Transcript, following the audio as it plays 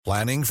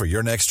Planning for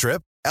your next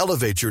trip?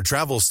 Elevate your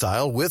travel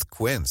style with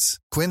Quince.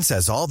 Quince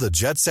has all the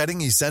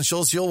jet-setting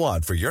essentials you'll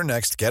want for your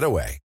next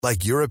getaway,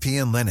 like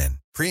European linen,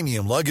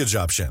 premium luggage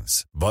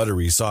options,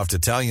 buttery soft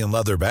Italian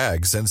leather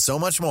bags, and so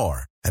much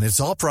more. And it's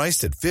all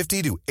priced at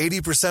 50 to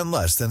 80%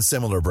 less than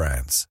similar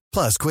brands.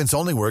 Plus, Quince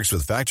only works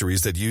with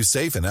factories that use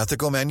safe and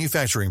ethical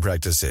manufacturing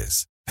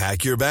practices.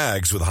 Pack your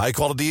bags with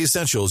high-quality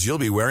essentials you'll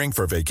be wearing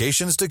for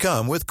vacations to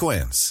come with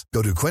Quince.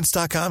 Go to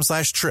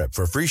quince.com/trip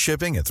for free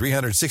shipping and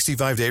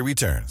 365-day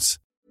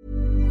returns.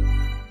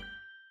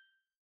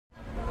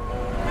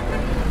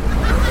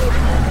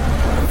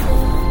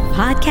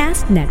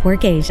 Podcast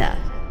Network Asia.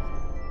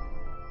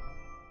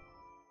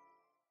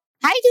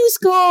 Hi,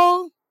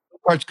 Dusko!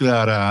 Parts,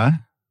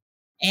 Clara.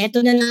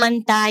 Eto na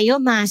naman tayo,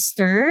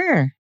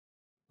 Master.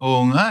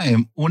 Oo nga eh.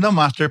 Una,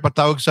 master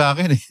patawag sa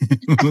akin eh.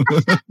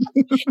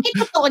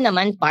 Totoo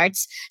naman,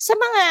 Parts. Sa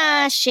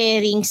mga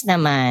sharings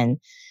naman,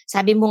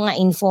 sabi mo nga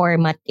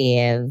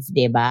informative,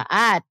 di ba?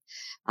 At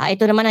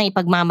ito naman ang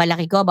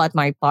ipagmamalaki ko about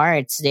my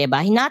Parts, di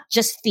ba? Not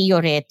just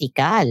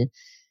theoretical.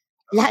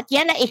 Lahat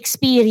yan na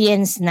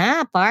experience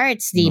na,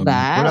 Parts, di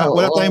ba?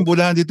 Wala tayong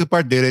bulahan dito,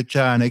 Part.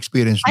 Diretsa na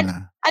experience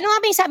na. Ano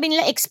nga ba yung sabi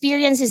nila?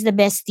 Experience is the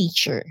best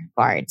teacher,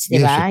 Parts. Di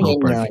ba? Yes,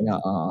 Yan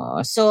yun.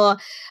 So,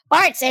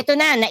 Parts, eto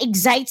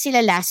na-excite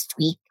sila last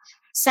week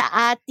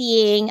sa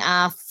ating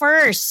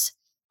first,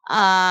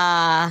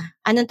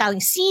 anong tawag?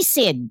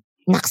 CSED.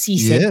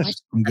 Nakseason.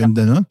 Yes, ang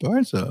ganda nun,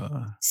 Parts.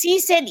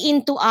 CSED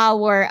into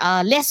our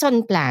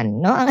lesson plan,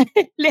 no?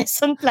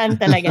 Lesson plan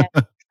talaga.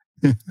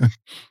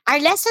 Our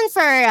lesson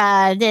for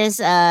this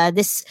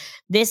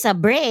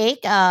break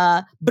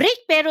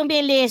pero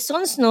may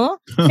lessons, no?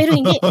 Pero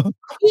hindi.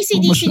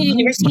 ECDC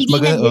Universe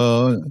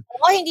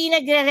hindi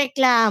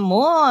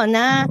nagrereklamo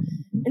na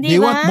they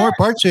want more,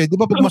 Parts eh. Di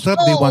ba pag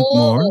masarap, they want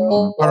more?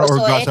 Para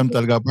orgasm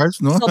talaga,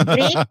 Parts, no? So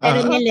break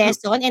pero may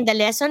lesson, and the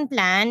lesson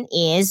plan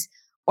is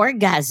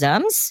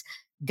Orgasms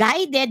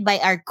guided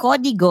by our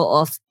código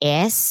of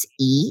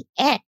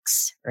SEX.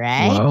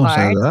 Right? Wow,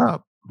 Parts?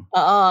 sarap.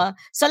 Oo.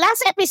 So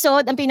last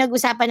episode, ang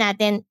pinag-usapan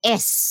natin,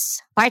 S.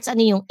 Parts,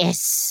 ano yung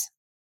S?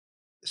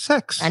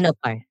 Sex. Ano,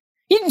 Par?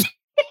 Hindi.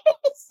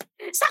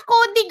 Sa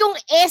kodigong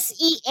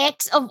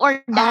SEX of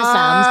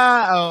Orgasms.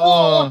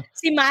 Oo.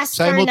 Si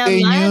Master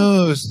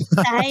Simultaneous.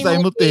 naman.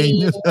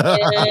 Simultaneous.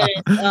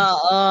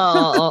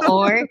 Oo.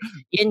 Or,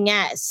 yun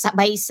nga,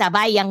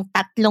 sabay-sabay ang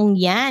tatlong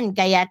yan.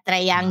 Kaya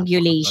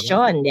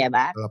triangulation, di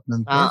ba? Sarap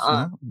ng test,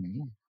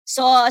 no?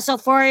 So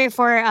for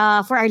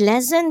our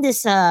lesson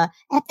this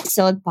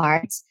episode,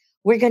 Parts,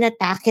 we're gonna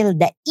tackle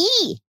the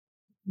E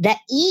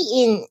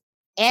in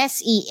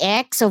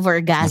SEX of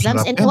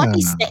Orgasms. And what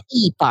is the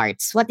E,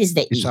 Parts? What is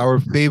the E? It's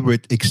our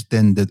favorite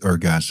extended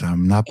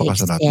orgasm.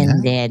 Napakasarap niya.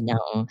 Extended.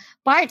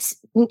 Parts,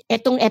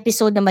 itong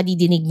episode na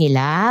madidinig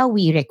nila,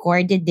 we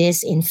recorded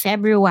this in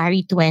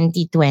February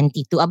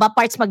 2022.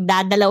 Parts,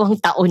 magdadalawang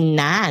taon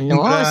na,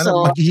 no?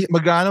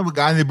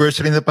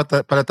 Mag-anniversary na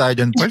pala tayo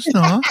dyan, Parts,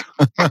 no?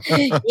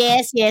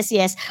 Yes.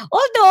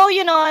 Although,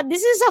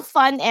 this is a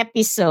fun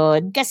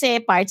episode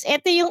kasi, Parts,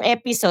 ito yung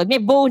episode, may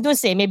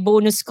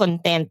bonus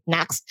content,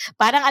 Nax.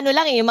 Parang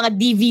yung mga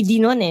DVD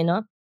nun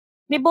no?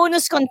 May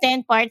bonus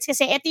content, Parts,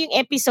 kasi ito yung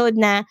episode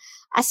na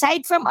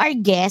aside from our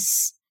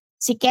guests,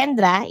 si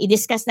Kendra,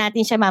 i-discuss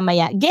natin siya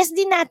mamaya, guest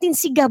din natin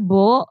si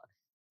Gabo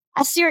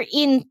as your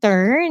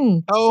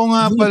intern. Oo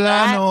nga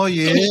pala, no?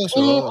 Yes.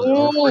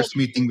 Our first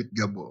meeting with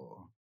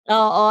Gabo.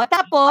 Oo.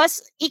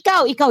 Tapos,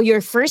 ikaw,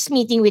 your first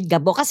meeting with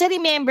Gabo. Kasi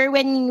remember,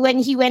 when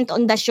he went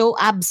on the show,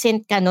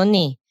 absent ka nun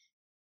eh.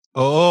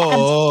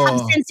 Oo.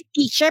 Absent si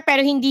teacher pero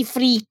hindi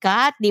free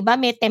cut, 'di ba?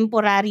 May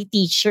temporary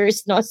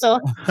teachers, no?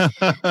 So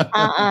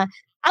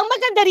ang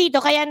maganda rito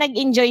kaya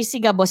nag-enjoy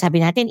si Gabo.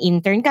 Sabi natin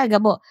intern ka,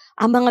 Gabo.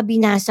 Ang mga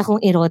binasa kong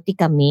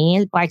erotica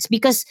mail, Parts,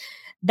 because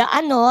the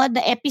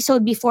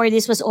episode before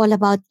this was all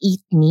about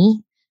Eat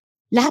Me.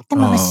 Lahat ng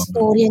mga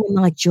storya ng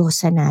mga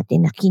Diyosa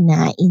natin na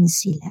kinain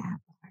sila,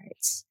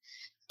 Parts.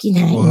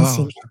 Kinain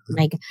sila. Oh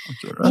my God.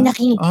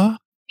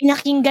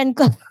 Pinakinggan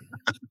ko.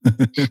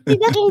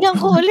 Pinakinggan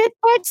ko ulit,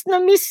 Parts, na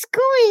miss ko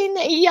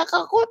naiyak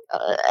ako.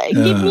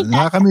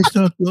 Nakakamiss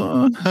na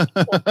ito.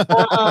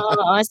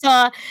 So,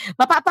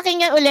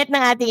 mapapakinggan ulit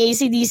ng ating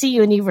ACDC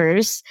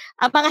Universe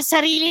ang mga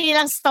sarili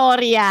nilang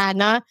storya,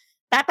 no?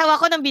 Tatawa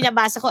ko nang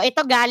binabasa ko,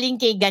 ito galing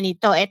kay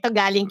ganito, ito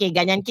galing kay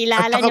ganyan.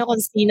 Kilala nyo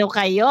kung sino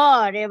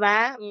kayo, di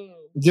ba?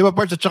 Di ba,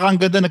 Parts? At saka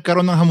ang ganda,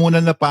 nagkaroon ng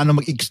hamunan na paano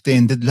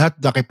mag-extended. Lahat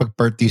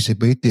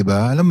nakipag-participate, di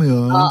ba? Alam mo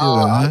yun, di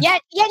ba?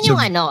 Yan yung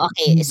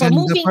okay. So,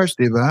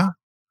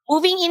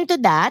 moving into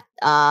that,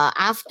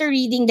 after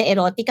reading the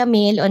erotica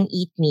mail on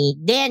Eat Me,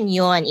 then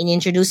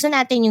in-introduce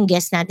na natin yung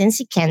guest natin,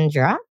 si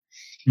Kendra.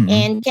 Mm-hmm.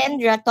 And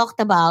Kendra talked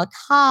about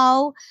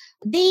how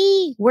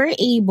they were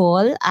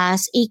able,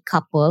 as a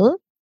couple,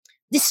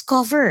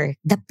 discover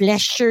the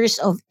pleasures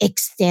of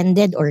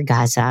extended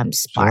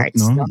orgasms,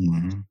 Parts. No?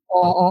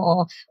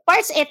 Oo.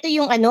 Parts, ito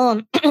yung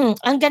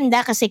ang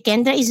ganda kasi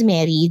Kendra is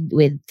married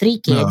with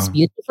 3 kids,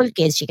 beautiful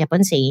kids, she kept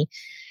on saying.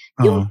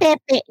 Yung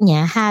pepe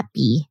niya,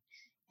 happy.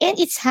 And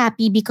it's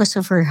happy because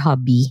of her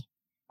hobby.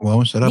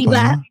 Wow, sarap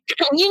Diba?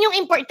 Yun yung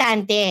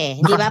importante.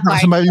 Diba?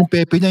 Nakasmile yung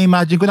Pepe niya.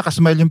 Imagine ko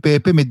nakasmile yung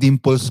Pepe. May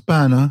dimples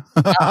pa, no?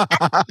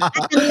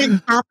 At ang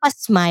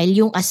nagpapasmile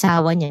yung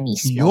asawa niya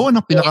mismo. Yun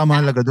ang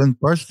pinakamahalaga doon,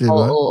 first,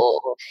 diba?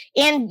 Oo.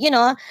 And,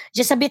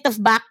 just a bit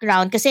of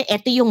background kasi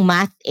eto yung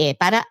math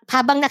para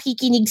habang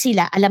nakikinig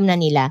sila, alam na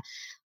nila.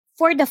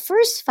 For the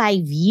first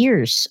 5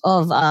 years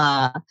of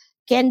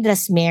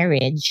Kendra's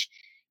marriage,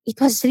 it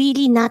was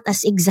really not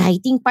as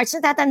exciting parts.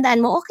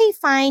 Natatandaan mo, okay,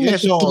 fine. Yes,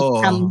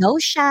 nag-click daw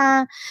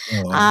siya.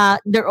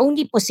 Their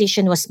only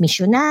position was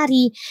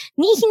missionary.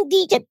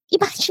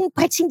 Imagine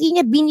parts, hindi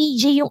niya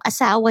binije yung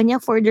asawa niya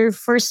for their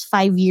first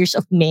 5 years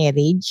of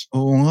marriage.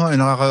 Oo nga,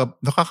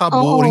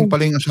 nakaka-boring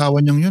pala yung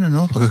asawa niyang yun,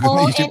 ano?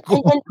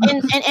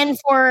 And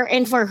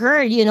for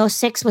her,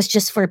 sex was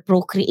just for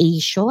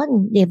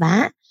procreation, di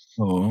ba?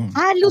 Oo.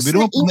 Halos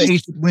Pero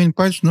naisip mo yung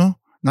parts, no?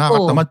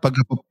 Nakakatamad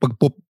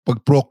pag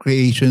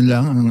procreation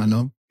lang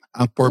ang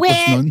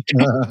purpose nun.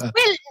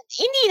 Well,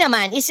 hindi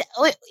naman.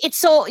 It's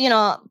so,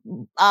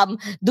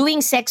 doing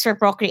sex for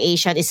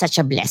procreation is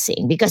such a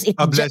blessing because it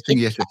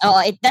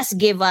does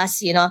give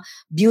us,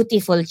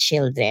 beautiful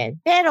children.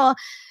 Pero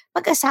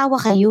pag-asawa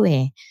kayo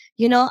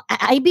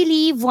I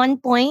believe one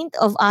point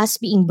of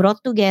us being brought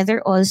together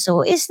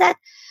also is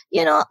that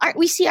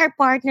we see our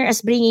partner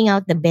as bringing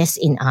out the best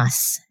in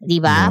us.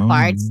 Di ba?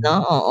 Parts,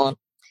 no? Oo.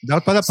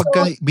 Dapat pala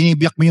pagka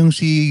binibiyak mo yung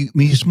si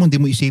misis mo, hindi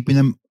mo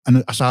isipin na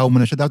asawa mo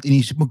na siya. Dapat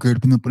inisip mo,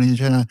 girlfriend mo pa rin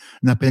siya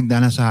na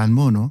pinagdanasahan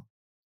mo, no?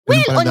 Well,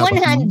 on one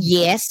hand,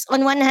 yes. On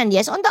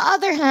the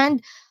other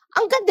hand,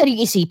 ang ganda rin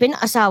isipin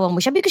na asawa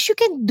mo siya because you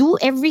can do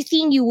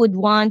everything you would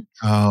want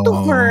to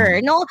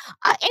her, no?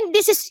 And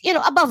this is,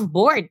 above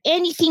board.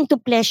 Anything to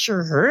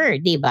pleasure her,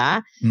 di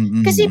ba?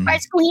 Kasi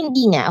parts kung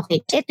hindi nga,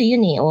 okay, eto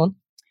yun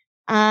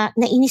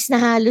nainis na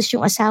halos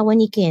yung asawa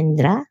ni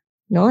Kendra.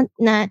 No?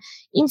 Na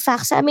in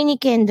fact, sa amin ni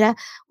Kendra,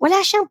 wala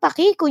siyang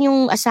paki kung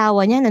yung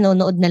asawa niya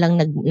nanonood na lang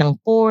ng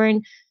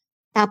porn,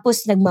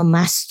 tapos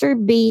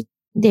nagma-masturbate,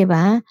 'di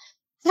ba?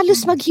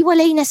 Halos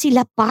maghiwalay na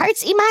sila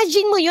parts.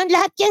 Imagine mo yun,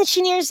 lahat yan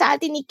shinare sa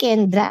atin ni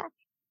Kendra.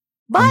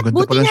 But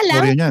buti na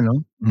lang. Niya,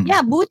 no?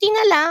 Yeah, buti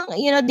na lang,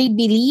 they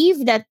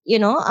believe that,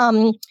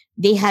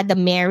 they had a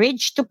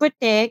marriage to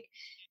protect.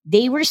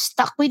 They were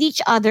stuck with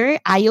each other.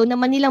 Ayaw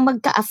naman nilang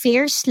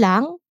magka-affairs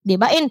lang.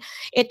 Diba? And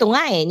ito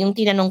nga yung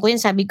tinanong ko yun,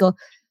 sabi ko,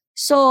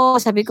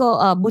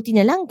 buti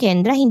na lang,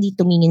 Kendra, hindi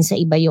tumingin sa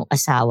iba yung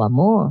asawa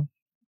mo.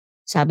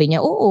 Sabi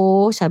niya,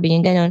 oo. Sabi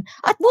niya ganun.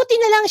 At buti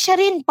na lang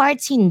siya rin,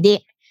 parts hindi.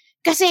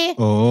 Kasi,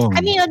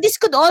 this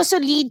could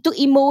also lead to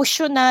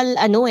emotional,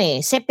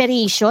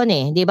 separation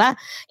diba?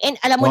 And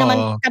alam mo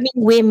naman, kaming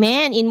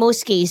women, in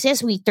most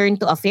cases, we turn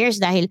to affairs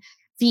dahil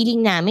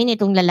feeling namin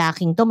itong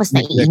lalaking to, mas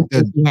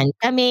naiintindihan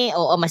kami,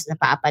 mas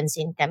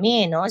napapansin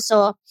kami, no?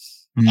 So,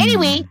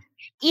 anyway,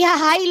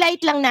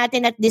 i-highlight lang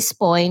natin at this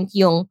point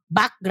yung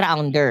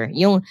backgrounder,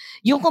 yung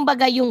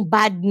kumbaga yung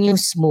bad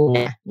news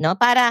muna, no?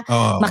 Para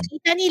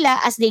makita nila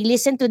as they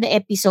listen to the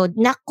episode,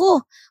 naku,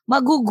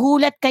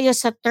 magugulat kayo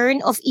sa turn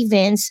of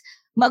events,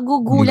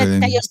 magugulat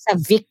kayo sa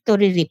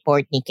victory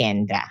report ni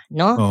Kendra,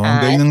 no?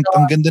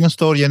 Ang ganda ng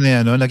storya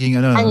na yan, no? Naging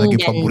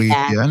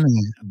paborito yan.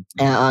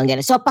 Ang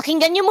ganda. So,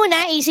 pakinggan nyo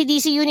muna,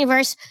 ACDC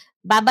Universe.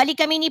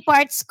 Babalik kami ni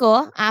Parts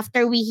ko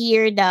after we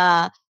hear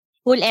the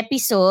full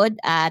episode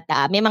at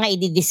may mga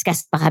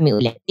i-discuss pa kami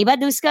ulit. Diba,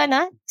 Dusko,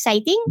 no?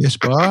 Exciting? Yes,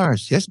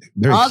 Parts. Yes,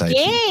 very exciting.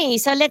 Okay,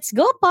 so let's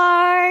go,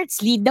 Parts.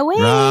 Lead the way.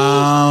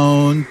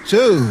 Round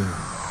 2.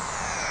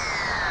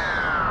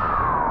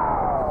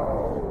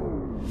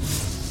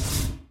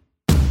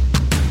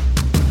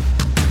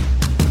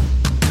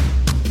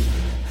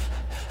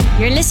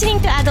 You're listening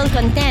to Adult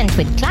Content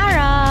with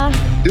Clara.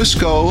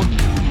 Dusko.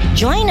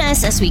 Join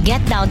us as we get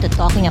down to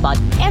talking about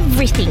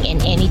everything and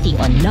anything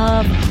on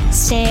love,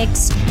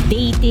 sex,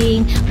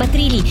 dating, but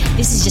really,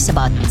 this is just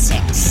about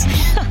sex.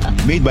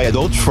 Made by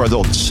adults for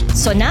adults.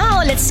 So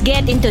now, let's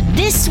get into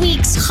this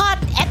week's hot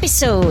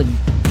episode.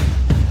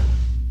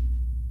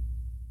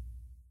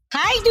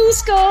 Hi,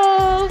 Dusko!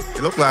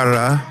 Hello,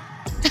 Clara.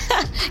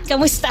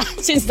 Kamusta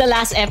since the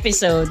last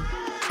episode?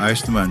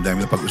 Ayos naman,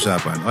 dami na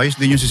pag-usapan. Ayos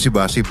din yung si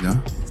Sibasib, no?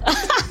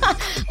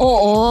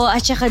 Oo,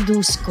 at saka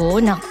Dusko,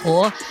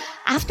 nako.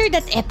 After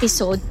that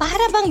episode,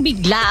 para bang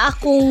bigla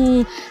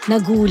akong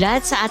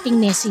nagulat sa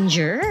ating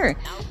messenger.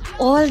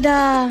 All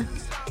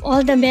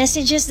the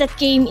messages that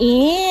came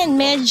in,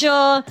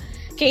 medyo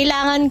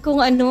kailangan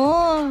kong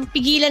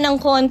pigilan ng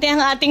konti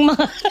ang ating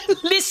mga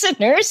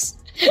listeners.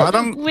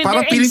 Parang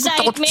feeling ko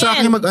takot sa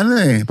akin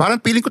Parang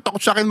feeling ko takot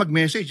sa akin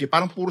mag-message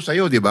Parang puro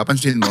sa'yo, di ba?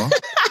 Pansin mo?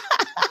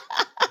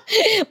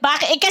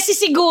 Bakit? Kasi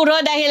siguro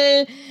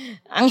dahil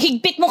ang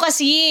higpit mo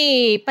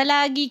kasi,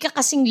 palagi ka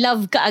kasing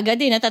love ka agad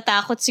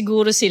natatakot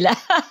siguro sila.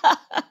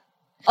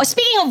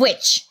 Speaking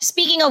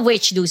of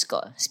which,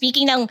 Dusko,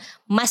 speaking ng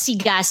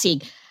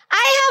masigasig,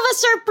 I have a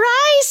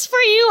surprise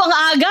for you. Ang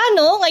aga,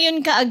 no? Ngayon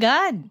ka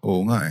agad.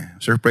 Oo nga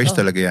Surprise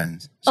talaga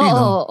yan. Sino?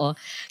 Oo.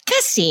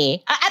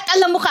 Kasi, at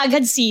alam mo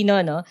kaagad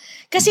sino, no?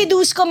 Kasi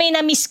Dusko, may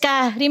na-miss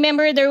ka.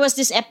 Remember, there was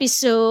this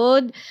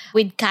episode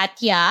with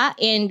Katya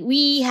and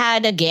we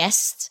had a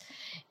guest.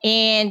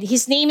 And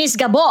his name is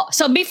Gabo.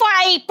 So before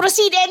I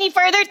proceed any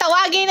further,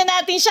 tawagin na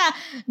natin siya.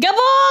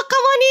 Gabo,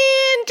 come on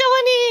in!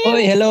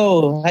 Oy, hello.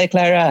 Hi,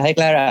 Clara.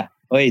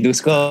 Oy,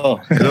 Dusko.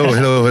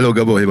 Hello,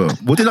 Gabo.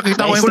 Buti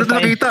nakita ko. Wala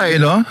nakita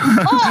no?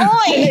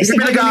 Hindi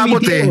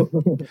pinag-aabot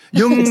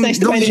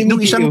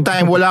Yung isang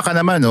time, wala ka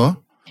naman,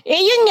 no?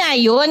 Yun nga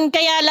yun.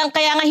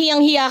 Kaya nga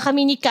hiyang-hiya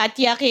kami ni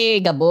Katya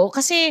kay Gabo.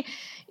 Kasi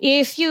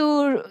if you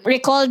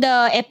recall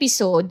the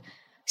episode,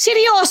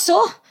 seryoso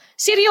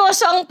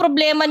ang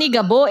problema ni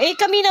Gabo.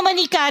 Kami naman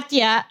ni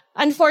Katya,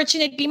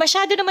 unfortunately,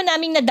 masyado naman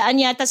naming nadaan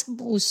yata sa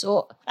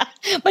puso.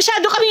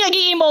 Masyado kami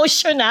naging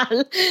emotional.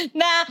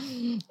 Na,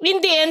 in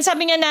the end,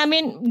 sabi nga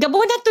namin,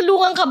 Gabo,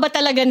 natulungan ka ba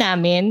talaga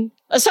namin?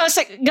 So,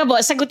 Gabo,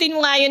 sagutin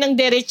mo nga yun ng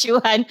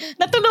diretsuhan.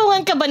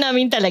 Natulungan ka ba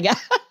namin talaga?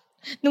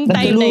 Nung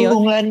time na yun?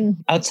 Natulungan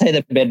outside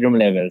the bedroom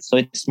level. So,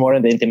 it's more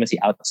on the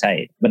intimacy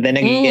outside. But then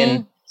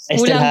again, I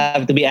still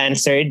have to be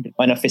answered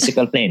on a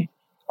physical plane.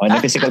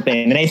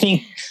 And I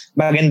think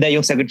maganda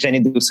yung sagot siya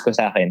ni Dusko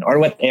sa akin. Or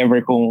whatever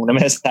kung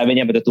namasasabi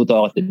niya, matututo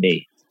ako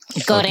today.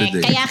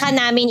 Correct. Kaya ka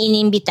namin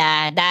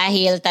inimbita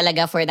dahil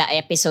talaga for the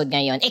episode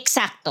ngayon.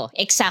 Eksakto.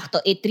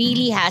 It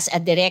really has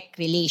a direct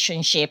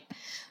relationship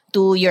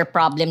to your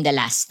problem the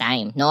last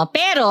time. No?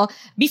 Pero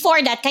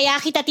before that,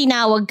 kaya kita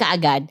tinawag ka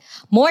agad.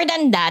 More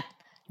than that,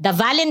 the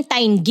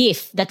Valentine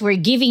gift that we're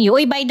giving you.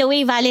 By the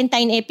way,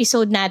 Valentine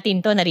episode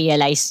natin to,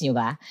 na-realize nyo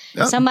ba?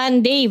 Yeah. Sa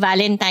Monday,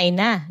 Valentine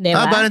na.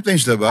 Diba?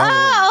 Valentine's na ba?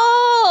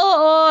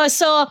 Oo.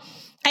 So,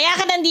 kaya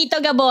ka nandito,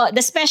 Gabo.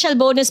 The special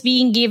bonus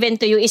being given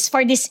to you is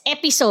for this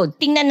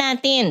episode. Tingnan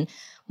natin.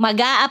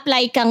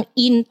 Mag-a-apply kang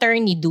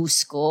intern ni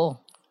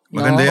Dusko.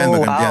 Maganda yan.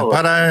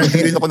 Para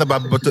hindi rin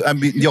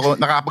ako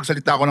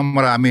nakakapagsalita ako ng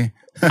marami.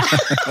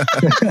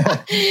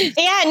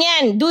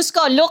 Yan.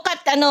 Dusko, look at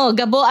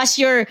Gabo as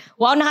your,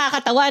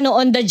 nakakatawa,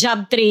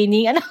 on-the-job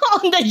training.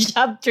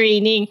 On-the-job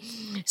training.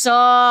 So,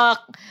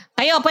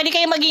 pwede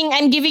kayo maging,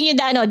 I'm giving you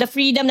the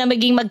freedom na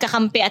maging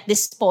magkakampi at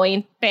this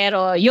point.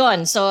 Pero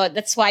yun, so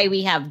that's why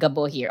we have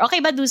Gabo here. Okay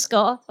ba,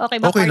 Dusko? Okay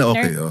ba,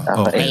 partner?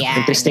 Okay.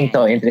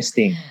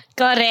 Interesting.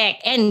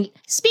 Correct. And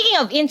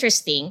speaking of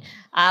interesting,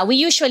 we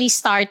usually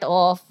start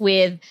off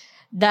with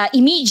the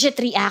immediate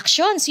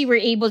reactions we were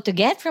able to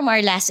get from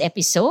our last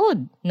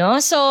episode. No?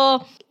 So,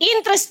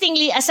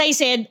 interestingly, as I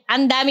said,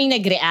 ang daming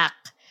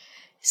nag-react.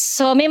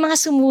 So, may mga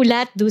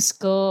sumulat,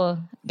 Dusko,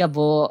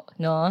 Gabo,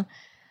 no?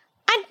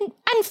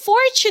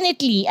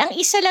 Unfortunately, ang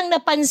isa lang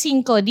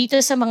napansin ko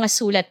dito sa mga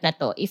sulat na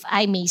to, if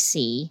I may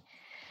say,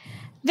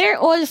 they're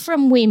all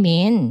from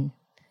women.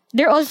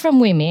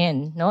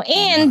 No?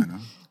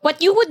 And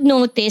what you would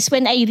notice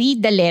when I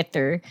read the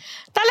letter,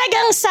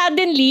 talagang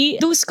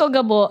suddenly, Dusko,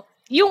 Gabo,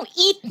 yung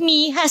eat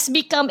me has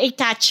become a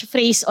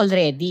catchphrase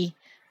already.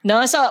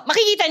 No? So,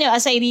 makikita nyo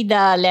as I read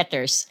the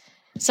letters.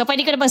 So,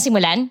 pwede ko na bang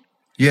simulan?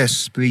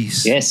 Yes,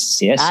 please. Yes.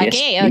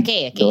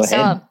 Okay. Go So,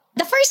 ahead.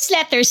 the first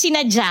letter,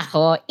 sinadya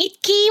ko,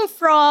 it came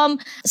from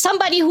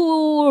somebody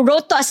who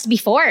wrote to us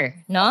before,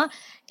 no?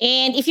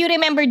 And if you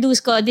remember,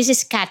 Dusko, this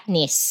is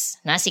Katniss.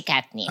 Si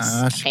Katniss.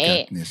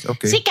 Okay.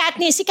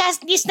 Si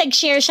Katniss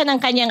nag-share siya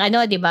ng kanyang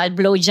di ba,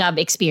 blowjob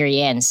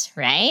experience,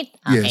 right?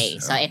 Okay,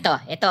 yes. So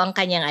ito ang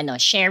kanyang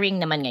sharing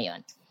naman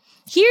ngayon.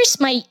 Here's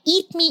my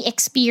eat me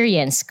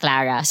experience,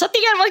 Clara. So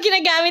tingnan mo,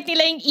 ginagamit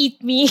nila yung eat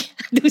me.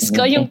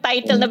 Dusko, yung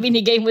title na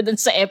binigay mo dun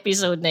sa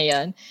episode na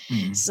yon.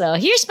 So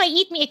here's my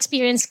eat me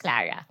experience,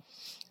 Clara.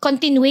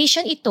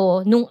 Continuation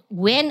ito nung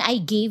when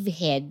I gave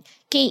head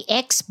kay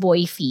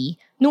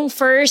ex-boyfie nung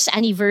first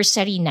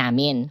anniversary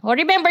namin. O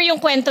remember yung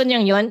kwento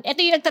niyang yon? Ito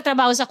yung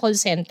nagtatrabaho sa call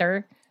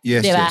center.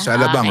 Yes, diba? Sa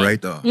Alabang, right?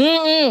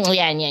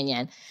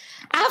 Yan.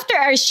 After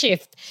our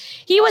shift,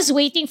 he was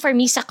waiting for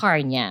me sa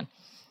car niya.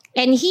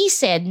 And he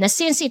said na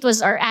since it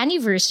was our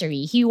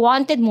anniversary, he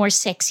wanted more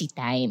sexy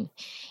time.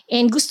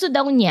 And gusto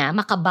daw niya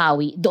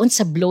makabawi doon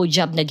sa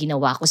blowjob na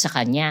ginawa ko sa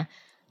kanya.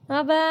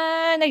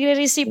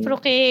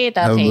 Nagre-reciprocate.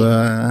 Okay.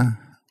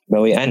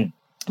 Bawian.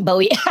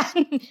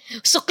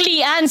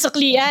 Suklian,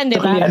 di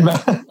ba? Suklian ba?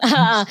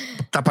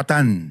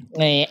 Tapatan.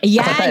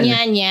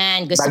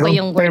 Yan. Gusto ko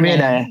yung word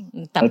na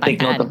tapatan. I'll take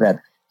note of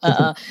that.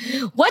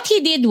 What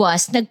he did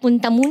was,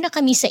 nagpunta muna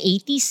kami sa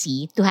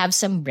ATC to have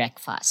some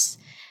breakfast.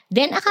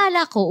 Then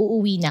akala ko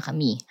uuwi na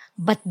kami.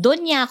 But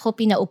doon niya ako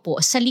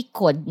pinaupo sa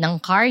likod ng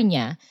car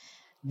niya.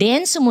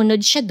 Then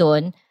sumunod siya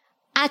doon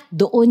at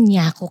doon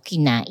niya ako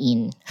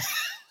kinain.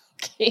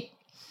 Okay.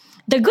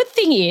 The good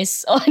thing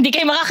is, hindi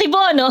kayo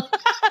makakibo, no?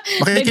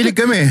 Makikilig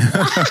kami.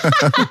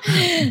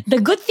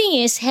 The good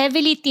thing is,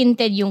 heavily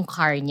tinted yung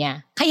car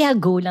niya. Kaya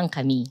go lang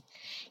kami.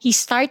 He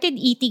started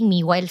eating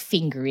me while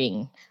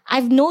fingering.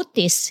 I've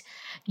noticed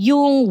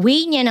yung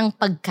way niya ng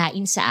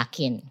pagkain sa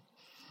akin.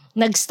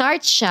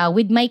 Nag-start siya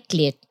with my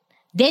clit,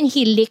 then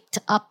he licked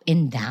up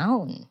and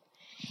down.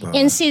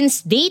 And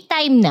since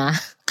daytime na,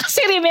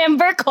 kasi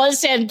remember, call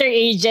center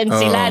agent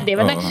sila, di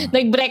ba?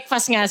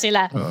 Nag-breakfast nga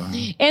sila.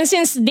 And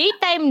since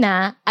daytime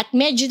na, at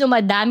medyo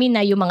dumadami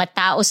na yung mga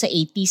tao sa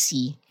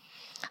ATC,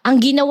 ang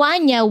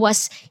ginawa niya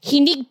was,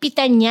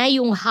 hinigpitan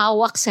niya yung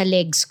hawak sa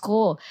legs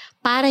ko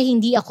para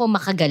hindi ako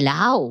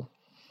makagalaw.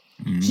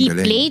 He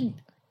galing. played,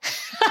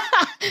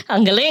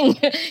 ang galing.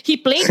 He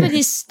played with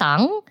his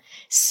tongue,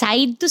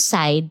 side to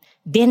side,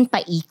 then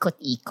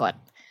paikot-ikot.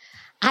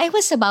 I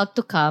was about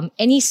to come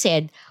and he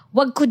said,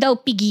 wag ko daw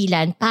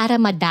pigilan para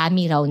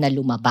madami raw na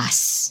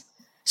lumabas.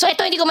 So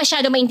ito hindi ko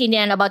masyado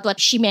maintindihan about what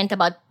she meant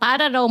about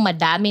para raw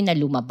madami na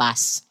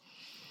lumabas.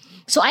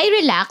 So I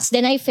relaxed,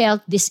 then I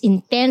felt this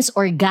intense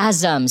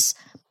orgasms.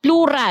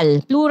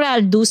 Plural,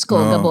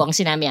 Dusko, Gabo ang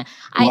sinabi niya.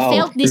 I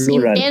felt this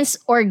intense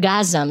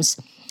orgasms.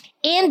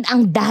 And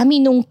ang dami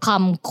nung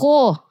cum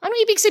ko. Ano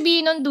ibig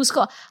sabihin nun,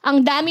 Dusko?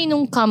 Ang dami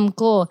nung cum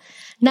ko.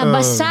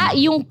 Nabasa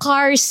yung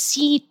car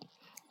seat.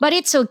 But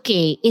it's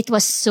okay. It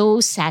was so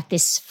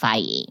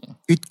satisfying.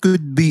 It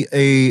could be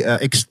a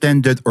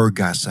extended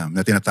orgasm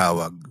na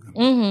tinatawag.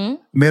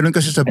 Meron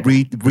kasi sa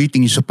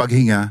breathing, sa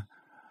paghinga,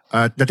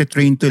 at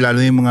natitrain to lalo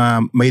yung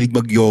mga mahilig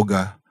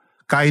mag-yoga.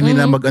 Kaya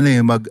nila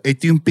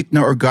ito yung peak ng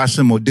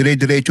orgasm mo,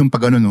 dire-diretso yung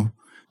pag ano, no?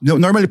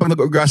 Normally, pag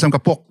nag-orgasm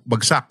ka,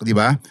 bagsak, di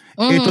ba?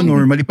 Ito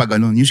normally pag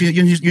ganun. Yung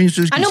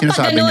anong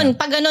sinasabi niya.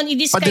 Pag ganun?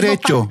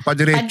 I-describe mo.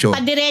 Padiretso.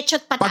 Padiretso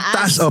at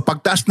pataas.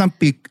 Pagtaas ng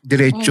peak,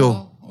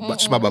 diretso.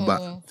 Sa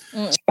bababa.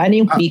 Paano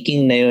yung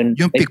peaking na yun?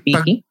 Yung like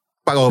peak,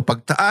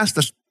 pagtaas,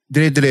 tapos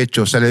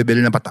dire-diretso sa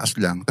level na pataas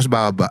lang, tapos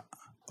bababa.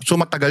 So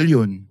matagal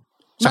yun.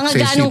 Mga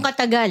ganong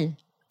katagal?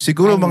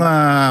 Siguro mga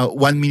 1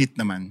 minute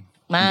naman.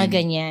 Mga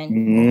ganyan.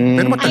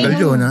 Pero matagal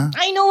yun, ha?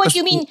 I know what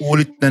you mean.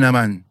 Ulit na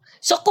naman.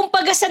 So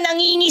kumbaga sa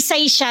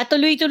nangingisay siya,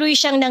 tuloy-tuloy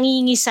siyang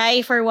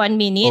nangingisay for 1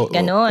 minute,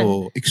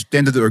 ganon.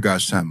 Extended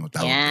orgasm.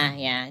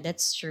 Yeah,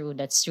 that's true.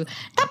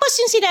 Tapos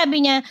yung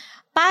sinabi niya,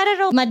 para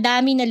raw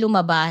madami na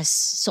lumabas.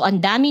 So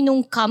ang dami nung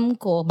cum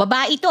ko,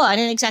 babae ito,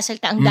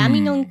 nagsasalita, ang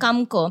dami nung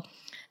cum ko,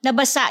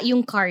 nabasa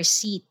yung car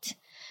seat.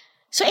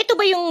 So ito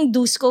ba yung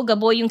Dusko,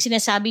 Gabo, yung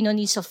sinasabi no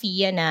ni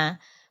Sofia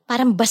na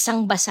parang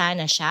basang-basa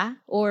na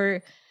siya? Or,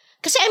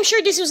 kasi I'm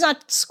sure this was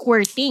not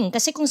squirting.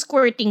 Kasi kung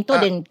squirting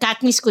to, then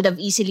Katniss could have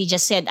easily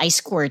just said, I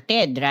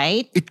squirted,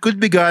 right? It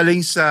could be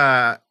galing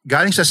sa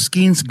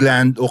Skin's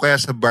gland o kaya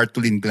sa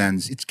Bartholin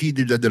glands. It's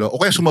either the dalawa. O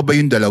kaya sumabay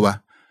yung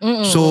dalawa.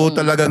 So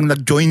talagang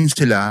nag-join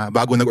sila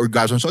bago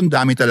nag-orgasm. So ang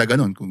dami talaga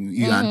nun. Kung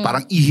yan,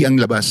 parang ihi ang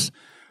labas.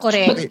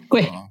 Correct.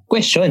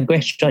 Question.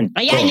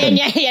 Ayan.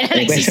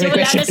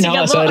 Nagsisimula na si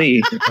Gabo.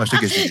 Sorry.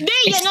 Sige.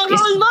 Hindi, yan ang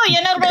role mo.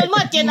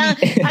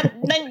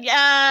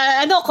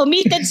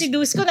 Committed si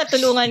Dusko na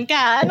tulungan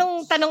ka.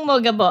 Anong tanong mo,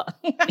 Gabo?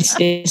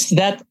 Is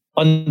that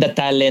on the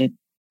talent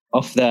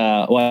of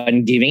the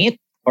one giving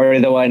it or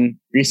the one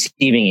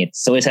receiving it?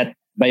 So is that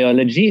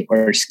biology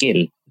or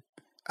skill?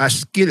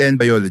 Skill and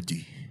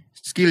biology.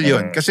 Skill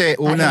yun. Kasi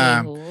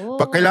una,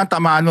 kailangan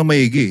tamaan mo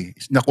maigi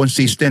na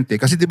consistent eh.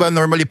 Kasi di ba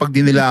normally pag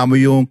dinila mo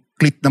yung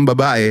clit ng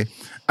babae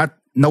at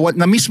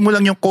na-miss mo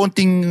lang yung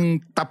konting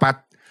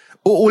tapat,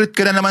 uulit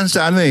ka na naman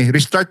sa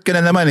restart ka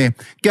na naman eh.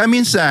 Kaya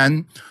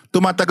minsan,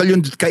 tumatagal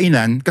yung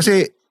kainan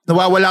kasi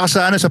nawawala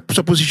ka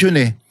sa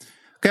posisyon eh.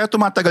 Kaya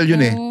tumatagal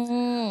yun eh.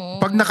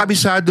 Pag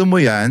nakabisado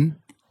mo yan,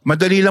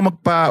 madali lang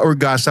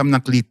magpa-orgasm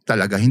ng clit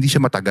talaga. Hindi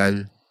siya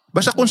matagal.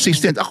 Basta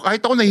consistent.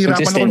 Kahit ako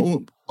nahihirapan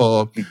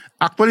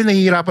actually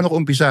nahihirapan ako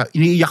umpisa.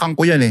 Iniiyakan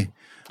ko yan eh.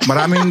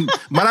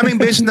 Maraming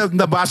beses na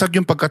nabasag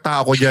yung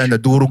pagkatao ko dyan,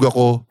 nadurog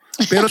ako.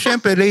 Pero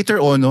syempre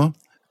later on,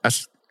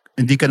 as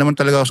hindi ka naman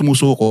talaga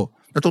sumusuko,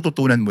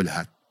 natututunan mo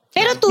lahat.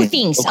 Pero two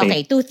things.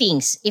 Okay, two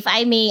things. If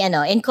I may,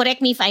 and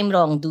correct me if I'm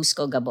wrong,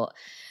 Dusko, Gabo.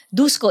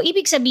 Dusko,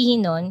 ibig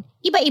sabihin nun,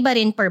 iba-iba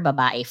rin per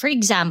babae. For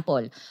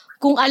example,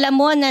 kung alam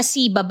mo na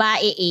si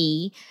babae A,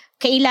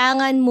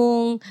 kailangan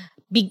mong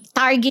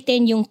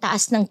targetin yung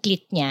taas ng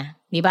clit niya.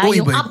 Diba?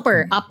 Yung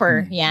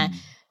upper. Yeah.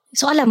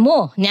 So alam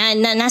mo, na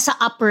nasa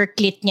upper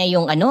clit niya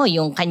yung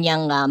yung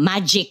kanyang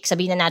magic,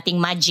 sabihin na nating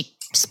magic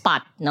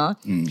spot, no?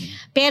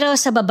 Pero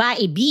sa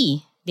babae B,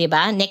 'di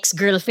ba? Next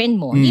girlfriend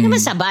mo. Hindi naman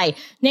sabay.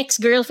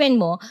 Next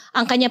girlfriend mo,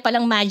 ang kanya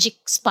palang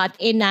magic spot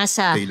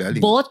nasa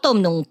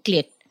bottom ng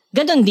clit.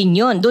 Ganon din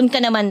 'yon. Doon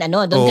ka naman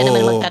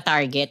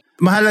magta-target.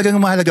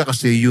 Mahalaga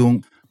kasi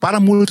yung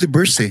parang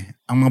multiverse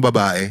ang mga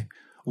babae.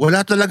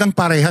 Wala talagang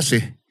parehas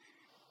eh.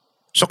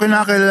 So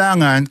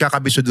kailangan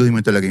kakabisaduhin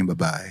mo talaga yung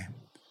babae.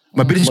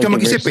 Mabilis ka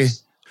mag-isip eh.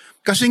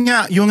 Kasi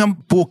nga, yung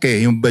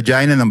puke, yung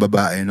vagina ng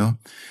babae, no?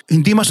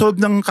 Hindi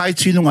masolve ng kahit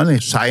sinong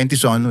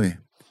scientist o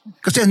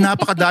Kasi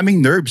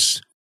napakadaming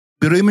nerves.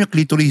 Pero yung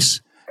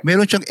clitoris,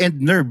 meron siyang end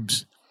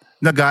nerves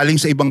na galing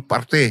sa ibang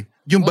parte.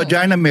 Yung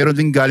vagina meron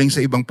din galing sa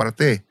ibang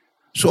parte.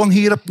 So ang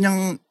hirap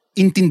niyang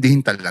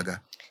intindihin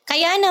talaga.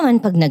 Kaya naman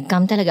pag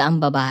nag-come talaga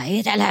ang babae,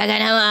 talaga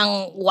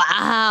namang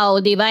wow,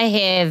 di ba?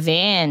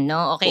 Heaven,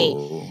 no? Okay.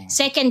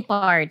 Second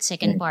part.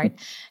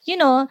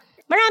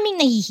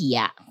 Maraming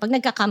nahihiya. Pag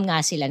nagka-come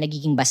nga sila,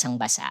 nagiging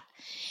basang-basa.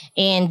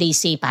 And they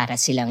say para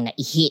silang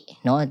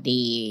naihi, no?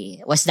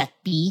 Was that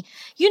pee?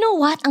 You know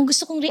what? Ang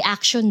gusto kong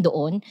reaction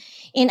doon,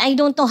 and I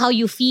don't know how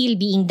you feel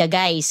being the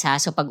guys, ha?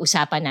 So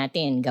pag-usapan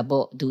natin,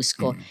 Gabo,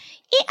 Dusko.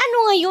 Ano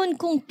ngayon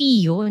kung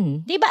pee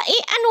yun? Diba?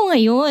 Ano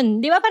ngayon?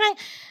 Diba parang,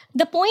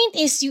 the point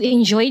is you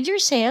enjoyed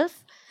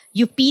yourself,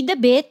 you peed a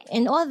bit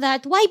and all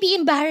that. Why be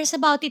embarrassed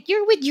about it?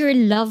 You're with your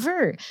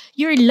lover.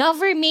 Your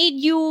lover made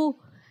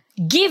you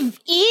give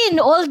in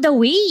all the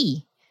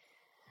way.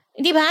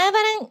 Di ba?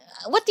 Parang,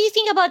 what do you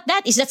think about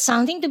that? Is that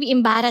something to be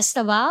embarrassed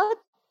about?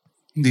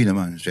 Hindi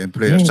naman,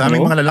 siyempre. Sa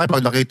aming mga lalaki,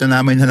 pag nakita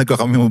namin na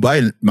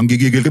nagkakamobile,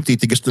 manggigigil ka,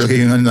 titigas talaga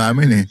yung ano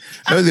namin eh.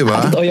 So, di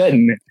ba? Totoo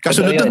yun.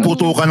 Kasunod na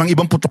putukan ng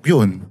ibang putok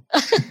yun.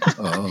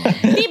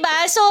 Di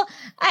ba? So,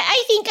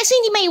 I think, kasi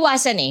hindi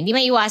maiwasan eh. Hindi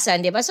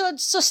maiwasan, di ba? So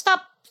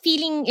stop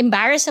feeling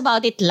embarrassed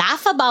about it.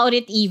 Laugh about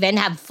it even.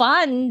 Have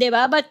fun, di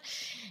ba? But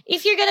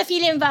if you're gonna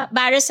feel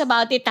embarrassed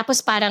about it,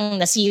 tapos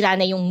parang nasira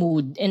na yung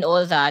mood and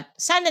all that,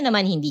 sana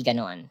naman hindi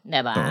ganon,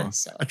 diba?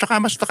 So. At saka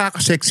mas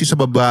nakaka-sexy sa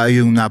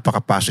babae yung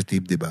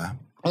napaka-positive, diba?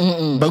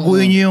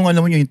 Baguhin nyo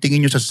yung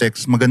tingin nyo sa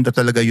sex, maganda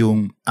talaga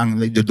yung ang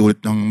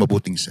nagdudulot ng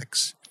mabuting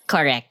sex.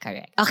 Correct.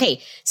 Okay,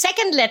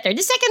 second letter.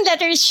 The second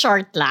letter is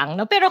short lang,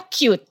 no? Pero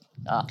cute.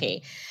 Okay.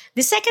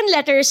 The second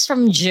letter is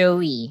from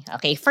Joey.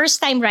 Okay, first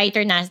time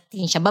writer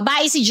natin siya.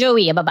 Babae si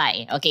Joey,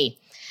 babae. Okay.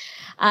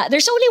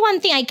 There's only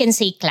one thing I can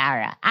say,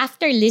 Clara.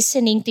 After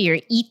listening to your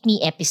Eat Me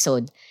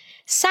episode,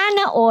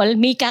 sana all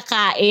may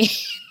kakain.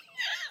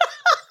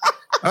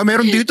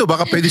 Meron dito.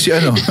 Baka pwede si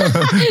ano.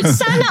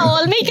 Sana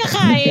all may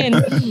kakain.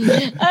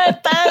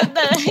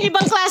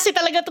 Ibang klase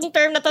talaga tong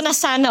term na to na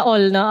sana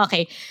all, no?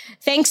 Okay.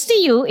 Thanks to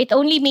you, it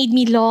only made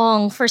me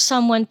long for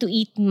someone to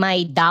eat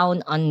my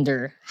down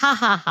under. Ha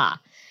ha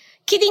ha.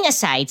 Kidding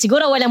aside,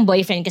 siguro walang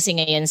boyfriend kasi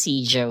ngayon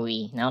si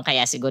Joey, no?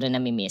 Kaya siguro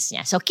nami-miss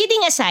niya. So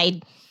kidding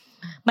aside,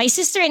 my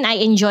sister and I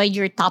enjoyed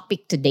your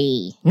topic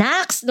today.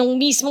 Nax, nung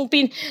mismong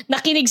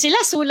nakinig sila,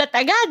 sulat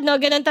agad, no?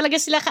 Ganun talaga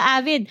sila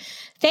ka-avid.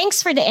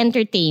 Thanks for the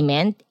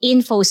entertainment,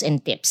 infos,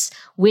 and tips.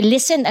 We'll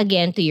listen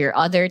again to your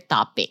other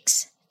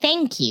topics.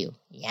 Thank you.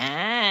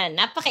 Yan.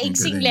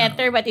 Napaka-igsing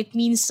letter but it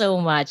means so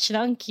much.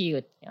 No? Ang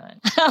cute.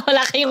 Yan.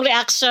 Wala kayong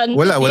reaction.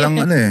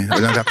 Walang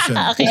reaction.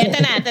 Okay,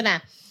 ito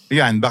na.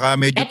 Yan, baka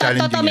medyo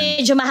challenging. Ito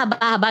medyo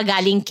mahaba-haba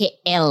galing kay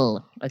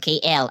L. Okay,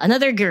 L.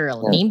 Another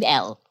girl named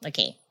L.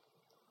 Okay.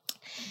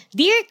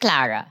 Dear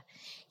Clara,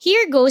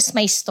 here goes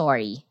my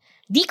story.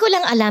 Di ko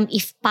lang alam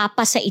if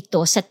papasa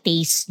ito sa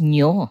taste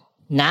nyo.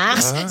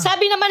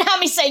 Sabi naman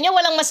namin sa inyo,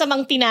 walang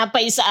masamang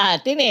tinapay sa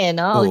atin eh,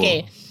 no?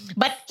 Okay.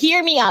 But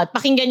hear me out.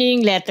 Pakinggan nyo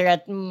yung letter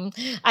at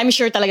I'm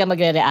sure talaga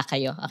magre-react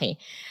kayo. Okay.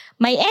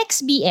 My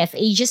ex-BF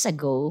ages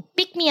ago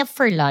picked me up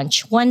for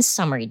lunch one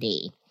summer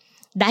day.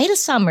 Dahil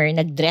summer,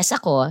 nag-dress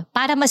ako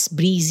para mas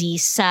breezy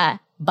sa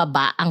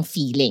baba ang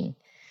feeling.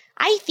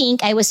 I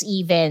think I was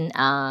even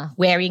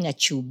wearing a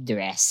tube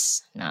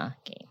dress.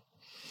 Okay.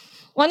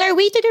 On our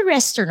way to the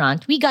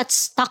restaurant, we got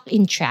stuck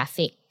in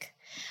traffic.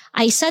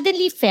 I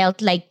suddenly felt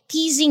like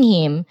teasing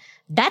him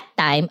that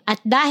time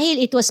at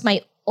dahil it was my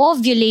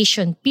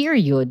ovulation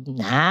period,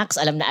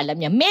 alam na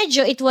alam niya,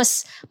 medyo it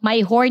was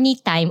my horny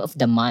time of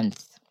the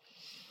month.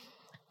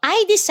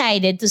 I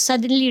decided to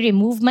suddenly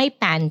remove my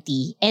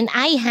panty and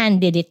I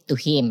handed it to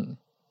him.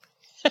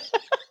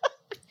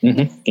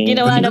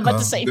 Ginawa na ba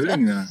ito sa ito?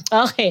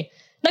 Okay.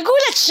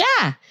 Nagulat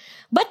siya.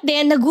 But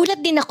then, nagulat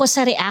din ako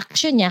sa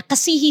reaction niya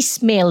kasi he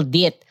smelled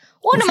it.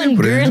 Naman,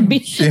 girl.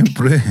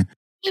 Siyempre.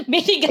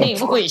 Binigay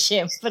mo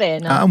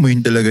siyempre. No?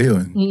 Aamuin talaga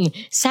yun.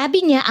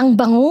 Sabi niya, ang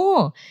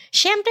bango.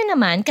 Siyempre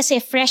naman,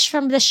 kasi fresh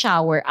from the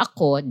shower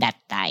ako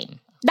that time.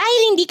 Dahil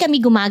hindi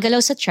kami gumagalaw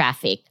sa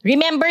traffic,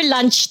 remember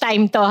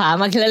lunchtime to ha,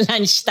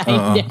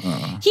 magla-lunchtime.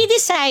 He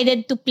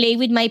decided to play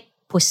with my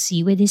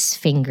pussy with his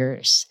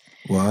fingers.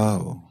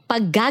 Wow.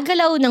 Pag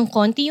gagalaw ng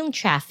konti yung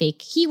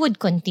traffic, he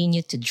would continue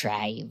to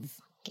drive.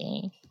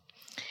 Okay?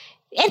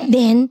 And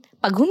then,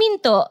 pag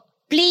huminto,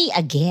 play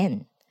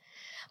again.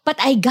 But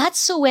I got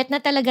so wet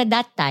na talaga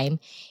that time,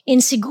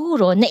 and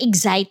siguro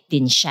na-excite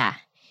din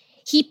siya.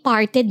 He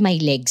parted my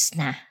legs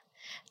na.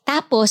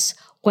 Tapos,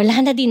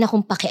 wala na din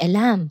akong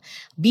pakialam.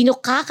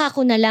 Binukaka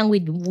ko na lang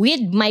with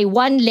my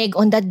one leg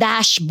on the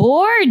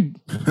dashboard.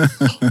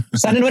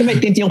 Sana naman may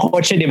tint yung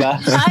kotse, di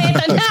ba?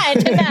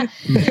 Ito na.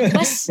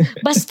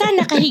 Basta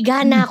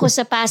nakahiga na ako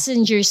sa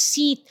passenger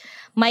seat.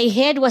 My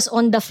head was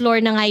on the floor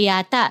na nga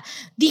yata.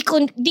 Di ko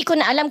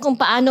na alam kung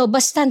paano,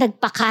 basta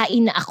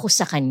nagpakain na ako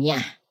sa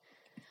kanya.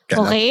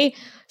 Okay?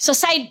 So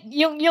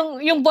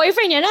yung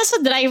boyfriend niya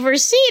nasa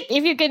driver's seat,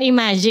 if you can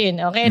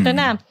imagine. Okay, ito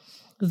na.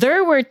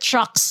 There were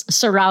trucks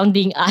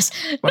surrounding us.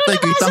 Patay,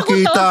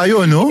 kitang-kita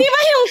yun, no? Di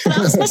ba yung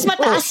trucks, mas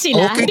mataas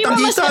sila?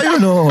 Kitang-kita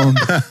yun, no?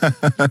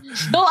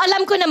 Though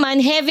alam ko naman,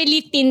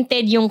 heavily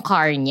tinted yung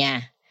car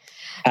niya.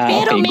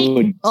 Pero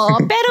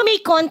may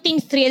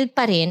konting thrill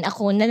pa rin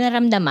ako na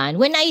naramdaman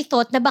when I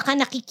thought na baka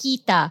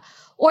nakikita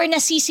or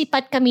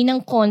nasisipat kami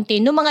ng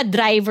konti ng mga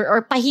driver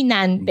or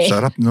pahinante.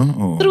 Sarap,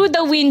 no? Through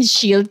the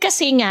windshield.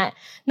 Kasi nga,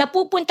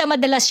 napupunta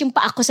madalas yung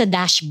paa ko sa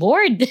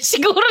dashboard.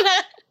 Siguro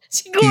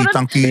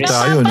kitang-kita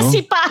yun, no?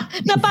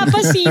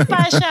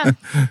 Napapasipa siya.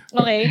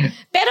 Okay.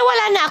 Pero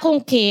wala na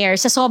akong care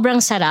sa sobrang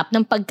sarap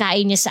ng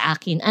pagkain niya sa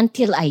akin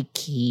until I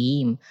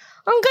came.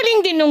 Ang galing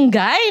din nung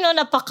guy, no?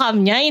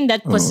 Napakam niya in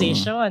that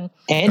position.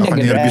 And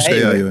nag-drive.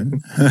 kaya yun.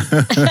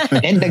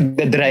 And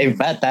nag-drive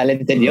pa.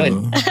 Talented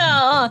yun.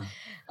 Oo.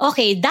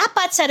 Okay,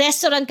 dapat sa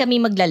restaurant kami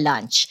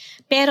magla-lunch.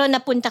 Pero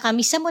napunta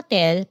kami sa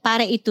motel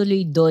para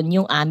ituloy doon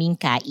yung aming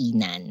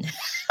kainan.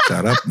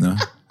 Sarap, no?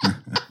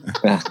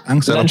 Ang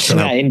sarap. Lunch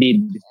na,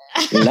 indeed.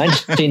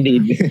 Lunch,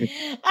 indeed.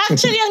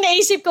 Actually, ang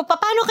naisip ko,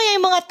 paano kaya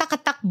yung mga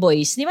takatak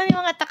boys? Di ba may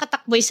mga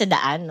takatak boys sa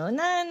daan, no?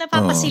 Na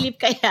napapasilip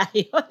kaya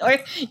yun? Or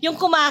yung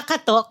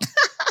kumakatok?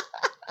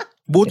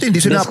 Buti,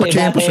 hindi sila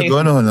napachempo sa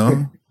gano'n, no?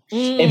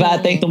 Iba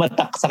ata yung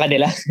tumatak sa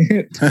kanila.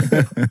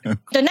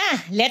 Ito na,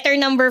 letter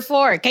number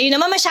 4. Kayo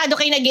naman masyado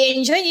kayo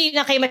nag-enjoy, hindi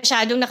na kayo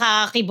masyadong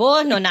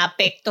nakakakibo, no?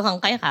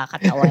 Naapektuhan kayo,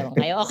 kakatawa lang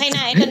kayo. Okay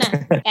na, ito na.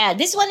 Yeah,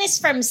 this one is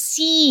from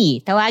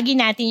C.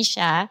 Tawagin natin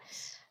siya.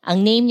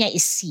 Ang name niya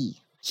is C.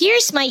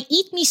 Here's my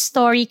Eat Me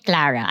story,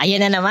 Clara.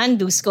 Ayan na naman,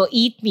 Dusko,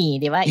 Eat Me,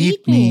 di ba?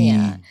 Eat me.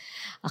 Yeah.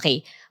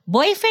 Okay,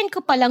 boyfriend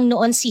ko pa lang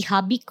noon si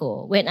hubby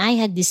ko when I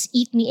had this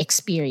Eat Me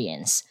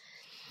experience.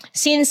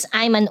 Since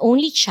I'm an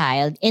only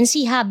child and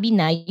si hubby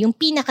na yung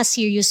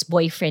pinaka-serious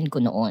boyfriend ko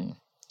noon.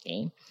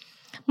 Okay?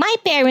 My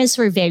parents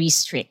were very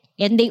strict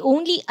and they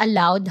only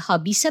allowed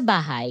hubby sa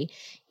bahay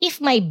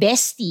if my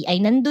bestie ay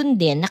nandun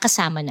din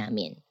nakasama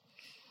namin.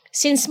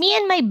 Since me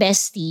and my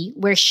bestie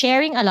were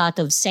sharing a lot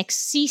of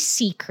sexy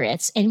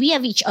secrets and we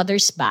have each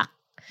other's back,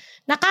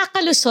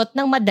 nakakalusot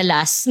ng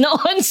madalas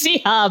noon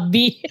si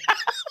hubby.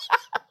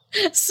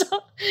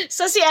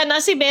 So si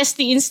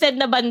bestie instead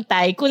na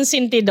bantay,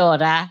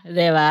 konsentidora,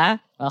 'di ba?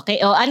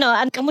 Okay. O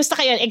kamusta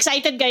kayo?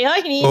 Excited kayo?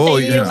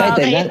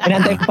 Excited.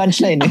 Another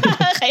punchline.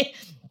 Okay.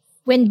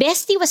 When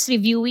bestie was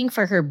reviewing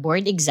for her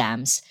board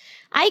exams,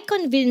 I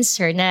convinced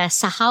her na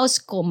sa house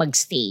ko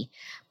magstay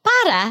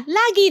para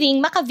lagi ring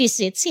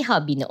makavisit si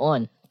hubby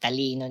noon.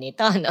 Talino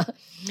nito, no?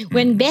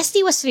 When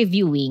bestie was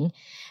reviewing,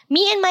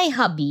 me and my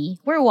hubby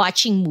were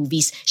watching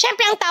movies.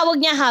 Siyempre, ang tawag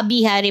niya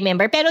hubby, ha,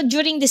 remember? Pero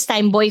during this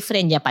time,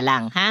 boyfriend niya pa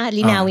lang, ha?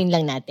 Linawin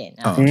lang natin.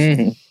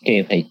 Okay.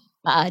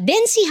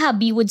 Then si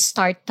hubby would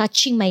start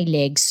touching my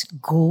legs,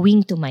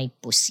 going to my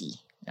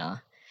pussy. No?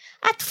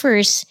 At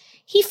first,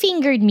 he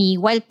fingered me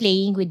while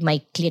playing with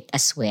my clit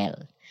as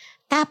well.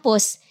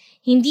 Tapos,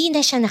 hindi na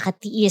siya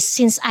nakatiis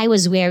since I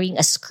was wearing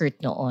a skirt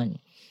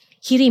noon.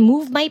 He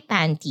removed my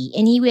panty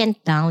and he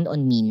went down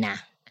on me na.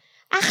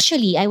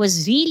 Actually, I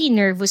was really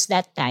nervous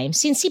that time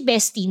since si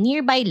bestie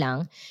nearby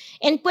lang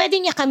and pwede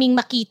niya kaming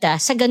makita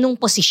sa ganung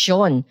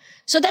posisyon.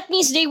 So that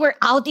means they were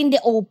out in the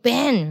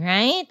open,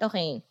 right?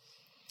 Okay.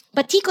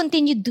 But he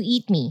continued to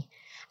eat me.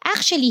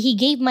 Actually, he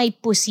gave my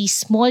pussy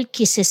small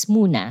kisses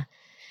muna.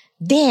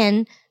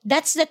 Then,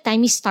 that's the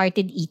time he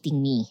started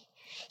eating me.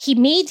 He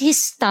made his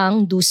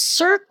tongue do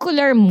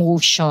circular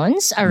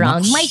motions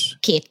around my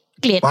clit.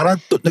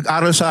 Parang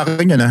nag-aral sa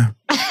akin yan, ha?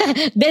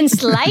 Then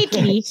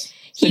slightly,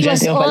 he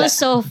was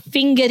also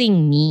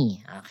fingering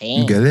me.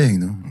 Okay. Galing,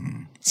 no?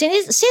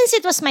 Since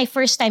it was my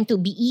first time to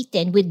be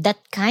eaten with that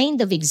kind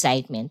of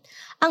excitement,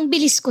 ang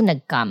bilis ko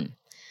nag-come.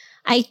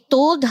 I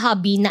told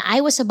hubby na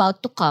I was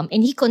about to come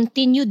and he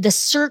continued the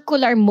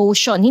circular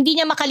motion. Hindi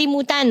niya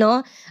makalimutan,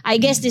 no? I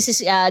guess this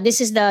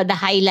is the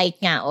highlight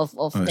nga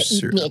of the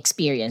Eat Me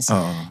experience.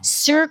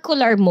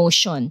 Circular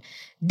motion.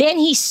 Then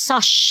he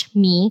sushed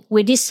me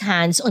with his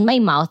hands on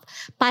my mouth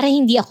para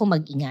hindi ako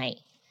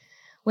mag-ingay.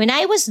 When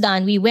I was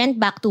done, we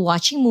went back to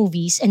watching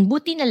movies and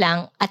buti na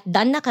lang at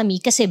done na kami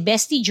kasi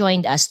bestie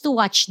joined us to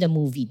watch the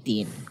movie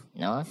din.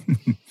 No?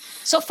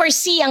 So for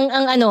C,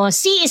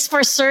 C is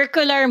for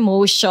circular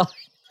motion.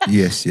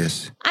 Yes.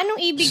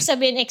 Anong ibig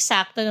sabihin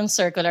eksakto ng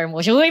circular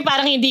motion? Uy,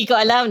 parang hindi ko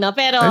alam, no?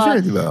 Pero,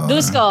 diba?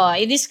 Dusko,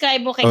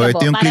 i-describe mo kay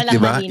Gabo ito yung para clit, lang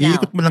diba? malinaw.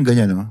 Iikot mo lang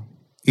ganyan, no?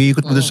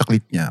 Iikot mo doon sa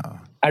clit niya.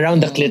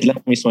 Around the clit lang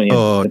mismo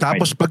yun.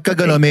 Tapos pagka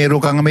gano'n, meron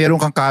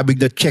kang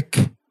kabig na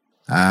check.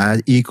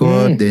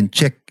 Ikot, then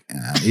check.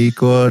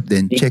 Ikot,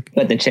 then check.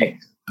 Ikot, then check.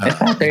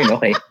 Pattern,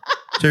 okay.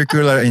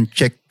 Circular and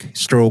check,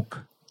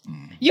 stroke.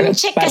 Yung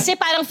check kasi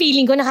parang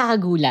feeling ko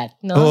nakakagulat,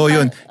 no? Oo,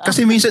 yun.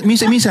 Kasi minsan,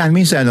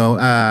 no,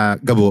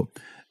 Gabo,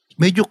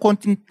 medyo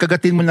konting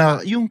kagatin mo na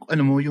yung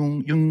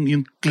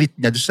clit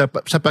niya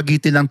sa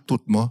pagitan ng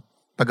tooth mo.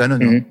 Pag no,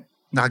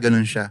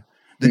 nakaganon siya.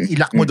 Then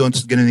ilak mo doon,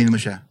 tapos ganunin mo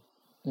siya.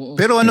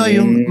 Pero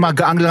yung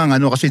magaang lang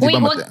kasi di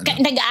ba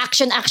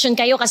nag-action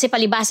kayo kasi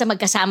palibasa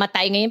magkasama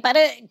tayo ngayon. Para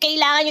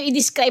kailangan nyo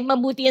i-describe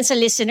mabuti yan sa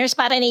listeners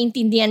para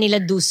naiintindihan nila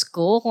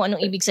Dusko kung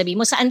anong ibig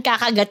sabihin mo. Saan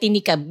kakagatin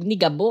ni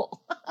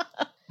Gabo?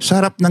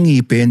 Sarap ng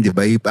ngipin, di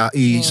ba?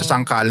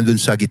 Isasangkalan doon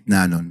sa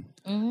gitna nun.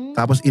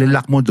 Tapos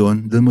ilalak mo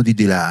doon mo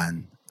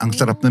didilaan. Ang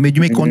sarap na.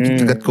 Medyo may konting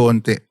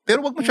kagat-konti.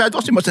 Pero wag masyado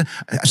kasi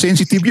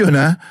sensitive yun,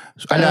 ha?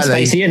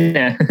 Alalay. Spicy yun,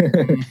 ha?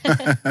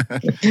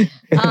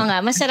 Oo nga,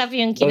 masarap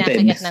yung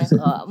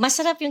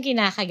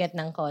kinakagat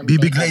ng konti.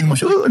 Bibiglayin mo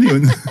siya. Ano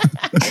yun?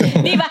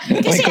 Di ba?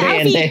 Kasi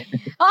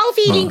ang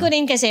feeling ko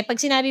rin kasi, pag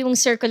sinabi mong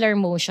circular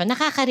motion,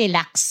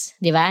 nakaka-relax.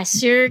 Di ba?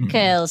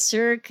 Circle.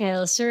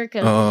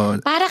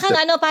 Para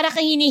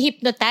kang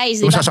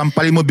hinihipnotize. Di ba?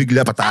 Sasampalin mo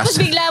bigla pataas. Tapos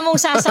bigla mong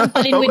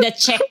sasampalin with a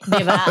check. Di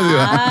ba?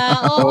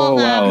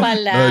 Oo nga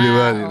pala.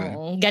 Diba?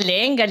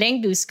 Galing,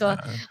 Dusko.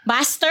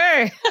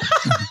 Master!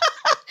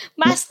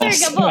 Master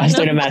Gabo.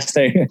 Master na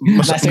master.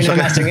 Master na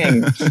master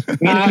ngayon.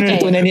 Ngayon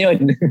natutunan yun.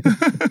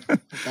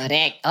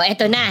 Correct.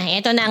 Eto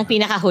na ang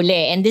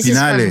pinakahuli. And this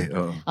Finale.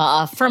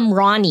 is from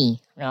Ronnie.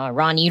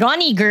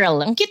 Ronnie girl.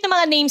 Ang cute na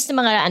mga names ng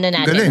mga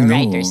natin, galing,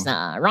 writers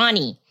na.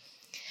 Ronnie.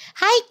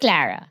 Hi,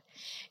 Clara.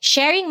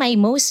 Sharing my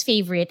most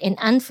favorite and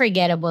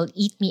unforgettable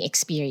Eat Me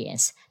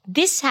experience.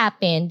 This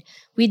happened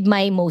with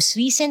my most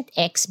recent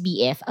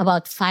ex-BF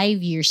about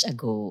 5 years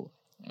ago.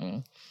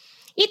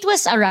 It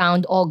was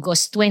around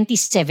August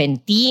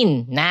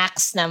 2017.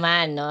 Nax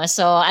naman, no?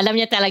 So, alam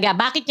niya talaga.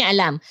 Bakit niya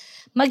alam?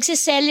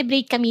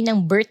 Magse-celebrate kami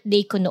ng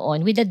birthday ko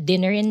noon with a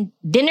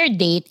dinner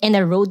date and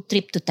a road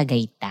trip to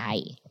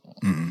Tagaytay.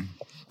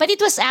 But it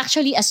was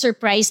actually a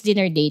surprise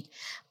dinner date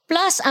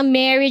plus a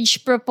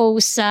marriage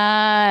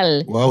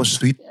proposal. Wow,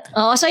 sweet.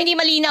 So hindi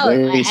malinaw.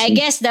 I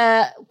guess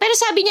pero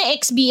sabi niya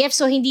ex-BF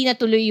so hindi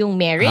natuloy yung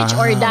marriage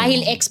or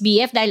dahil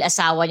ex-BF dahil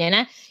asawa niya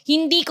na.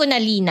 Hindi ko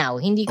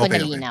nalinaw. Okay.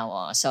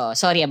 So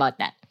sorry about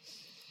that.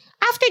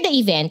 After the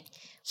event,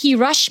 he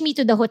rushed me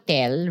to the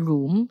hotel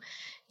room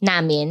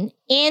namin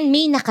and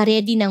may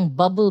nakaredy ng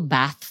bubble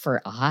bath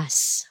for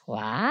us.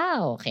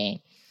 Wow,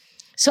 okay.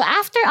 So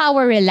after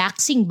our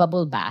relaxing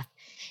bubble bath,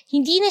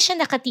 hindi na siya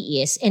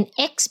nakatiis and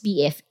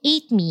ex-BF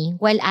ate me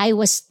while I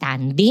was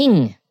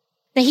standing.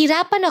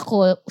 Nahirapan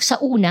ako sa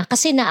una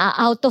kasi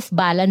out of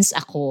balance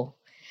ako.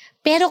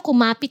 Pero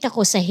kumapit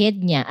ako sa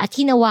head niya at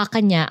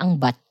hinawakan niya ang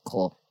butt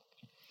ko.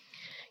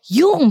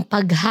 Yung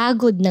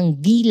paghagod ng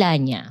dila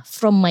niya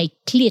from my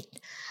clit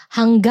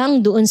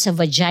hanggang doon sa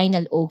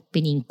vaginal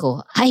opening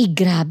ko, ay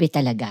grabe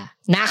talaga.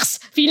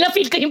 Nax, feel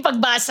ko yung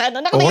pagbasa.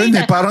 No?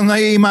 Hindi, parang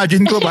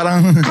nai-imagine ko.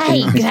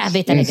 Ay,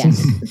 grabe talaga.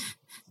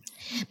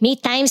 May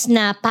times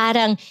na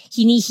parang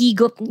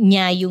hinihigop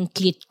niya yung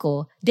clit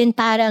ko, then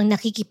parang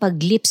nakikipag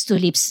lips to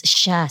lips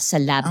siya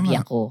sa labia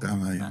ko.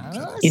 Tama yun.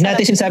 Yun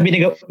natin sinasabi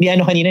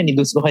ni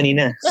Dulce ko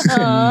kanina.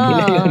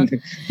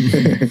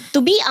 To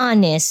be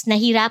honest,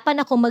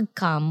 nahirapan ako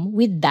mag-come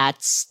with that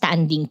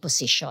standing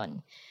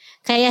position.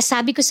 Kaya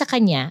sabi ko sa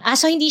kanya,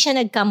 so hindi siya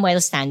nag-come while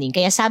standing.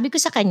 Kaya sabi ko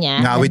sa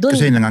kanya, ngawit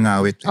kasi,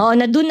 nangangawit.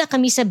 Na doon na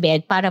kami sa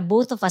bed para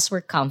both of us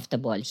were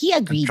comfortable. He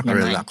agreed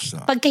naman. Relax,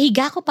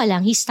 Pagkahiga ko pa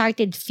lang, he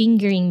started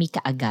fingering me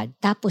kaagad.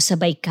 Tapos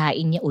sabay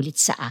kain niya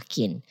ulit sa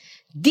akin.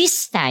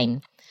 This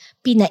time,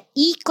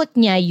 pinaikot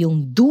niya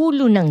yung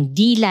dulo ng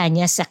dila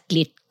niya sa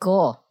clit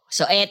ko.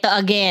 So eto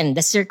again,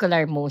 the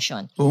circular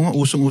motion. Oo nga,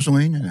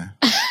 usong-usong ngayon yan.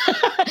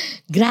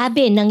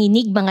 Grabe,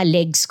 nanginig mga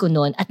legs ko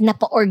noon at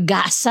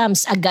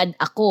napa-orgasms agad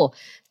ako.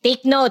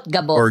 Take note,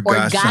 Gabo.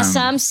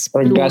 Orgasms,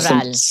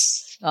 plural.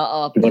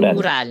 Oo,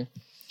 plural.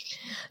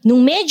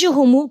 Nung medyo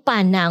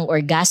humupa na ang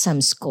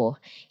orgasms ko,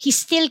 he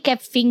still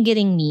kept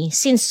fingering me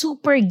since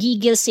super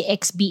gigil si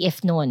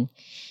ex-BF noon.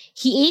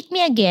 He ate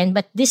me again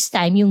but this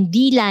time yung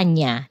dila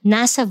niya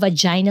nasa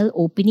vaginal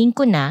opening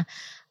ko na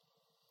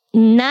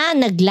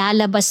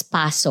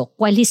naglalabas-pasok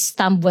while his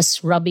thumb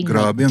was rubbing my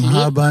clit. Grabe, ang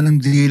haba ng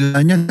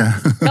dila niya.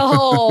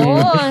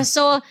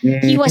 So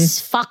he was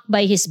fucked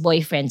by his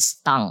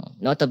boyfriend's tongue.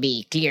 No, to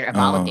be clear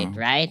about it,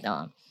 right?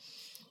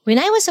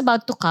 When I was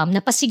about to come,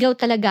 napasigaw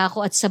talaga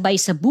ako at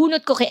sabay sa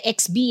bunot ko kay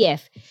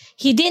ex-BF.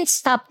 He didn't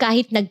stop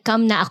kahit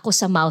nag-come na ako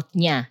sa mouth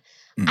niya.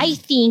 I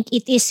think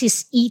it is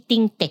his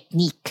eating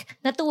technique.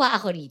 Natuwa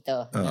ako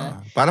rito.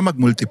 Para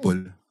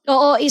mag-multiple.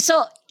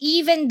 So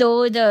even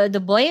though the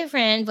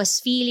boyfriend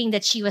was feeling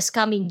that she was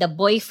coming, the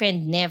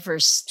boyfriend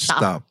never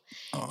stopped.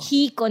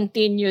 He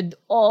continued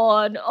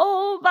on.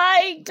 Oh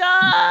my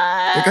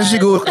God! Kasi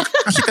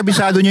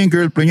kabisado niya yung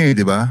girlfriend niya,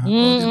 di ba?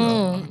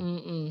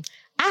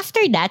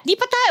 After that, hindi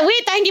pa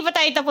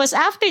tayo tapos.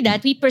 After that,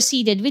 we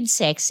proceeded with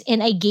sex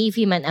and I gave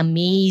him an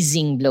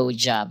amazing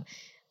blowjob.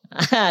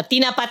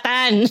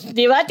 Tinapatan.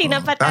 Di ba?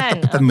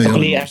 Tinapatan. Tatapatan mo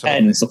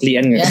yun.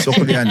 Suklian.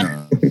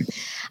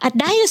 At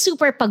dahil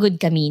super pagod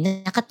kami,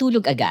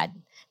 nakatulog agad.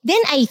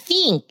 Then I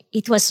think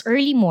it was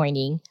early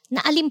morning na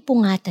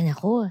alimpungatan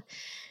ako.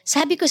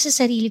 Sabi ko sa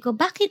sarili ko,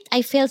 bakit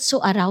I felt so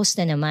aroused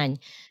na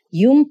naman?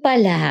 Yung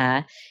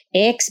pala,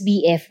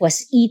 ex-BF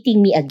was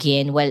eating me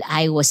again while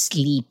I was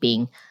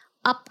sleeping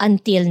up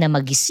until na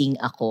magising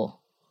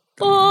ako.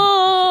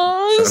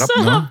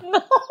 Sarap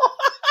no?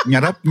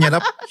 Nyarap.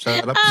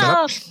 Sarap.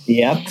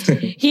 Yep.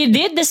 He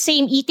did the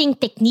same eating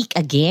technique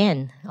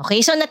again. Okay,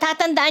 so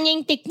natatandaan niya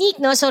yung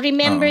technique, no? So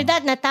remember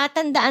that,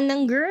 natatandaan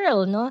ng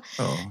girl, no?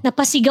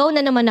 Napasigaw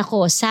na naman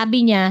ako.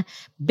 Sabi niya,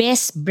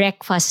 best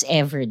breakfast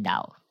ever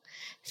daw.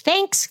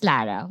 Thanks,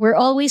 Clara. We're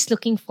always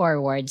looking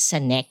forward sa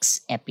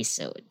next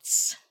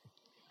episodes.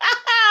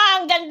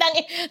 Ang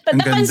gandang.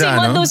 Napansin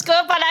mo, Dulce ko,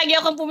 palagi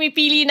akong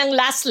pumipili ng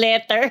last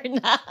letter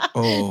na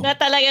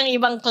talagang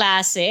ibang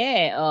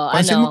klase.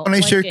 Pansin mo pa na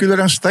circular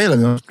ang style,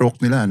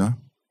 stroke nila, no?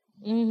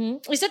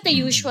 Is that the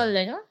usual,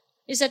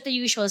 Is that the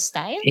usual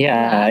style?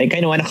 Yeah, I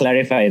kind of want to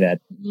clarify that.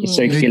 It's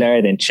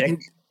circular, then check.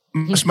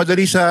 Mas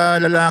madali sa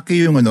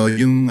lalaki yung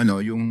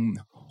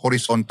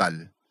horizontal.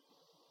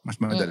 Mas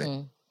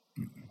madali.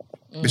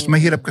 Mas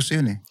mahirap kasi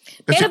yun eh.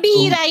 Kasi pero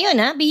bihira yun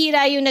ha?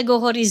 Bihira yung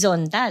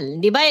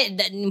nag-horizontal. Di ba?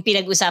 Yung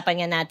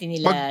pinag-usapan nga natin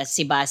nila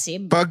si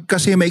Basib. Pag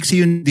kasi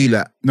maiksi yung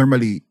dila,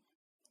 normally,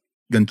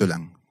 ganito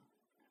lang.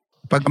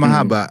 Pag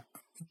mahaba,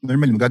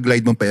 normally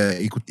mag-glide mo pa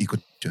ikot-ikot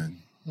dyan.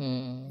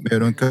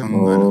 Meron kang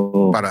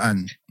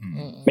paraan.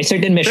 May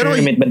certain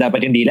measurement ba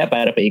dapat yung dila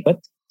para paikot?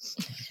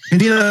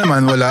 Hindi na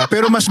naman, wala.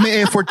 Pero mas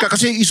may effort ka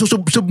kasi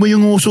isusub-sub mo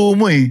yung uso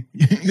mo eh.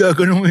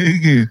 Gaganon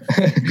maigi.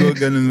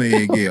 Gaganon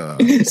maigi.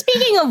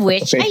 Speaking of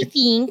which, I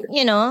think,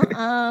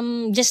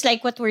 just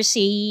like what we're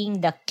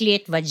saying, the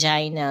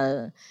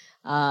clit-vaginal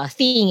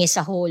thing is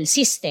a whole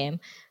system.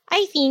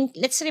 I think,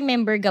 let's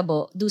remember,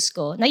 Gabo,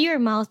 Dusko, na your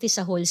mouth is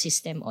a whole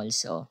system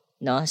also.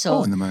 No?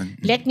 So,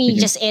 let me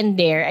just end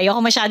there. Ayoko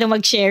masyadong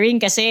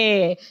mag-sharing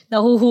kasi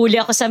nahuhuli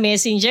ako sa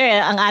messenger.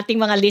 Ang ating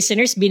mga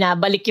listeners,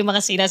 binabalik yung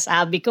mga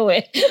sinasabi ko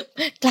eh.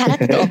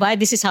 Clara, totoo ba?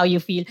 This is how you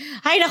feel.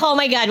 Ay, nako, oh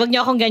my God, wag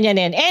niyo akong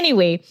ganyanin.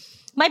 Anyway,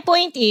 my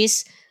point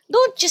is,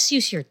 don't just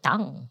use your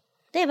tongue.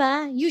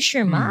 Diba? Use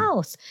your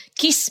mouth.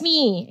 Kiss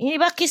me.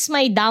 Diba? Kiss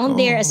my down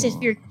there as if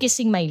you're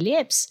kissing my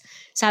lips.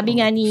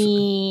 Sabi nga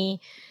ni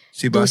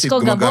si Basib,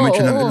 gumagamit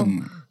siya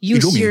ng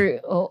use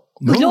your...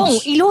 Ilong.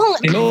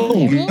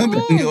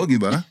 Ilong,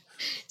 diba?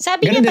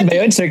 Sabi ganun din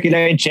ba yun?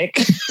 Circular and check?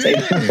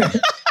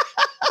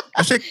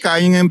 Kasi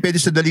kaya nga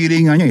pwede sa daliri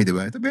nga niya,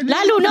 diba?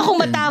 Lalo na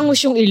kung matangos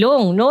yung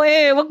ilong. No,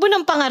 wag mo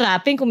nang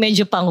pangarapin kung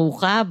medyo pangu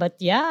ka. But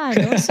yeah,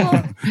 no? So,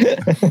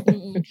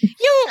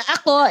 yung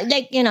ako,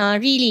 like,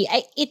 really,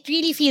 it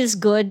really feels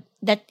good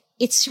that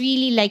it's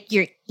really like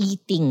you're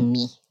eating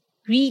me.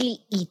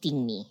 Really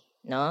eating me.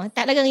 No?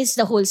 Talagang it's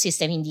the whole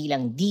system, hindi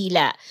lang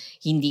dila,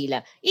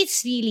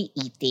 it's really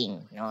eating,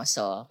 no?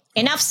 So,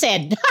 enough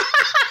said.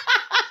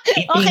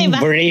 Okay ba?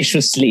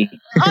 Voraciously.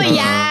 Oh,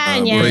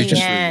 yan.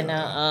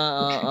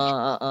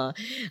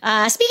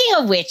 Speaking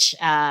of which,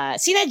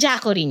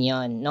 sinadya ko rin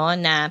yun, no,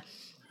 na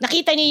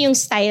nakita niyo yung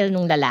style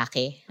ng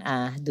lalaki,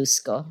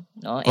 Dusko,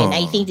 no? And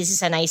I think this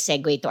is a nice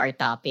segue to our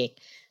topic.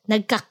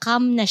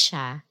 Nagka-come na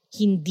siya,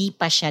 hindi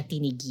pa siya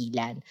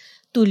tinigilan.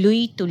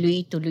 Tuloy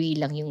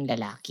lang yung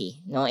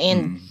lalaki, no?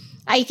 And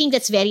I think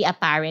that's very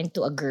apparent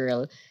to a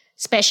girl,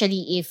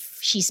 especially if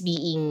she's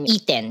being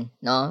eaten,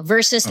 no?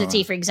 Versus, let's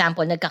say, for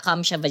example,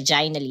 nagka-come siya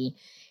vaginally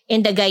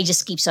and the guy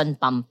just keeps on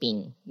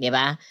pumping, di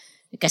ba?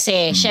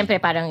 Kasi, syempre,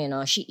 parang,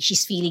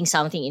 she's feeling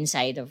something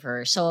inside of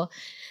her. So,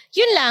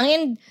 yun lang.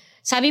 And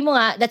sabi mo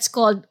nga, that's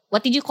called,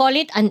 what did you call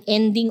it?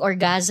 Unending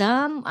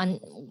orgasm?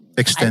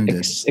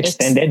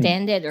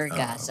 Extended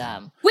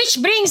orgasm. Which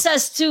brings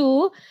us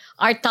to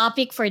our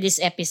topic for this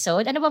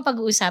episode. Ano bang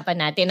pag-uusapan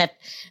natin? At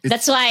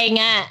that's why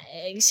nga,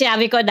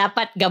 sinabi ko,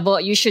 dapat,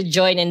 Gabo, you should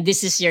join and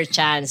this is your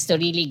chance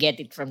to really get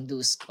it from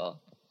Dusko.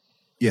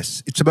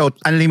 Yes, it's about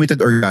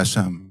unlimited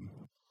orgasm.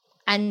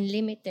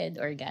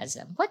 Unlimited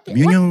orgasm. What?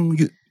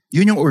 Yun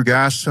yung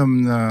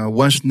orgasm na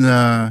once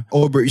na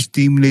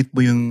overstimulate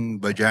mo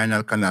yung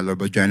vaginal canal or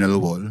vaginal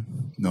wall,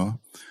 no?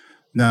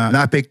 Na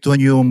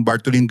naapektuhan yung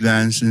Bartholin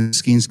glands,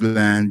 skin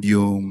gland,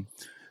 yung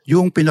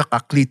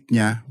pinaka-clit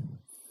niya.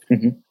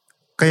 Mm-hmm.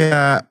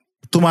 Kaya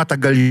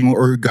tumatagal yung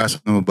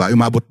orgasm ng babae.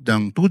 Umabot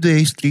ng 2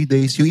 days, 3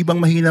 days. Yung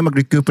ibang mahina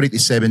mag-recuperate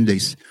is 7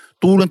 days.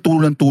 Tulo.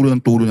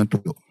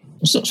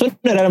 So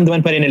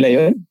nararamdaman pa rin nila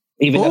yun?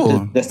 Even up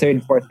to the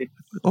third, fourth?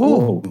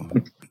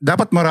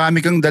 Dapat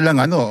marami kang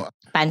dalang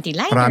panty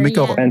liner.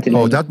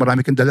 Dapat marami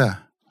kang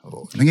dala.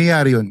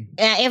 Nangyayari yun.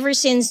 Ever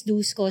since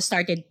Dusko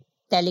started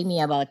telling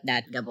me about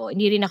that, Gabo,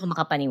 hindi rin ako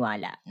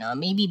makapaniwala. No?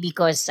 Maybe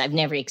because I've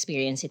never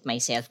experienced it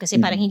myself. Kasi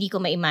parang hindi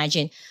ko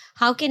ma-imagine,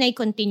 how can I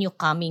continue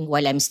coming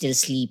while I'm still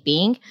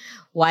sleeping,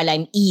 while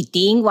I'm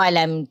eating, while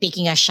I'm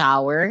taking a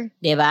shower,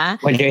 di ba?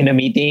 While you're in a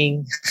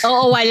meeting.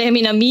 Oo, while I'm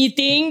in a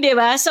meeting, di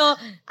ba? So,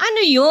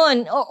 ano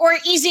yun? Or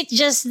is it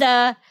just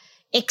the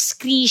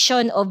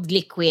excretion of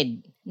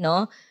liquid,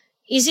 no?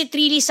 Is it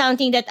really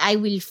something that I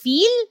will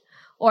feel?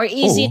 Or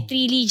is it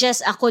really just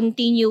a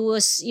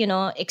continuous,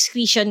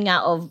 excretion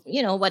nga of,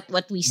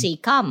 what we say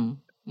cum?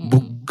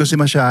 Bug kasi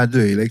masyado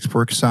eh. Like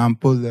for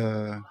example,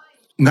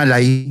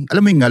 ngalay.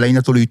 Alam mo yung ngalay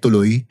na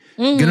tuloy-tuloy?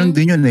 Ganon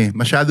din yun eh.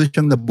 Masyado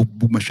siyang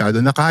nabugbog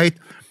masyado na kahit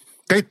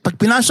pag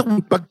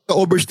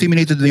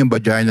overstimulated na yung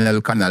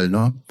vaginal canal,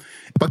 no?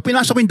 Pag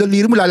pinasok mo yung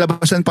daliri mo,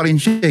 lalabasan pa rin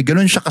siya eh.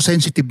 Ganon siya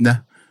kasensitive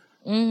na.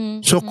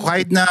 So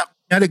kahit na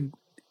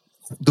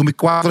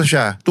dumikwadro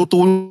siya,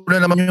 tutulo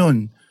na naman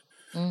yun.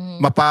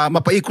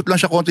 Mapaikot lang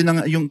siya konti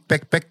ng yung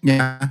pek-pek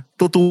niya,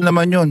 tutulo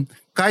naman yun.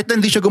 Kahit na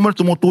hindi siya gumano,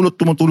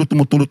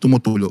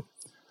 tumutulo.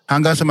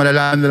 Hanggang sa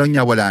malalaman na lang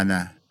niya, wala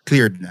na.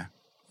 Cleared na.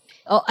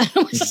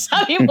 Ano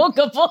masasabi mo,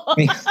 Gabo?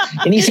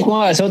 Inisip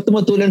ko nga, so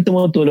tumutulo.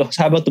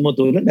 Habang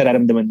tumutulo,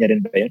 nararamdaman niya rin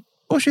ba yun?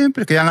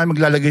 Syempre. Kaya nga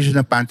maglalagay siya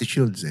ng panty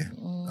shields eh.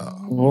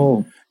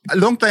 A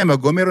long time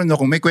ago,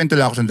 may kwento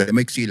lang ako sandali,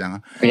 may iksi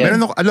lang.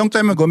 A long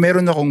time ago,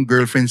 meron akong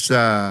girlfriend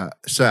sa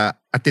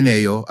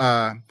Ateneo.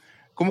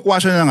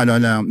 Kumukuha siya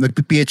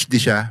nagpi-PhD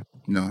siya,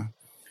 no?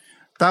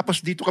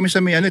 Tapos dito kami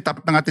sa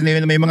tapat ng Ateneo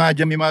na may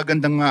mga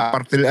gandang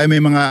may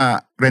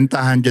mga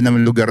rentahan dyan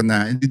na lugar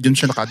na hindi dyan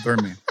siya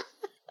nakadorm eh.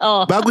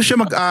 bago siya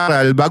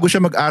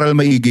mag-aral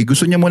maigi,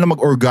 gusto niya muna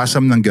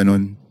mag-orgasm ng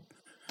ganun.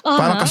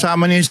 Parang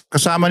kasama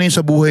niya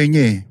sa buhay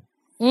niya eh.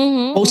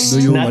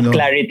 Post-nut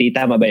clarity,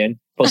 tama ba yun?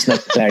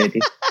 Post-nut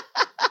clarity.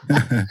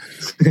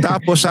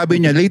 Tapos sabi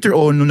niya, later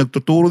on, nung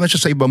nagtuturo na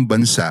siya sa ibang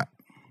bansa,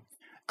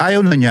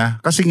 ayaw na niya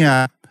kasi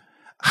nga,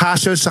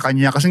 hassle sa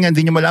kanya kasi nga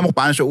hindi niya malaman kung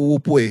paano siya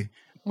uupo eh.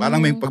 Parang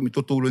may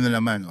pagtutulo na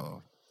naman.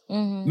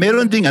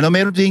 Meron ding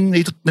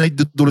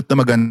naidudulot na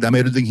maganda,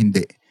 meron ding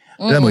hindi.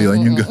 Alam mo yun?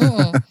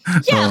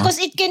 Yeah, because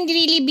it can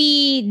really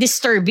be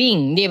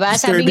disturbing, di ba?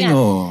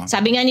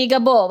 Sabi nga ni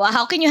Gabo,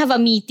 how can you have a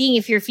meeting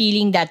if you're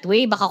feeling that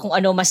way? Baka kung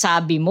ano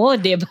masabi mo,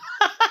 di ba?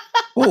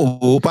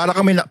 Oo, para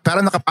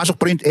nakapasok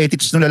pa rin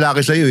ethics ng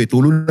lalaki sa'yo eh.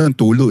 Tulo ng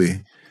tulo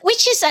eh.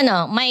 Which is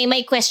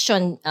my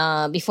question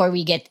before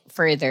we get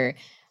further.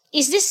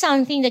 Is this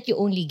something that you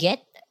only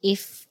get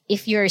if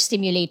you're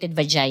stimulated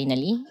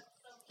vaginally?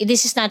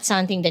 This is not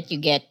something that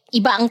you get.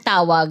 Iba ang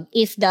tawag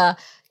if the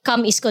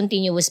cum is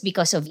continuous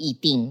because of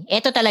eating.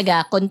 Ito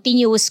talaga,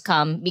 continuous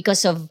cum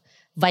because of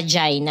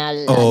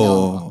vaginal.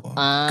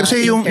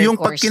 Kasi yung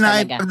pag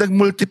kinain, pag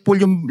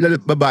nag-multiple yung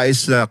babae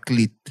sa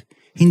clit,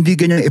 hindi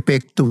ganyan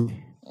epekto.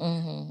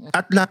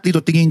 At lahat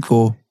dito, tingin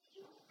ko,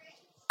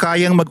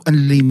 kayang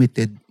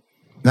mag-unlimited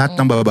lahat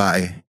ng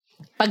babae.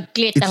 Pag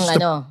clit ang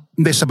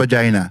Hindi, sa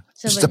vagina.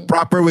 It's the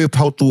proper way of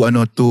how to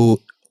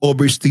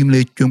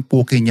overstimulate yung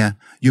puke niya,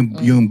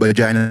 yung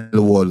vaginal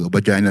wall o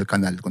vaginal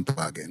canal kung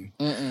tawagin.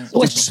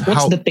 What's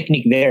the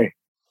technique there?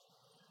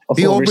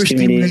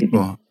 I-overstimulate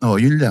mo.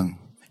 Yun lang.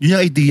 Yun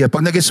yung idea.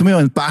 Pag nag-guess mo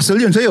yun,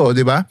 puzzle yun sa'yo,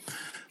 di ba?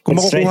 Kung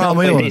makukuha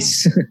mo yun.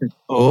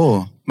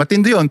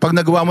 Matindi yun. Pag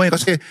nagawa mo yun,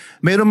 kasi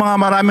mayroong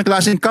maraming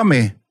klaseng cam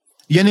eh.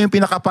 Yan yung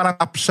pinaka-parang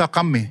up sa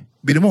cam eh.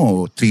 Bili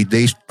mo, 3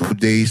 days, 2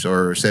 days,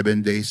 or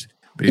 7 days.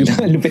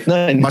 Lupit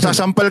na.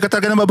 Masasampal ka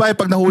talaga ng babae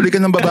pag nahuli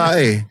ka ng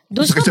babae.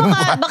 Dus ko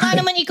baka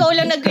naman ikaw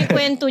lang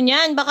nagkikwento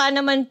niyan. Baka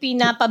naman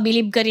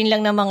pinapabilib ka rin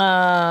lang ng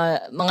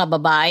mga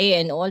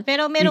babae and all.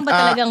 Pero meron ba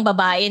talagang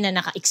babae na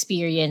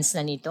naka-experience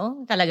na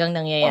nito? Talagang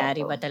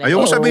nangyayari ba talaga?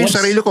 Ayoko sabihin yung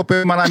sarili ko,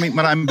 pero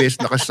maraming beses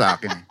na kasi sa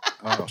akin.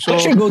 So,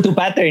 what's your go-to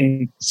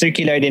pattern?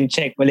 Circular din,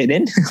 check. Wala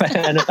din?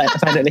 Paano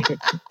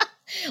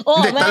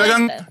Hindi,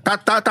 talagang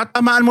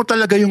tatamaan mo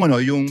talaga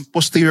yung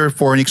posterior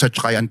fornix at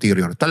saka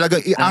anterior. Talaga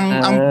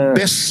ang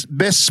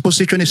best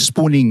position is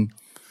spooning.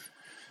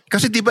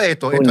 Kasi di ba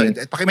ito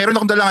meron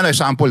akong dalang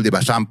sample, di ba?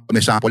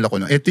 May sample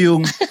ako. Ito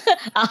yung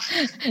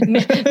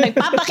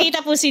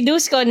nagpapakita po si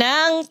Dusko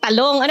ng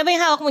talong. Ano ba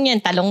yung hawak mo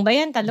niyan? Talong ba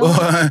yan? Talong?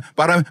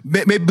 Parang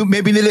may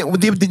binili,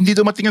 hindi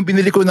dumating ang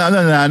binili ko na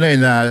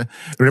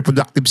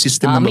reproductive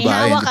system ng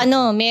babae.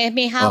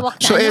 May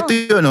hawak na So ito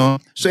yun,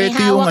 So ito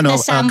yung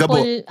Gabo.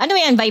 Ano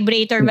yan?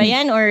 Vibrator ba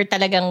yan? Or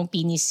talagang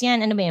penis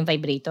yan? Ano ba yan?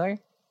 Vibrator?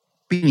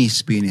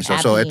 Penis.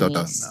 So ito.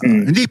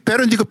 Hindi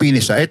ko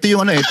penis. Ito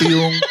yung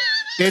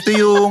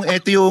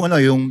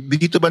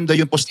dito banda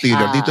yung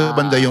posterior, dito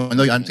banda yung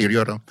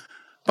anterior.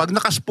 Pag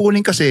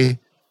naka-spooning kasi,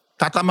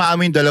 tatamaan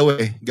mo yung dalawa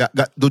eh.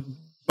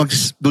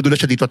 Dudulas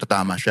siya dito,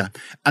 tatama siya.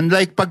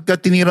 Unlike pag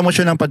tinira mo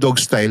siya ng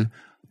pa-dog style,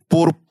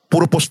 puro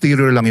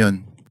posterior lang yun.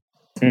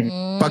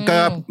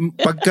 Pagka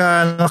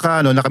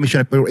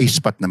naka-mission, pero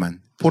A-spot naman.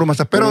 Puro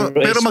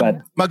pero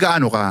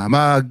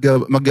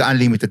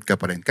mag-unlimited ka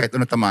pa rin. Kahit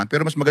ano tamaan.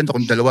 Pero mas maganda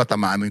kung dalawa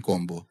tamaan mo yung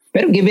combo.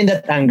 Pero given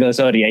that angle,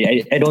 sorry,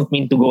 I don't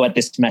mean to go at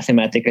this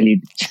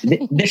mathematically.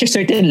 There's a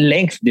certain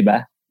length, di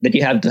ba? That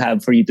you have to have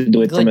for you to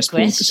do it from a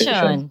spoon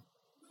position.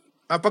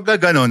 Pag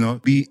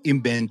gano'n, be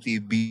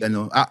inventive,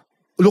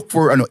 look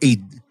for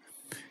aid.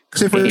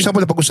 Kasi for example,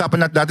 pag-usapan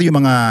natin dati yung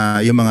mga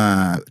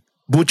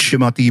butch,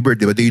 yung mga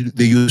T-bird, di ba?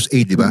 They use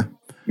aid, di ba?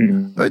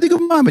 Pwede ka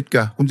gumamit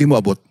ka kung di mo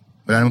abot.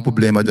 Wala namang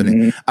problema doon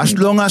eh. As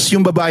long as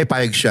yung babae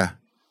payag siya.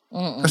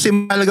 Kasi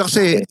mahalaga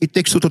kasi it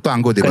takes two to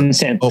tango, di ba?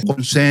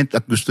 Consent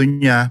at gusto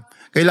niya.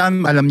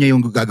 Kailangan alam niya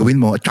yung gagawin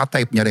mo at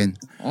saka type niya rin.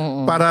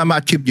 Para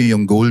ma-achieve niyo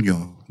yung goal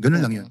niyo.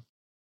 Ganun lang yun.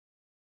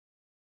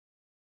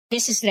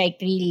 This is like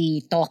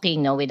really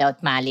talking without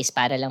malice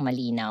para lang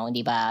malinaw,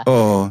 di ba?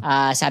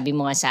 Sabi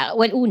mo nga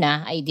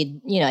I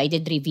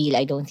did reveal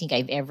I don't think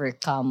I've ever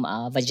come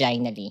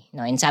vaginally.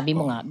 No? And sabi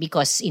mo nga,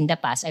 because in the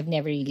past, I've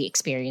never really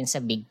experienced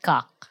a big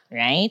cock,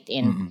 right?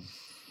 And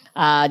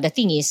the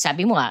thing is,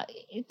 sabi mo nga,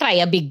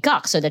 try a big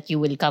cock so that you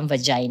will come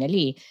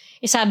vaginally.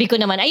 Sabi ko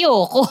naman,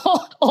 ayoko.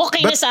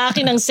 Okay na sa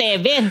akin ng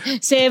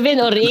 7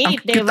 or 8,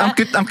 di ba?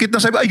 Ang cute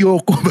na sabi,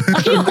 ayoko.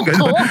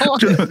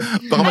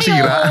 Baka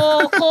masira.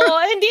 Ayoko.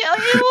 Hindi,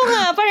 ayoko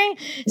nga. Parang,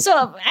 so,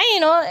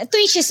 to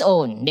each his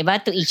own, di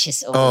ba? To each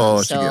his own.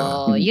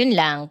 So, yun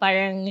lang.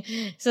 Parang,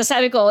 so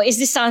sabi ko, is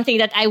this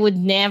something that I would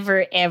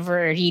never,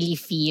 ever really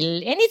feel?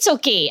 And it's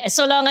okay.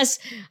 So long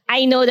as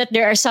I know that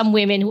there are some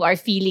women who are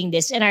feeling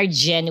this and are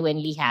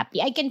genuinely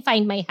happy, I can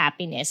find my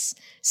happiness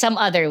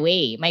some other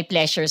way. My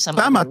pleasure some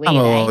other way.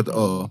 Right?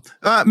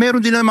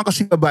 Meron din naman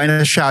kasi babae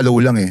na shallow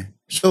lang eh.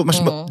 So,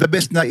 the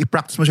best na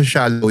i-practice mo sa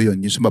shallow yun.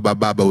 Yung sa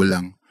mabababaw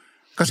lang.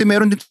 Kasi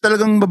meron din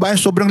talagang babae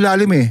sobrang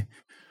lalim eh.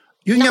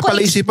 Yun nga pala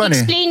isipan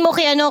Explain mo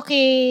kay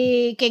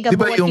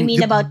Gabo what you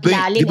mean about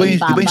lalim and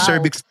babaw. Di ba yung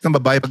cervix ng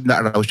babae pag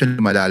na-arouse siya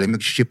malalim,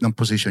 nag-shift ng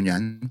position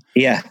yan?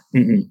 Yeah.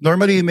 Mm-hmm.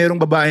 Normally,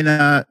 merong babae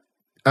na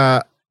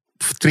 3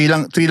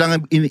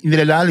 lang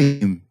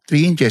inilalalim.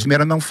 3 inches.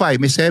 Meron ng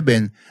 5, may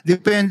 7.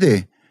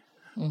 Depende.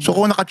 So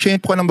kung naka-chain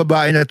po ka ng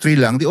babae na 3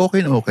 lang, di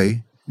okay na okay.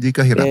 Di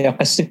ka hirap. Yeah,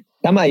 kasi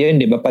tama yun,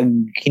 di ba? Pag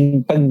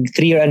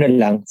 3 or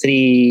 3-4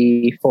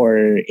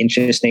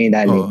 inches na yung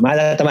lalim,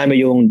 malatamaan mo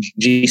yung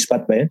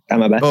G-spot ba yun?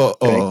 Tama ba?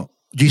 Oo.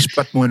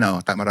 G-spot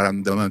muna. Tama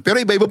mararamdaman. Pero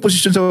iba-ibang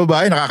posisyon sa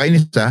babae,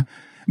 nakakainis ha.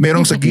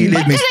 Merong sa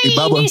gilid, may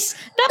ibabaw.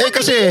 Dapat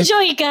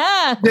nag-enjoy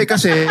ka.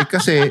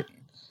 Hindi,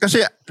 kasi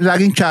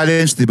laging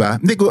challenge, di ba?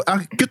 Hindi ko,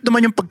 ang cute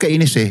naman yung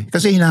pagkainis eh.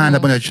 Kasi hinahanap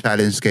mo na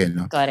challenge kayo,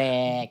 no?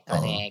 Correct.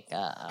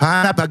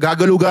 Hanap,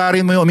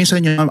 gagalugarin mo yun.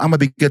 Minsan yung ang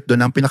mabigat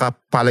doon, ang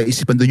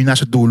pinakapalaisipan doon yung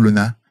nasa dulo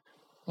na.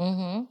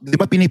 Di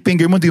ba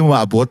pinifinger mo, di mo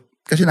maabot?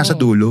 Kasi nasa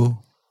dulo.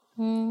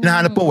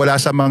 Hinahanap po,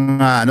 wala sa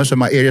mga, sa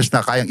mga areas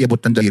na kayang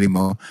iabot ng daliri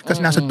mo. Kasi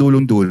nasa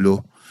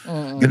dulong-dulo.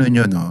 Ganun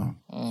yun, no?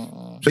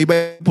 So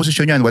iba yung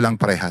posisyon yan, walang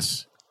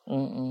parehas.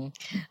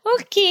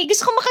 Okay,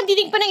 gusto ko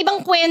makadinig pa ng ibang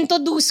kwento,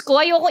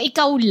 Dusko. Ayoko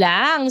ikaw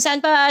lang.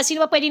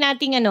 Sino pa pwede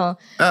nating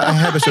I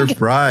have a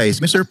surprise.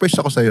 May surprise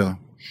ako sa'yo.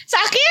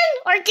 Sa akin?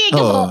 Or kay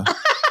Gabo?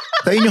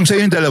 Sa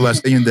inyong dalawa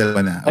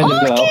na.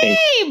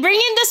 Okay, bring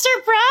in the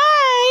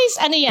surprise.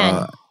 Ano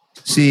yan?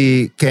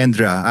 Si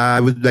Kendra. I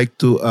would like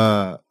to,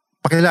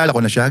 pakilala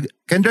ko na siya.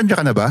 Kendra,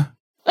 nandiyan ka na ba?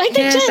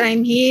 Yes,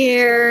 I'm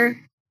here.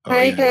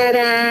 Hi,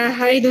 Clara.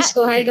 Hi,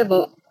 Dusko. Hi,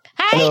 Gabo.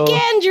 Hi, hello.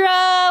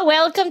 Kendra!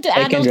 Welcome to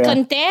Adult Kendra.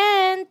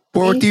 Content.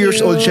 40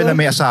 years old siya na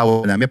may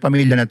asawa na. May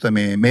pamilya na to.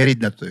 May married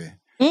na to eh.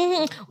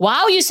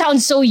 Wow, you sound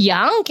so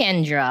young,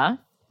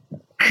 Kendra.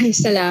 Ay,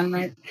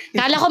 salamat.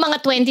 Kala ko mga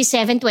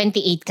 27,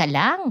 28 ka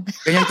lang.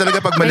 Ganyan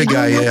talaga pag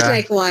maligaya. Looks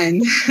like one.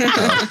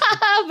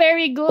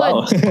 Very good.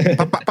 Wow.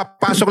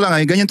 Pasok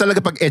lang eh. Ganyan talaga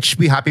pag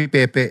HP, happy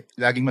Pepe.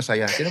 Laging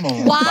masaya.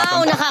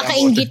 Wow,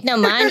 nakakaingit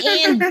naman.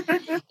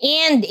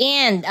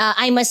 And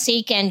I must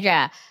say,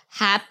 Kendra,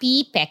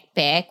 happy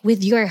pek-pek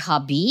with your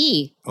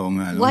hubby. Oo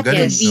nga. What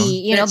could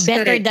be, That's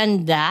better correct.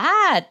 than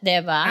that,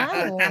 diba?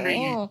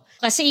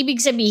 Kasi ibig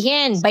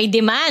sabihin, by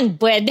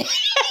demand, pwede.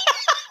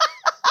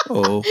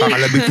 Oo,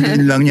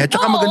 kakalabitin lang niya.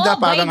 Tsaka maganda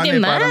parang by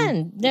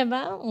demand,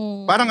 diba?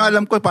 Parang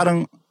alam ko,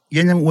 parang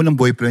yan yung unang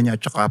boyfriend niya.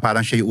 Tsaka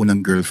parang siya yung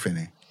unang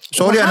girlfriend eh.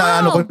 Sorry,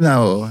 ano ko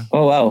na.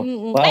 Oh, wow.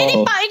 Ay, di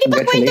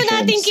pa kwento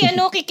natin kay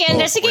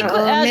Kendra. Sige,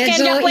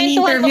 Kendra,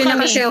 kwentuhan mo in-interview na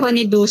kami. kasi ako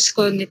ni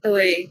Dusko nito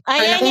eh.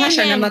 Kala ko nga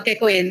siya na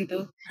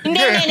magkikwento. Hindi,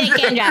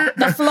 Kendra.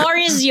 The floor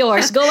is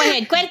yours. Go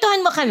ahead.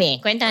 Kwentuhan mo kami.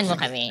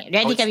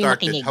 Ready kami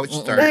makinig. How it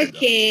started.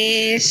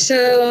 Okay, so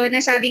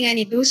nasabi nga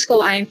ni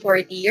Dusko, I'm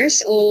 40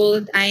 years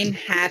old. I'm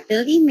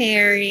happily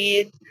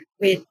married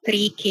with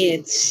 3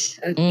 kids.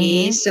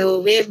 Okay,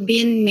 so we've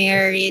been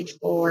married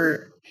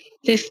for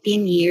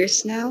 15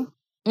 years now.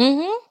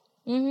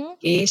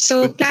 Okay,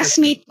 so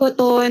classmate ko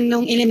to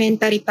nung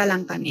elementary pa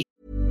lang kami.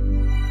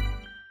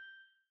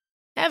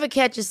 Ever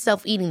catch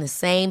yourself eating the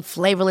same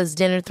flavorless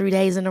dinner 3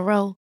 days in a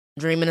row?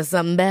 Dreaming of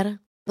something better?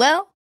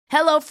 Well,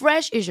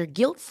 HelloFresh is your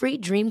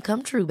guilt-free dream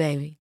come true,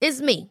 baby.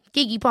 It's me,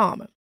 Keke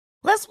Palmer.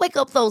 Let's wake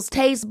up those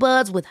taste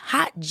buds with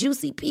hot,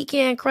 juicy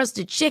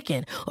pecan-crusted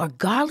chicken or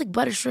garlic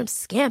butter shrimp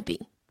scampi.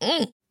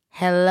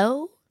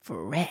 Hello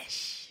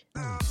Fresh.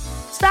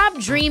 Stop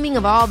dreaming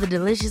of all the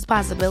delicious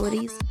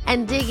possibilities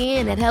and dig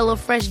in at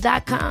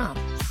HelloFresh.com.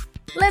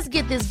 Let's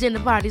get this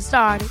dinner party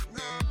started.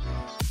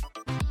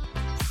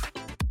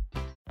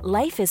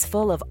 Life is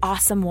full of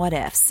awesome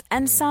what-ifs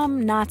and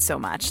some not so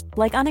much,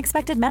 like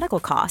unexpected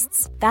medical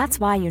costs. That's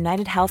why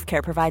United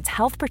Healthcare provides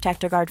Health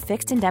Protector Guard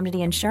fixed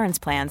indemnity insurance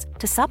plans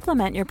to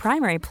supplement your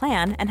primary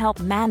plan and help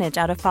manage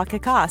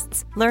out-of-pocket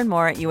costs. Learn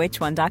more at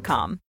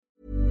UH1.com.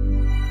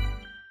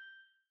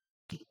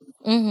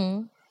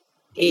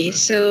 Okay,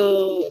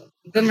 so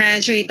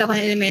gumraduate ako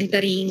ng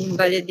elementary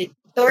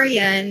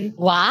valedictorian.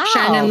 Wow!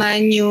 Siya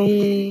naman yung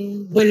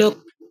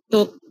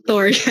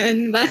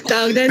bulok-torian. Ba?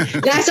 Tawag doon?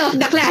 Last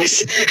of the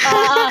class.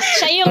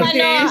 Siya yung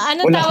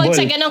anong tawag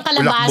sa ganong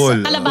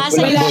kalabasa? Kalabasa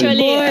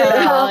usually.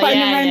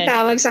 Paano man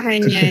tawag sa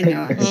kanya.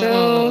 No? So,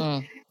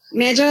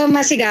 medyo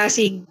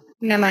masigasig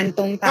naman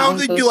tong taong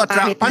to.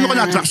 Paano ka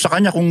na-attract sa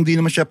kanya kung hindi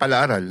naman siya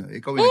pala-aral?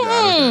 Ikaw yung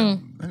nag-aaral.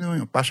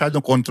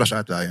 Pasyadong contrast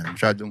ata yan.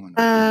 Masyadong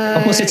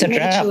opposite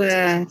attract.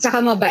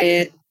 Saka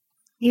mabait.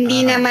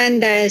 Hindi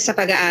naman dahil sa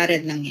pag-aaral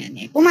lang yan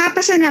eh.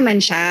 Pumapasa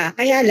naman siya.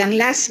 Kaya lang,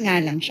 last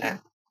nga lang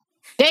siya.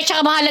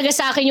 Tsaka mahalaga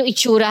sa akin yung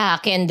itsura ha,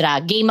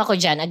 Kendra. Game ako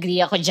dyan.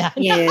 Agree ako dyan.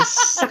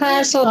 Yes.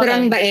 Saka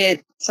sobrang bait.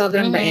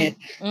 Sobrang bait.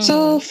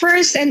 So,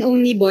 first and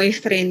only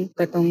boyfriend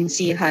ko tong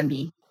si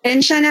hubby.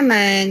 And siya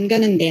naman,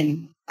 ganun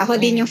din.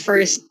 Ako din yung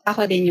first,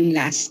 ako din yung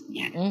last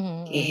niya.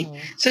 Okay.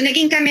 So,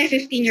 naging kami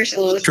 15 years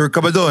old. Sure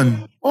ka ba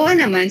doon? Oo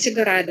naman,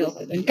 sigurado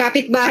ako doon.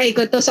 Kapitbahay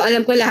ko to, so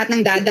alam ko lahat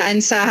ng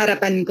dadaan sa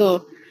harapan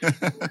ko.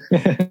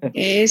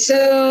 Okay, so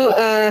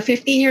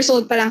 15 years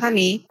old pa lang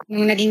kami.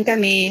 Nung naging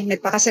kami,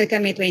 nagpakasal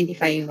kami,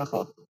 25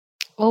 ako.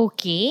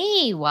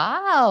 Okay,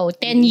 wow.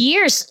 10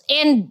 years.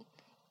 And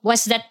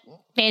was that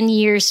 10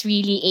 years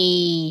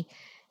really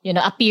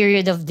a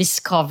period of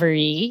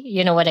discovery?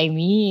 You know what I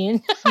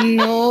mean?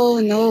 No.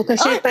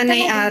 Kasi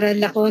panay-aral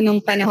ako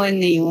nung panahon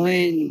na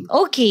yun.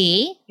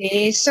 Okay.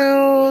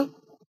 So,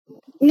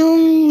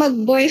 nung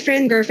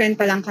mag-boyfriend-girlfriend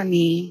pa lang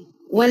kami,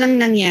 walang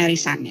nangyari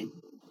sa amin.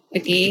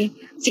 Okay?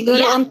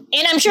 Siguro and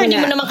I'm sure hindi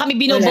mo naman kami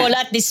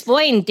binobola at this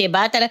point,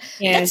 diba? Yes,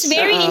 that's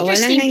very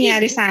interesting. Walang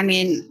nangyari sa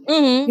amin.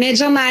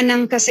 Medyo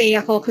manang kasi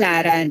ako,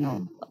 Clara,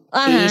 no?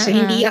 Okay, so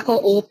hindi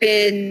ako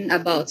open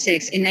about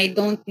sex and I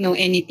don't know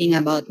anything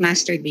about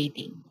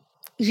masturbating.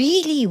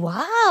 Really?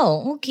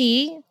 Wow.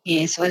 Okay.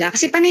 Yes, wala.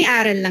 Kasi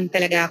panay-aral lang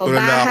talaga ako.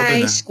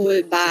 Bahay,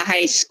 school.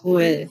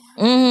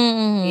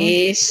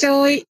 Okay,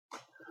 so,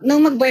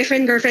 nung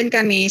mag-boyfriend-girlfriend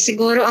kami,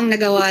 siguro ang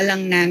nagawa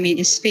lang namin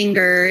is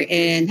finger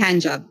and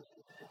handjob.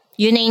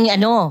 Yun na yung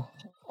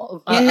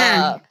Yun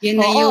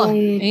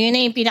na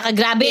yung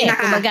pinakagrabe.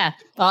 Kumbaga.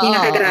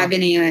 Pinakagrabe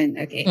na yun.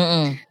 Okay.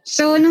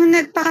 So, nung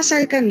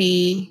nagpakasal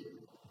kami,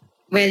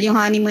 yung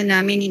honeymoon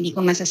namin, hindi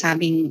ko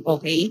masasabing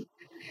okay.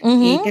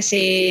 Okay.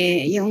 Kasi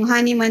yung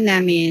honeymoon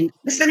namin,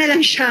 basta na lang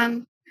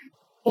siyang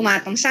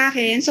pumatong sa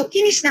akin. So,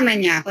 kinis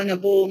naman niya ako na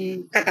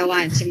buong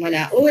katawan.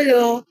 Simula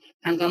ulo,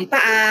 hanggang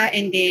paa,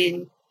 and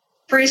then,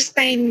 first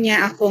time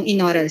niya akong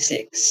in-oral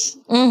sex.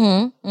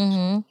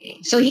 Okay.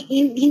 So,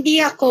 hindi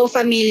ako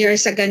familiar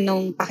sa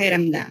ganong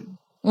pakiramdam.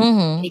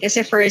 Okay,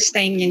 kasi first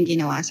time niyang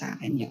ginawa sa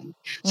akin yun.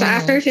 So,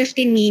 after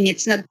 15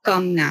 minutes,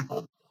 nag-come na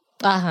ako.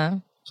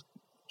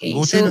 Okay,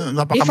 buti so,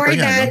 before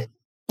that,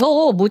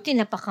 Oo, buti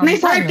napakam.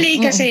 May foreplay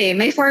kasi.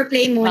 May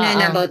foreplay muna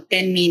na about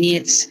 10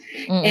 minutes.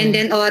 And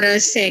then oral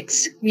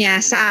sex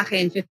niya sa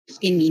akin,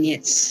 15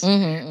 minutes.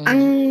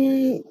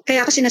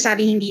 Kaya ko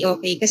sinasabing hindi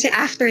okay. Kasi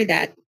after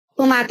that,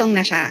 pumatong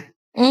na siya.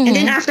 And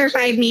then after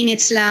 5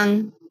 minutes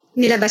lang,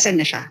 nilabasan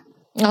na siya.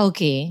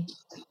 Okay.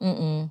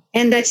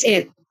 And that's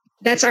it.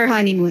 That's our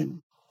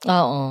honeymoon.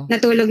 Oo.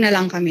 Natulog na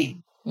lang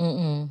kami.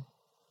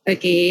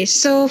 Okay,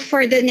 so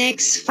for the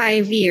next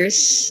 5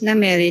 years na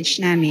marriage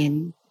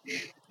namin,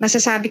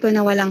 masasabi ko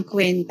na walang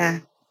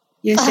kwenta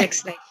yung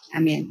sex life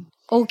namin.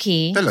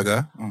 Okay.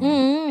 Talaga?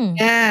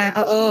 Yeah,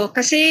 oo.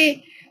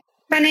 Kasi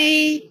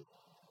panay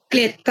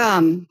clit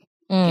cum.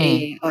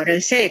 Okay, oral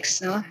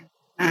sex, no?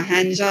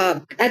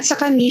 Handjob. At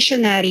saka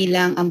missionary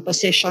lang ang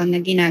position na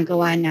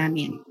ginagawa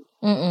namin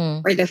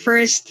for the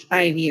first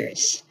 5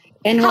 years.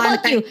 And how one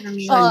about time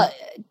you?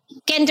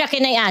 Kendra,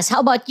 can I ask, how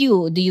about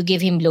you? Do you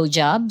give him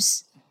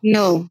blowjobs?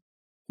 No.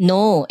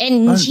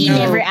 And he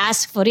never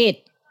asked for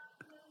it?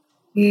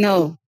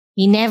 No.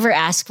 He never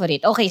asked for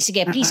it. Okay,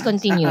 sige, please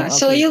continue. Okay.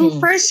 So,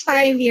 yung first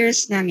 5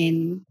 years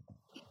namin,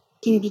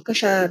 hindi ko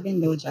siya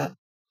binblowjob.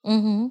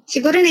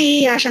 Siguro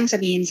nahihiya siyang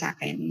sabihin sa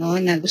akin, no,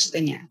 na gusto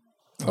niya.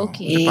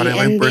 Okay. Parang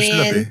kayong first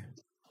love eh.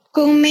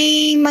 Kung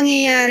may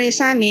mangyayari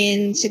sa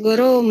amin,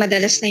 siguro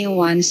madalas na yung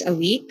once a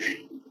week.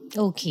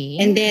 Okay.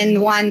 And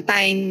then one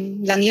time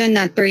lang yun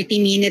na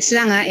 30 minutes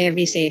lang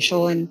every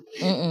session.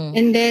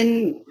 And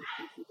then,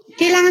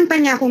 kailangan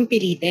pa niya akong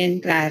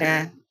pilitin,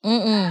 Clara.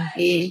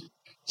 Okay.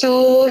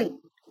 So,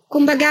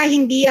 kumbaga,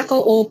 hindi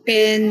ako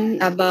open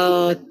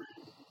about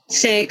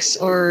sex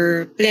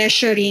or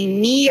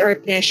pleasuring me or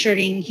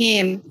pleasuring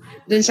him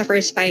dun sa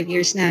first 5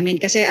 years namin.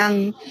 Kasi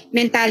ang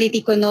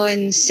mentality ko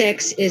noon,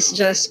 sex is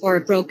just for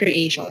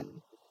procreation.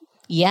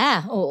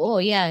 Yeah. Oo,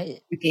 yeah.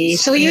 Okay.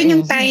 So, yun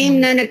yung time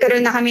na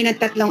nagkaroon na kami ng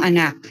 3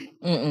 anak.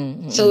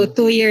 So,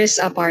 2 years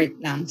apart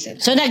lang.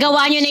 So,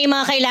 nagawa nyo na yung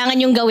mga kailangan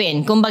yung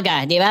gawin.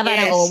 Kumbaga, di ba?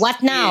 Parang, what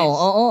now?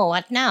 Yes.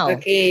 What now?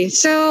 Okay.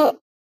 So,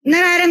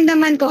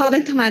 nararamdaman ko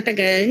habang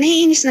tumatagal,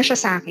 naiinis na siya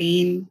sa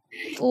akin.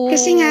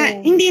 Kasi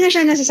nga, hindi na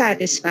siya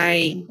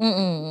nasa-satisfy.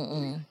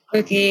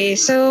 Okay,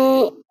 so,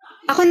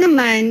 ako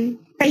naman,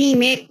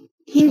 tahimik.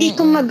 Hindi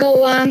ko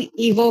magawang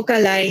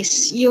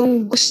i-vocalize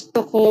yung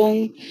gusto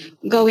kong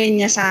gawin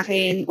niya sa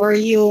akin or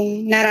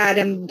yung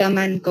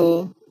nararamdaman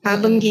ko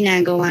habang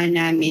ginagawa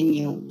namin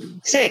yung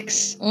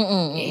sex.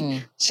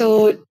 Okay.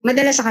 So,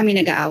 madalas kami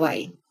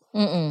nag-aaway.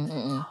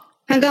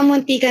 Hanggang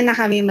muntikan na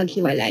kami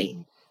maghiwalay.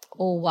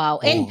 Oh,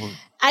 wow. And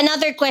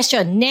another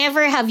question,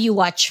 never have you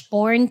watched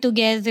porn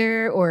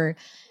together or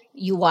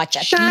you watch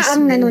at least... Siya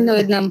ang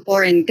nanonood ng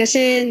porn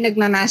kasi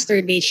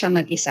nagmamasturbate siya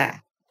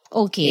mag-isa.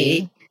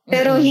 Okay.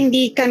 Pero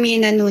hindi kami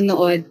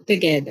nanonood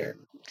together.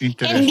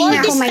 And hindi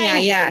niya ako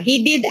mayaya.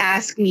 He did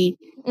ask me,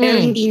 pero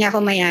hindi niya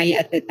ako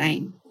mayaya at the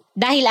time.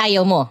 Dahil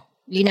ayaw mo?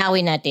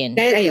 Linawin natin.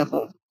 Dahil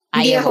ayoko.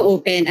 Hindi ako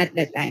open at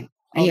that time.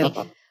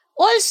 Ayoko. Okay.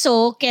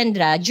 Also,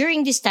 Kendra,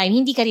 during this time,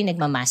 hindi ka rin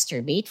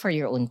nagmamasturbate for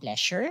your own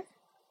pleasure?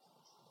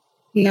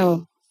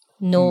 No.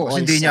 No, kasi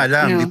hindi niya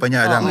alam, hindi pa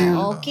niya alam.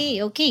 Okay.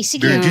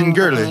 Sige. Virgin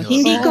girl eh.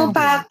 Hindi ko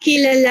pa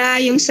kilala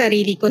yung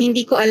sarili ko.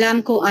 Hindi ko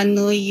alam kung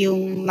ano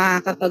yung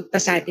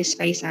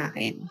makakapagpasatisfy sa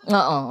akin.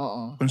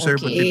 Oo.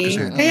 Conservative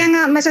kasi. Kaya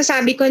nga,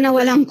 masasabi ko na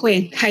walang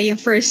kwenta yung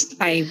first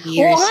 5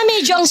 years. Oo nga,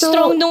 medyo ang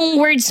strong nung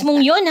words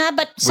mong yun ha,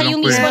 but sa'yo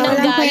mismo nang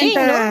galing,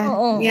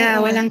 no?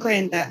 Walang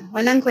kwenta.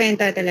 Walang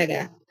kwenta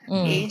talaga.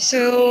 Okay.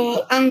 So,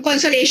 ang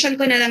consolation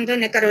ko na lang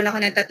doon, nagkaroon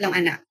ako ng 3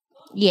 anak.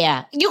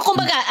 Yeah. Yung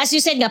kumbaga, as you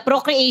said nga,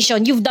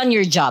 procreation, you've done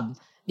your job.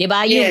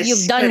 Diba? Yes,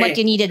 You've done what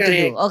you needed to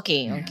do.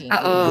 Okay.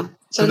 Oo.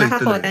 So,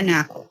 nakakota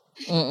na ako.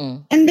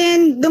 Mm-mm. And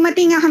then,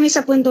 dumating nga kami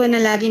sa punto na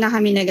lagi na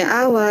kami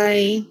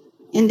nag-aaway.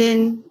 And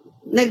then,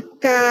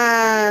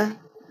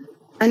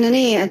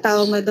 ang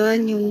tawag mo doon,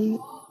 yung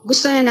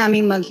gusto na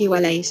namin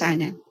maghiwalay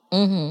sana.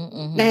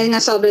 Dahil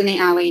nga sobrang na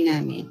yung away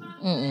namin.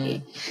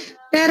 Okay.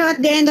 Pero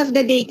at the end of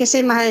the day,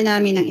 kasi mahal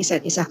namin ang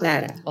isa't isa,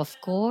 Clara. Of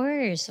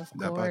course.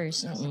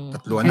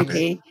 Tatlo anak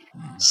okay.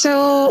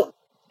 So,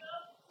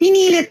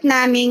 pinilit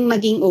naming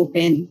maging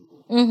open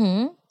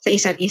sa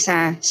isa't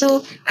isa.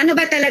 So, ano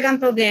ba talagang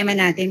problema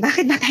natin?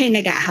 Bakit ba tayo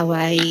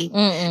nag-aaway?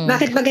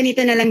 Bakit ba ganito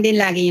na lang din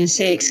lagi yung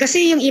sex?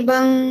 Kasi yung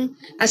ibang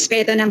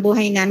aspeto ng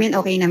buhay namin,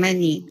 okay naman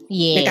eh.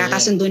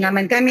 Nagkakasundo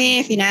naman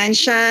kami,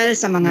 financial,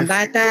 sa mga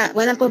bata,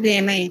 walang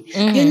problema eh.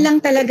 Yun lang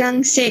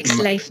talagang sex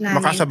life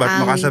namin.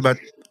 Makasabat.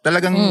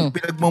 Talagang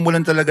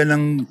pinagmumulan talaga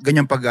ng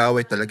ganyang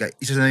pag-aaway talaga.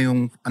 Isa na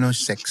yung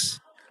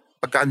sex.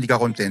 Pagka hindi ka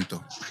kontento.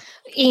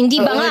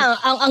 Hindi ba nga,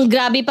 ang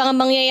grabe pa nga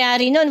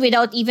mangyayari nun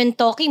without even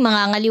talking,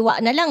 mga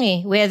ngaliwa na lang eh.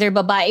 Whether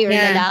babae or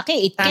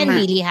lalaki, it can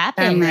really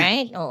happen,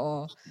 right?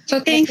 Oo. So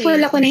thankful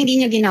ako na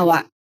hindi niya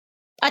ginawa.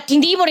 At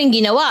hindi mo rin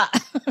ginawa.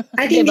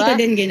 At hindi ko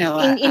din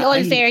ginawa. In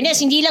all fairness,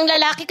 hindi lang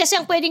lalaki kasi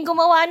ang pwedeng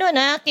gumawa nun,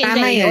 ha?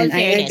 Tama yun, all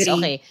fairness. I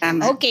agree.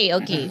 Okay.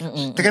 Okay.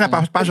 Teka na,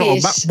 pasok ko.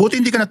 Buti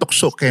hindi ka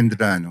natukso,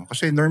 Kendra, no?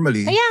 Kasi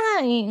normally, kaya nga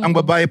ang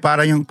babae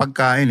para yung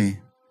pagkain eh.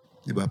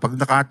 Diba? Pag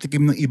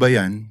nakatikim ng iba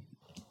yan,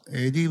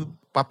 di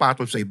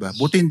papatol sa iba.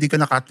 Buti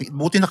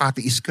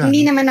nakatiis ka.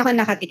 Hindi naman ako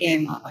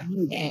nakatikim.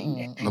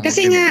 Hindi.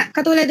 Kasi nga,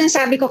 katulad ng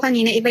sabi ko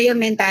kanina, iba yung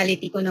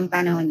mentality ko nung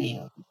panahon na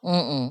yun.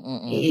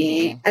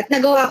 At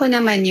nagawa ko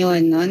naman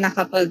yun, no?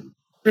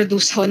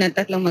 Nakapag-produce ako ng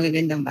 3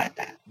 magagandang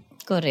bata.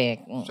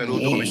 Correct.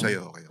 Saludo kami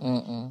sa'yo. Okay.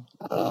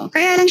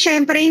 Kaya lang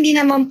syempre, hindi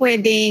naman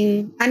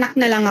pwedeng anak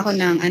na lang ako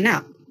ng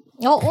anak.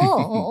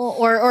 Oo.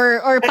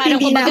 Or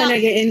parang kumbaga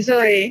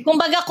nag-enjoy.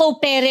 Kumbaga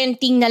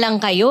co-parenting na lang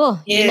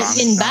kayo. Yes.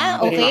 Yun ba?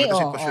 Okay.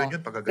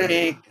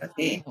 Correct.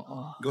 Okay.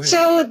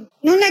 So,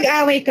 nung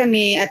nag-away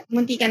kami at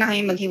munti ka na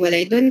kami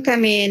maghiwalay, doon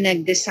kami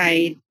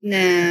nag-decide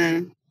na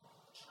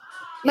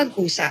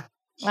mag-usap.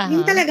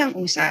 Yung talagang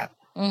usap.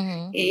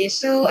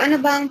 So,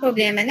 ano ba ang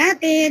problema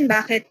natin?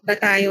 Bakit ba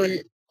tayo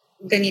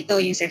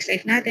ganito yung sex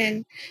life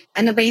natin?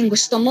 Ano ba yung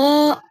gusto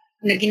mo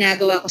na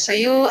ginagawa ko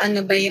sa'yo?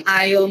 Ano ba yung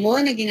ayaw mo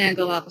na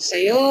ginagawa ko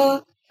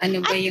sa'yo? Ano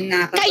ba yung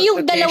nakakapag-pressure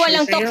kayong dalawa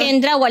lang to,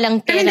 Kendra?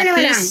 Walang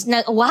therapist?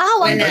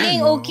 Wow, ang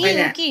galing.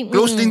 Okay.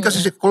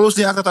 Close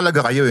din ata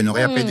talaga kayo, no?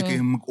 Kaya pwede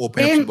kayong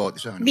mag-open up about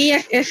isa.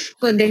 BFF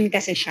ko din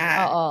kasi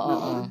siya.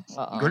 Oo.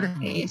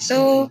 Okay.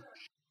 So,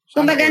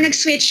 kumbaga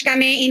nag-switch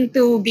kami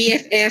into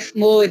BFF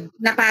mode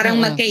na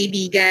parang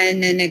magkaibigan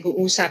na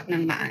nag-uusap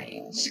ng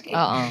maayos. Okay?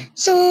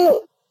 So,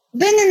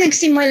 doon na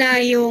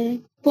nagsimula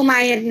yung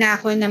pumayag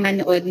na ako na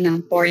manood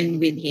ng porn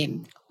with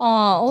him.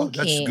 Oh,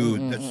 okay. That's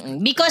good.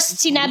 Because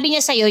sinabi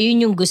niya sa'yo,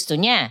 yun yung gusto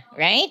niya,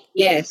 right?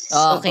 Yes.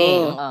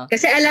 Okay.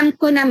 Kasi alam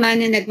ko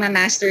naman na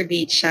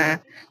nagmamasturbate siya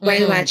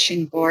while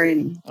watching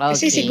porn.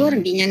 Kasi siguro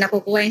hindi niya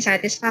nakukuha yung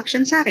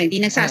satisfaction sa akin.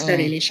 Hindi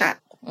nagsasarili siya.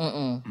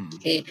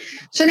 Okay.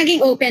 So, naging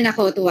open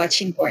ako to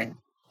watching porn.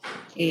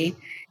 Okay.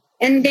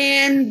 And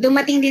then,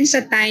 dumating din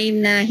sa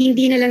time na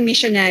hindi na lang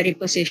missionary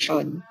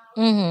position.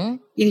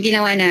 Yung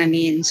ginawa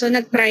namin. So,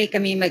 nag-try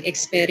kami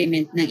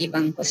mag-experiment ng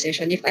ibang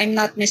position. If I'm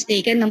not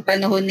mistaken, nung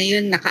panahon na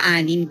yun,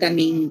 naka-anim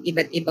kaming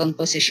iba't ibang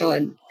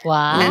posisyon.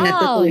 Wow! Na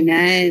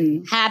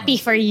natutunan.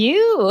 Happy for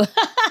you!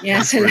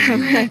 Yeah,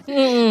 salamat.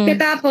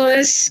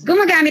 Tapos,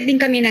 gumagamit din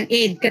kami ng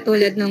aid,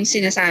 katulad nung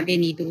sinasabi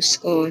ni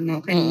Dusko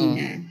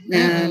kanina,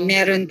 na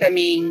meron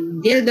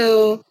kaming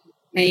dildo,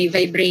 may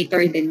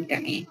vibrator din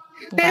kami.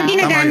 Pero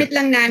ginagamit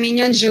lang namin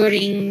yon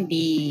during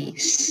the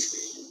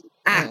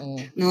act,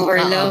 or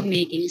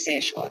love-making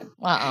session.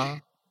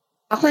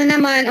 Ako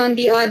naman, on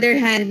the other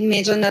hand,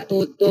 medyo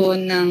natuto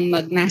ng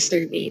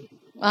mag-masturbate.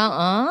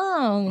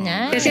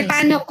 Nice. Kasi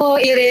paano ko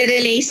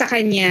i-relay sa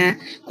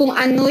kanya kung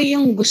ano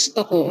yung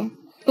gusto ko,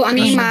 kung ano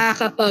yung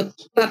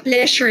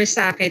makakapag-pleasure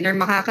sa akin or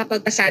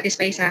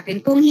makakapag-satisfy sa akin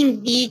kung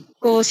hindi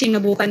ko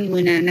sinubukan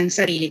muna ng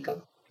sarili ko.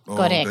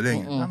 Correct.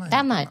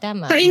 Tama.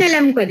 So,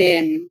 inalam ko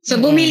din.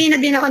 So, bumili na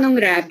din ako ng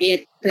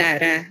rabbit,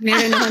 Clara.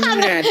 Meron ako ng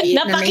rabbit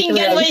na may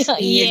 12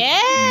 speed.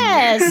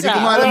 Yes! Hindi ko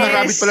maalam na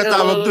rabbit pala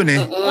tawag dun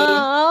eh.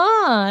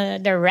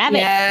 The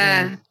rabbit.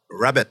 Yeah.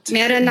 Rabbit.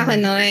 Meron ako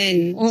nun.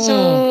 So,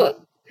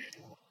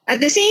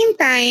 at the same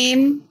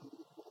time,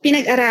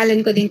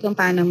 pinag-aralan ko din kung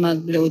paano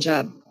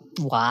mag-blowjob.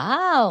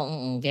 Wow!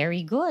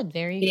 Very good.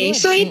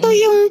 So, ito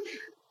yung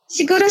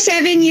siguro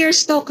 7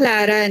 years to,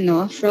 Clara,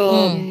 no?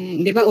 From,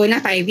 di ba,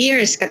 una 5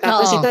 years.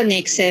 Katapos ito,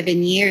 next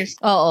 7 years.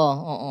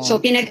 Oo. So,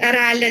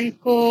 pinag-aralan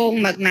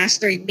kong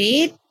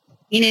mag-masturbate.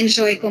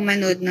 In-enjoy ko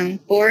manood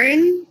ng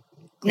porn.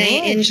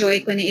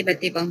 Na-enjoy ko ng iba't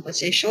ibang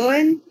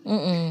posisyon.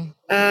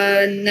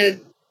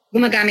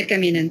 Gumagamit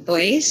kami ng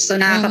toys. So,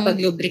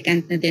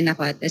 nakakapag-lubricant na din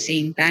ako at the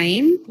same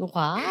time.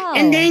 Wow.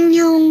 And then,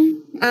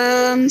 yung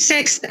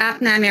sex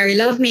act namin or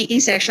love-making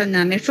session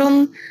namin,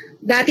 from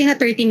dati na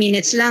 30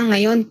 minutes lang,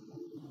 ngayon,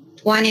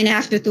 1.5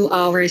 to 2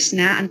 hours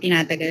na ang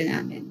tinatagal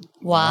namin.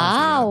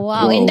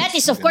 Wow. And that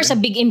is of course a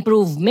big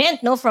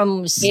improvement, no,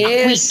 from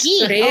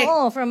Quickie.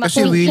 From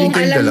Kasi willing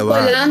kayong dalawa.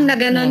 Alam ko lang na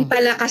ganun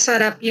pala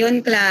kasarap yun,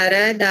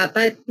 Clara.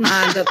 Dapat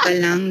maaga pa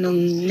lang nung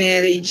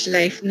marriage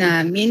life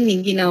namin,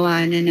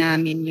 ginawa na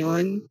namin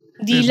yun.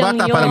 Di lang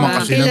bata yun. Pa naman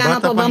kasi, kailangan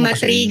pa ba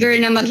ma-trigger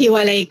na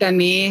maghiwalay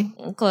kami?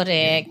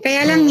 Correct.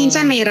 Kaya lang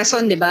minsan may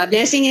rason, di ba?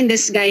 Blessing in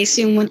disguise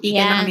yung munti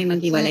ka na kami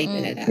maghiwalay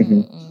talaga.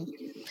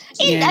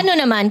 And ano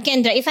naman,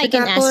 Kendra, if I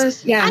can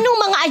ask, anong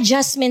mga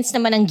adjustments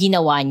naman ang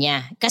ginawa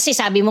niya? Kasi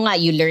sabi mo nga,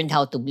 you learned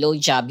how to blow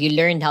job, you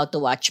learned how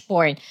to watch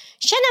porn.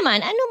 Siya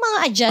naman, anong mga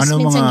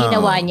adjustments ang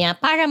ginawa niya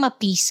para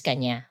ma-please ka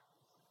niya?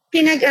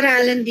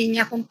 Pinag-aralan din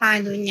niya kung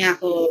paano niya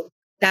ako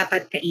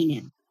dapat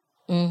kainin.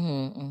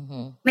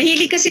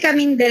 Mahilig kasi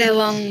kaming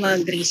dalawang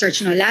mag-research,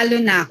 no? Lalo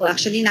na ako.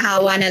 Actually,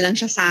 nahawa na lang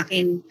siya sa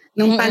akin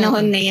nung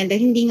panahon na yan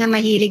dahil hindi nga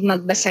mahilig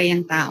magbasa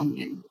yung taong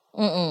yan.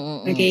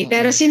 Okay,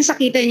 pero since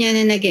nakita niya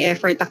na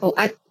nag-e-effort ako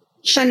at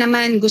siya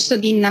naman gusto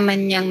din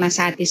naman niyang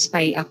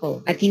masatisfy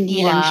ako at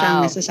hindi lang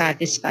siyang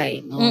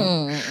nasasatisfy. No?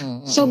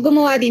 So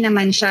gumawa din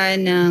naman siya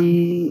ng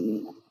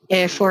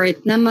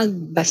effort na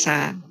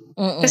magbasa.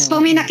 Tapos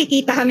kung may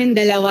nakikita kaming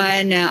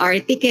dalawa na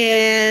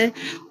article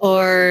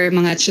or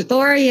mga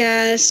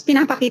tutorials,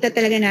 pinapakita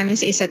talaga namin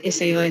sa isa't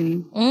isa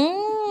yun.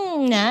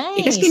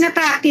 Nice. Kasi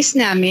pinapractice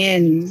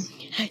namin.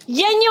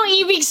 Yan yung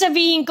ibig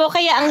sabihin ko,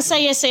 kaya ang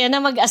saya-saya na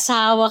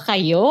mag-asawa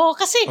kayo.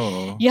 Kasi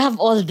you have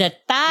all the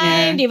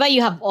time, di ba? You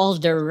have all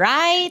the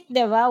right,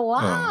 di ba?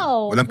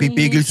 Wow. Walang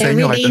pipigil sa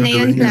inyo. Everyday na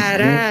yun,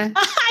 Clara.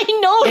 I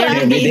know,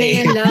 right? Everyday na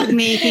yung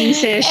love-making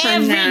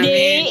session namin. Every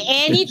day,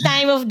 any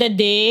time of the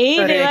day,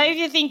 di ba? If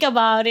you think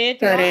about it.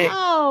 Correct.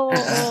 Wow.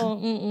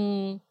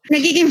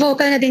 Nagiging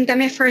vocal na din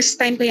kami. First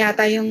time ko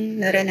yata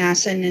yung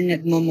naranasan na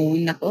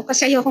nagmo-moan ako.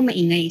 Kasi ayoko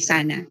maingay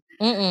sana.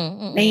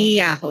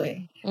 Nahihiya ako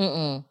eh.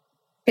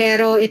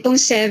 Pero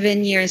itong 7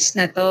 years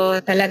na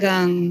to,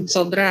 talagang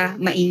sobra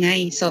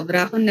maingay.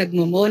 Sobra akong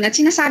nagmumon. At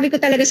sinasabi ko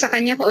talaga sa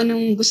kanya kung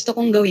anong gusto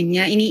kong gawin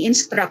niya.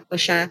 Ini-instruct ko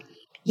siya.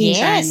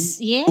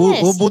 Yes.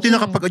 Buti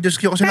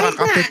nakapag-adjust kayo kasi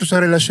nakaka-apekto sa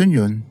relasyon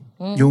yun.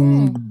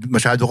 Yung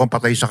masyado kang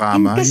patay sa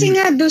kama. Kasi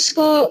nga,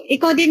 Dusko,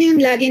 ikaw din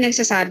yung lagi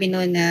nagsasabi no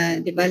na,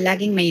 di ba,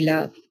 laging may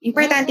love.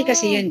 Importante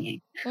kasi yun eh.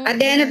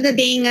 At the end of the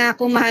day nga,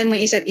 kung mahal mo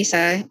isa't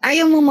isa,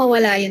 ayaw mo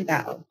mawala yung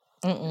tao.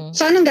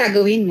 So anong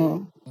gagawin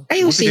mo?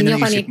 Ayusin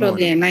nyo kung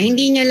problema.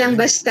 Hindi nyo lang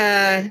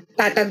basta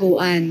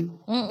tataguan.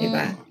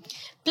 Diba?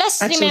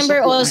 Plus, remember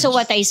also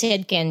what I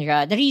said,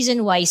 Kendra, the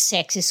reason why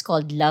sex is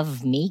called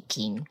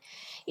lovemaking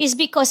is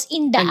because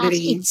in the act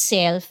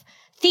itself,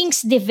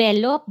 things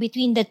develop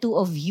between the two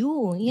of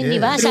you. Yun,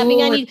 diba?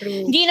 Sabi nga,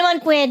 hindi naman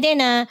pwede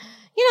na,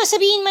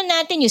 sabihin man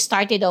natin, you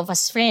started off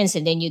as friends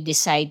and then you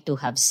decide to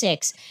have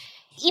sex.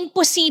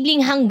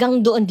 Imposibleng hanggang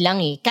doon lang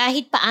eh.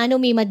 Kahit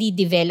paano may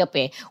madidevelop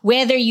eh.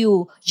 Whether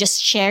you just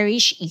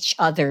cherish each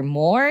other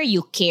more,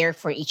 you care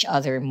for each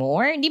other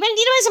more. Di ba?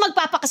 Hindi naman sa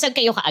magpapakasal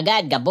kayo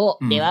kaagad, gabo.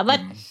 Di ba?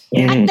 But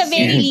at the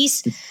very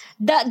least,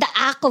 the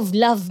act of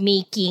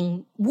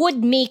lovemaking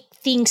would make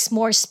things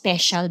more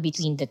special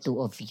between the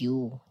two of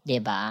you. Di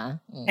ba?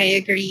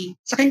 I agree.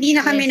 Saka hindi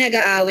na kami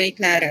nag-aaway,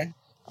 Clara.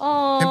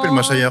 Siyempre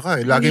masaya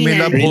ka eh. Lagi may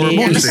love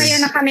hormones eh. Masaya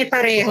na kami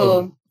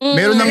pareho.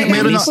 Meron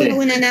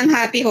puno na ng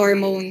happy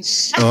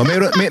hormones.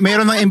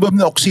 Meron ng involved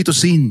na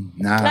oxytocin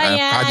na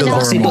cuddle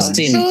hormones.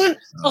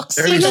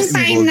 So, nung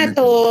time na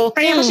to,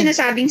 kaya ko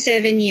sinasabing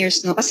 7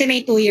 years, no? Kasi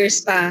may 2 years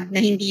pa na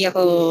hindi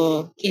ako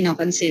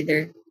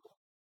kino-consider.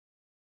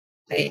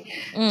 Okay.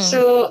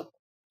 So,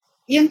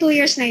 yung 2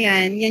 years na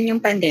yan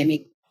yung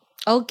pandemic.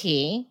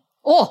 Okay.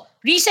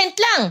 Recent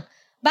lang.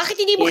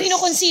 Bakit hindi mo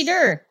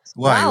kino-consider?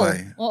 Why? Why?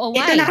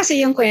 Ito na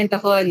kasi yung kwento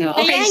ko, no?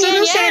 Okay, so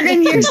nung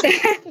 7 years na...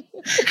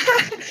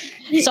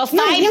 So, 5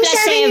 plus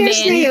 7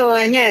 years na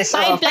yun, yes.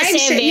 5 plus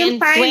 7, yung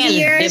 5 12,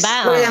 years, diba?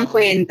 walang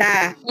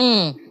kwenta.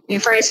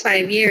 Yung first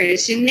 5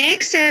 years. Yung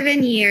next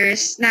 7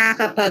 years,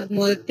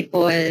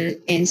 nakakapag-multiple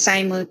and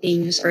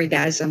simultaneous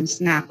orgasms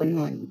na ako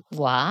nun.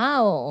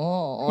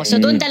 Wow. So,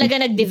 doon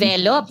talaga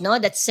nag-develop, no?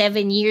 That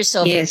 7 years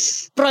of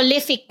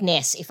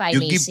prolificness, if I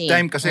may say. You give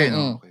time kasi,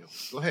 no?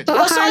 Go ahead. So,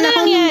 akala ko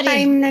nung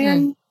time na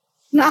yun,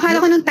 akala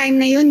ko nung time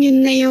na yun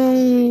na yung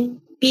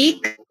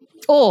peak.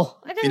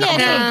 Ano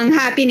nangyari? Ng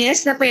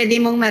happiness na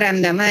pwede mong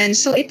maramdaman.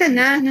 So, ito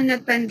na, nung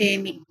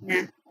nag-pandemic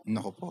na.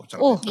 Naku po.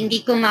 Hindi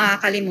ko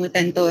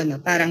makakalimutan to,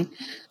 no? Parang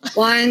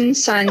one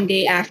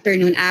Sunday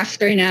afternoon,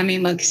 after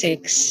namin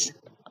mag-sex,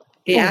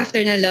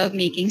 after na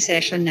love-making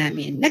session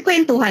namin,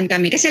 nagkwentuhan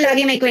kami. Kasi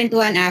lagi may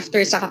kwentuhan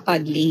after sa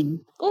cuddling.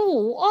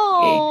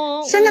 Okay.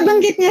 So,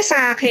 nabanggit niya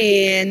sa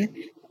akin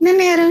na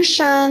meron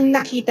siyang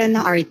nakita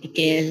na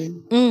article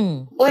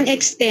on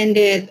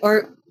extended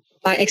or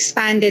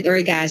expanded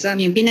orgasm.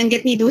 Yung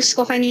binanggit ni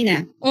Dusko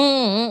kanina.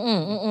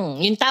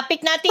 Yung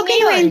topic natin ngayon.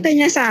 Kinuwento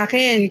niya sa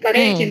akin.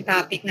 Correct, yung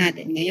topic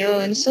natin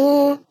ngayon.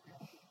 So,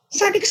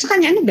 sabi ko sa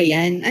kanya, ano ba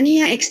yan? Ano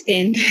yung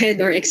extended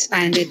or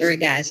expanded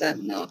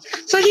orgasm? No?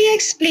 So, he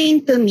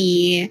explained to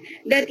me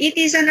that it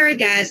is an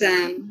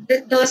orgasm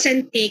that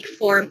doesn't take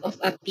form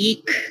of a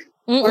peak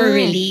or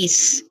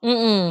release.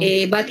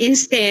 But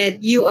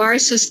instead, you are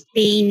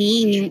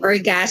sustaining yung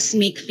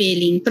orgasmic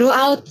feeling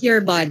throughout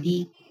your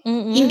body.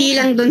 Hindi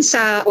lang dun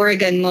sa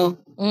organ mo.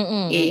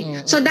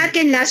 So that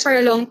can last for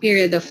a long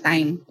period of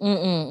time.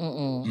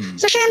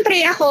 So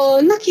syempre ako,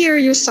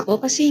 na-curious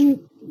ako kasi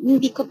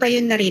hindi ko pa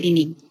yun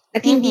naririnig.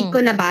 At hindi ko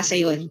nabasa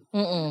yun.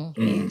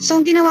 So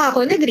ang ginawa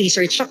ko,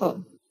 nag-research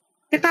ako.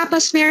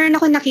 Tapos meron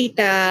ako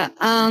nakita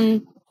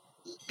ang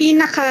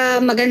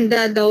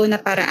pinakamaganda daw na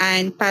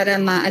paraan para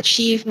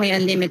ma-achieve my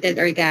unlimited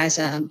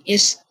orgasm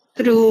is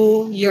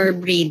through your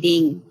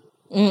breathing.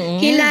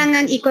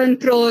 Kailangan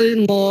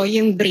i-control mo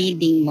yung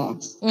breathing mo.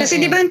 Kasi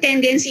di ba ang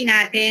tendency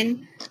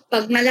natin,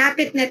 pag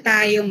malapit na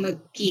tayo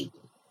mag-peak,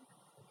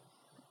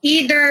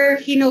 either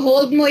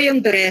hinuhold mo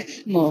yung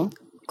breath mo.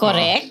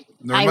 Correct.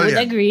 I would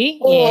agree.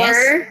 Or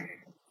yes.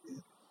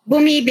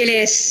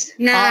 Bumibilis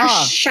na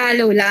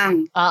shallow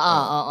lang.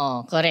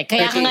 Correct.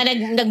 Kaya ka nga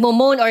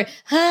nagmo-moan or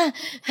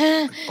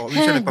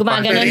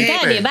gumaganon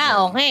ka, di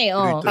ba? Okay,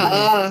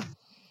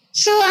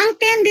 So, ang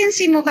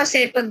tendency mo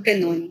kasi pag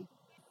ganun,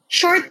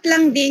 short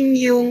lang din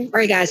yung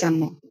orgasm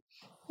mo.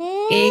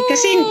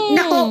 Kasi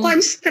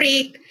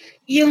nako-constrict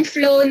yung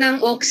flow ng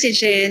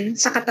oxygen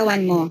sa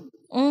katawan mo.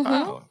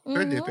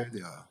 Pwede.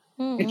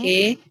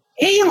 Okay?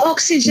 Yung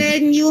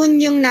oxygen, yun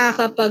yung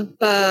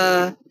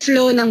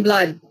nakapag-flow ng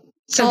blood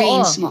sa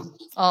veins mo.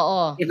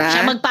 Diba?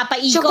 Siya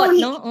magpapaikot,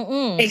 no?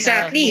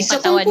 Exactly.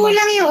 So, kung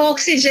kulang yung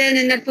oxygen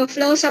na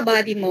nagpo-flow sa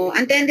body mo,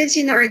 ang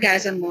tendency na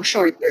orgasm mo,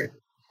 shorter.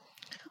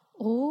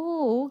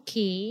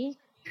 Okay.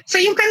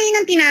 So, yung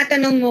kaninang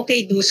tinatanong mo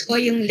kay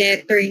Dusko, yung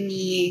letter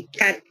ni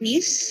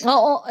Katniss.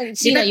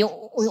 Sino? Diba? Yung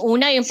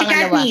una, yung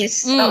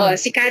pangalawa.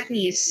 Si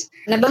Katniss.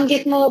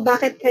 Nabanggit mo,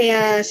 bakit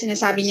kaya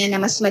sinasabi niya na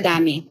mas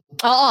madami?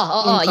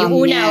 Yung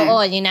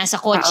una, yung nasa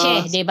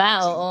kotse, di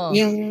ba?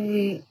 Yung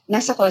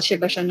nasa kotse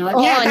ba siya, no?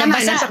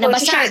 Nabasa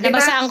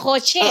ang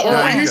kotse.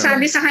 Ano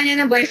sabi sa kanya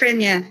ng boyfriend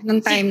niya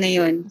nung time na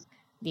yun?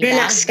 Diba?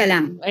 Relax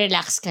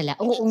ka lang.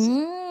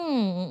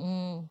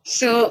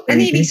 So,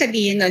 ano ibig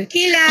sabihin nun?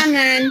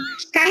 Kailangan,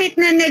 kahit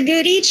na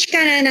nag-reach ka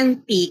na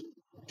ng peak,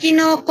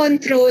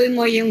 kino-control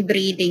mo yung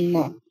breathing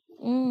mo.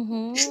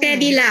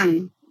 Steady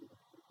lang.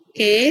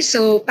 Okay?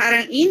 So,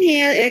 parang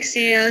inhale,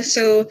 exhale.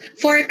 So,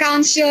 4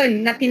 counts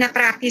yun na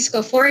pinapractice ko.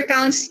 4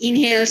 counts,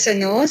 inhale sa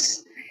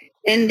nose,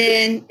 and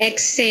then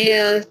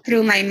exhale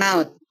through my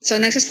mouth. So,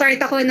 nagsastart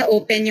ako na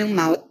open yung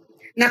mouth,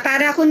 na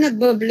para ako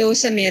nagbo-blow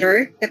sa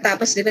mirror.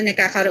 Tapos, di ba,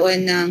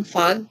 nagkakaroon ng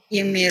fog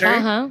yung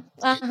mirror.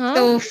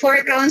 So,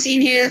 4 counts,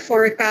 inhale,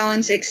 4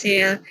 counts,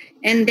 exhale.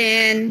 And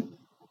then,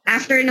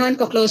 after nun,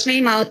 ko-close my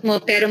mouth mo,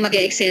 pero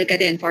mag-exhale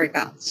ka din, 4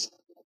 counts.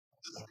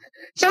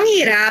 So, ang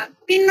hirap.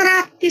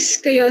 Pinractice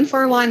ko yun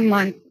for 1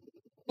 month.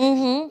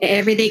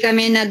 Everyday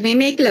kami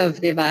nagme-make love,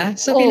 di ba?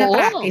 So,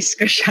 pinapractice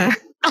ko siya.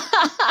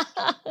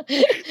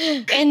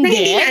 And then?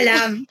 Hindi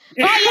alam.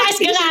 Ask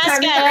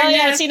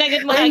ka.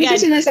 Sinagot mo agad. Hindi ko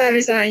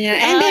sinasabi sa kanya.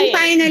 And then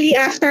finally,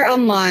 after a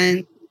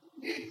month,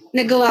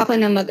 nagawa ko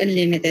na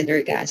mag-unlimited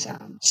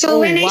orgasm.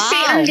 So when I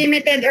say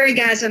unlimited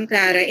orgasm,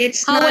 Clara,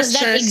 it's How not was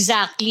just... that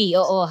exactly?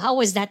 How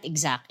was that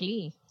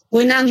exactly?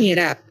 Una, ang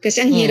hirap.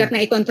 Kasi ang hirap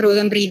na i-control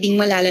ang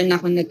breathing mo, lalo na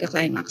kung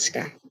nagka-climax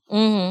ka.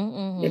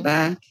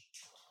 Diba?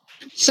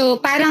 So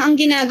parang ang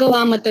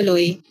ginagawa mo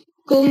tuloy,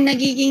 kung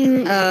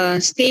nagiging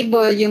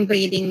stable yung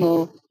breathing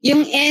mo,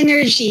 yung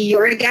energy,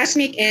 yung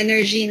orgasmic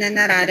energy na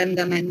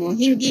nararamdaman mo,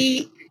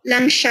 hindi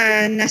lang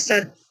siya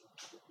nasa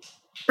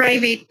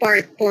private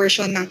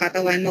portion ng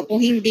katawan mo.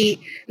 Kung hindi,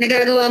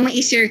 nagagawa mo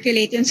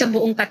i-circulate yun sa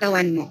buong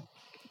katawan mo.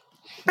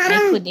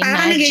 Parang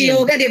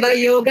nag-yoga, di ba?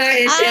 Yoga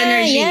is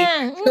energy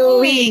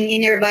flowing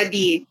in your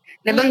body.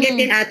 Nabanggit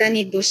din ata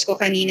ni Dusko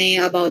kanina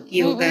yung about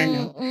yoga.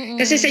 No?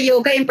 Kasi sa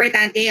yoga,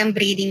 importante ang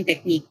breathing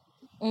technique.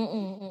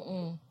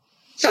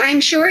 So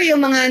I'm sure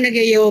yung mga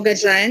nag-yoga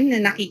dyan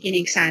na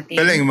nakikinig sa atin.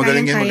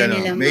 Magaling yan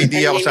magano. May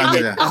idea ako sa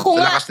nila. Ako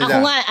nga,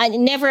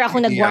 never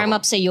ako nag-warm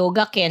up sa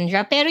yoga,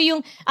 Kendra. Pero yung,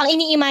 ang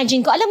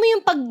ini-imagine ko, alam mo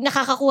yung pag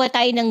nakakakuha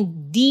tayo ng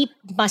deep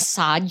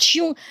massage,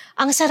 yung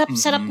ang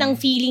sarap-sarap ng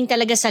feeling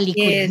talaga sa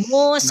likod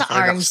mo, sa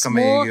arms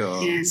mo,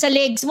 sa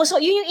legs mo. So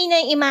yun yung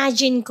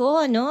ina-imagine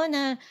ko, no,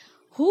 na,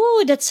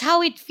 that's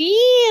how it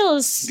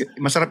feels.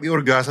 Masarap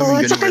i-orgasm yung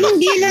ganun. Tsaka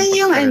hindi lang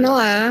yung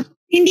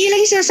hindi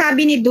lang yung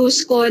sinasabi ni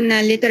Dusko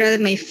na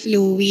literal may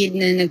fluid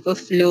na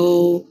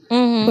nagpo-flow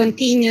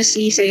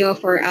continuously sa'yo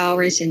for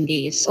hours and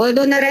days.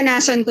 Although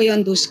naranasan ko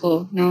yung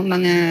Dusko, no,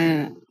 mga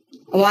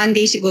 1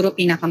 day siguro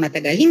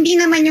pinakamatagal. Hindi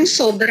naman yung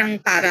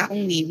sobrang para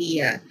kung maybe.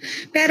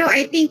 Pero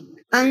I think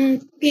ang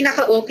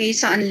pinaka-okay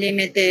sa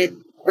unlimited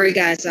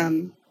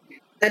orgasm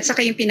at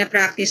saka yung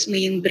pinapractice mo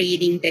yung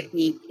breathing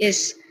technique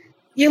is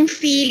yung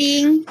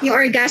feeling, yung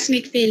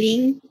orgasmic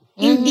feeling,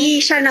 hindi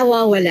siya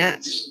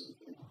nawawala.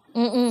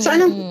 So,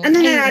 ano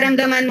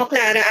nararamdaman mo,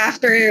 Clara,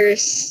 after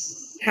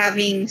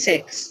having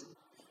sex?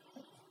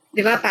 Di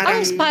ba?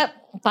 Parang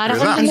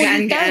kang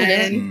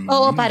gaan-gaan.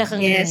 Oo, para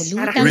kang relax.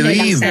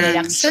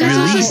 So,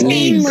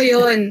 sinusustain mo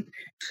yun.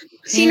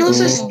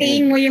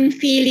 Sinusustain mo yung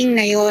feeling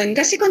na yun.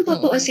 Kasi kung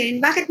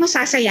tutuusin, bakit mo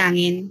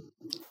sasayangin?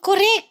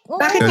 Correct.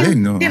 Bakit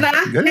Galing, no? Diba?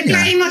 Galing,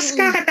 Nag-climax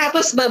ka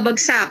katapos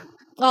babagsak.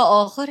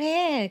 Oo,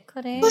 correct.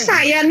 So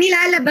sayang,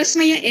 nilalabas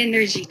mo yung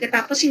energy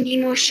katapos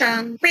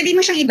pwede mo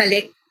siyang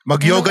ibalik.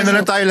 Mag-yoga na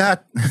lang tayo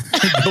lahat.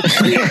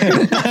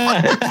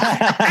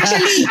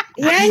 Actually,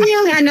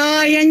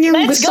 yan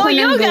yung Let's gusto go ko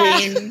nang yoga.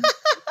 gawin.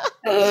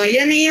 Oo,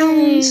 yan na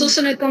yung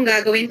susunod kong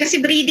gagawin.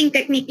 Kasi breathing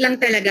technique lang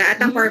talaga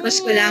at ang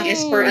purpose ko lang is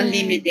for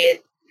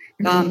unlimited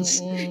comes.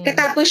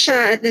 Katapos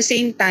siya at the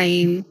same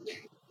time,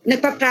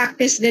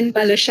 nagpa-practice din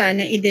pala siya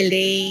na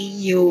i-delay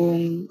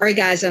yung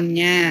orgasm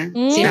niya.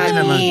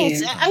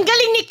 Ang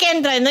galing ni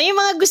Kendra, no? Yung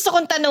mga gusto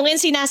kong tanungin,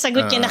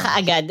 sinasagot niya na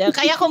kaagad.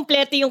 Kaya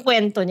kompleto yung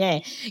kwento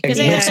niya eh.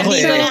 Kasi sabi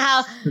ko na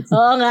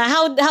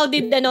how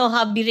did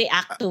hubby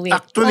react to it?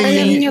 Actually,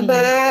 alam niyo ba,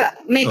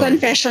 may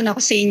confession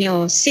ako sa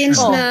inyo.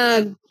 Since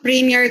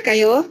nag-premiere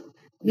kayo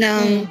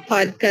ng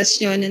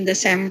podcast nyo in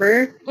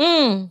December,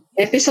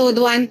 episode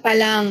 1 pa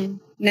lang,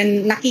 na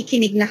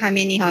nakikinig na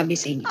kami ni Hubby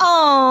sa inyo.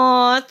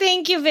 Oh,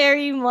 thank you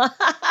very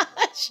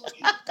much.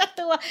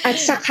 Katuwa. At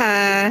saka,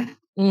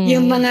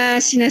 yung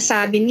mga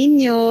sinasabi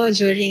ninyo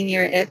during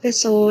your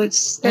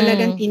episodes,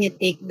 talagang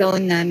tinitake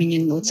down namin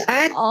yung notes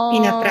at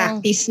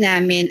pinapractice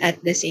namin at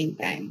the same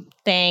time.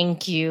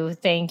 Thank you.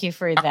 Thank you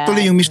for that.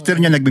 Actually, yung mister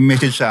niya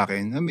nagme-message sa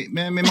akin.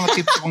 May mga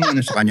tips akong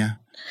sa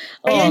kanya.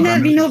 Ayan na,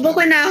 binubo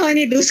ko na ako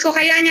ni Dusko.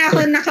 Kaya niya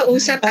ako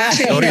nakausap.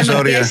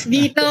 Sorry. Yes,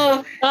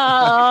 dito.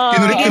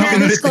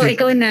 Dusko,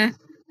 ikaw na.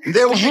 Hindi,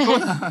 ikaw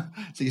na.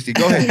 Sige,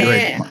 go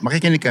ahead.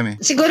 Makikinig kami.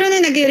 Siguro na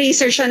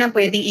nag-research siya na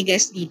pwedeng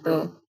i-guest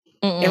dito.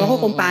 Ewan ko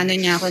kung paano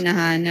niya ako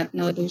nahanap,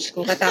 no,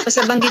 Dusko. Tapos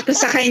nabanggit ko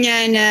sa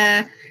kanya na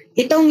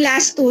itong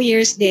last 2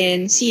 years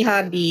din, si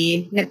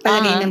Hubby,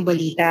 nagpalagay ng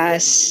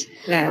bolitas.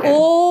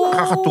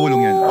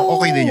 Kakatulong yan.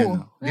 Okay din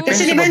yan.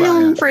 Kasi di ba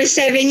nung first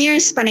 7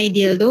 years, panay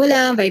dildo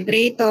lang,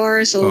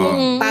 vibrator. So,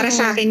 para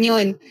sa akin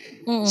yun.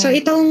 So,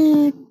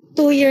 itong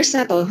 2 years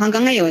na to,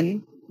 hanggang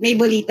ngayon, may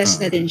bolitas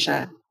na din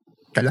siya.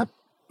 Kalap.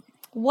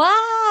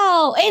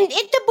 Wow! And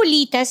the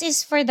bolitas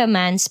is for the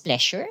man's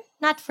pleasure,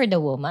 not for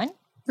the woman?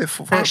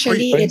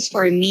 Actually, it's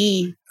for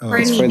me. For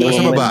me din.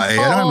 Sa babae.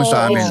 Alam mo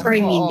sa amin. It's for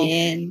me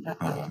din.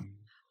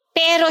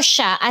 Pero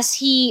siya,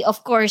 as he,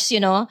 of course,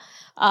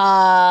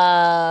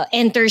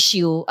 enters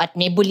you at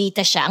may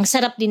bulita siya, ang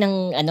sarap din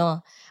ng,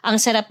 ang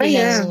sarap din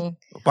ng...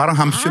 Parang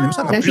hams yun.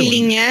 Masarap yun.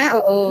 feeling niya,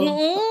 oo.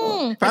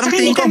 Parang at saka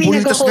tingin ko,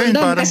 bulitas na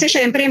yun. Kasi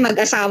syempre,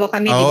 mag-asawa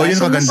kami, diba? Yun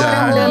so,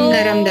 maganda.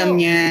 Naramdam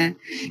niya.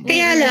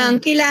 Kaya lang,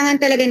 kailangan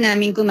talaga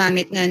namin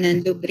gumamit nga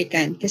ng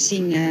lubricant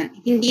kasi nga,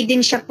 hindi din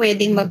siya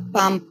pwedeng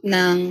mag-pump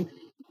ng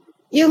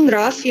yung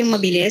rough, yung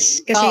mabilis,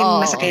 kasi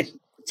masakit.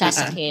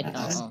 Sasakit.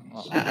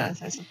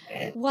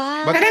 Sasakit.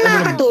 Wow. Pero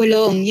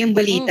nakakatulong yung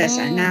bolitas.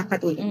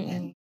 Nakakatulong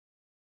yan.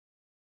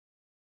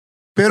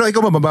 Pero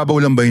ikaw mababaw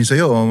lang ba yun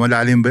sa'yo? O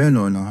malalim ba yun?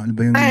 Ano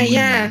ba yung...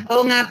 yeah.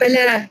 Oo nga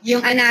pala. Yung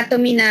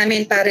anatomy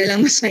namin para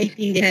lang mas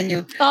maintindihan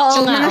nyo.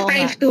 So, mga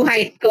 5'2"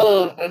 height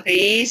ko.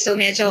 Okay? So,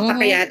 medyo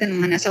kakayatan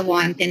mga nasa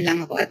 110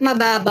 lang ako. At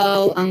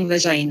mababaw ang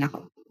vagina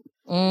ko.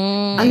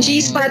 Ang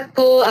G-spot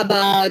ko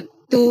about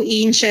 2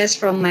 inches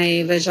from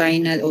my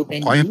vaginal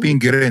opening. Kayang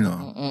fingering,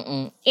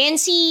 And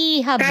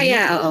si Hubby?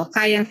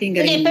 Kayang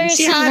fingering. Pero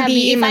si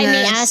Hubby, if I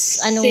may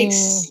ask,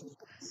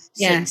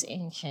 6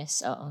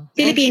 inches, oo.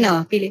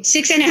 Filipino.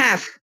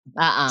 6.5.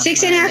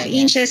 6.5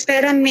 inches,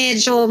 pero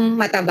medyo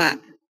mataba.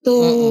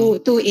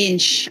 2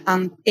 inch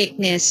ang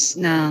thickness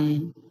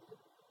ng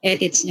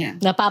edits niya.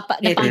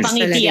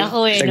 Napapangiti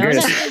ako The girl.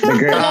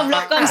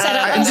 Tulog ko ang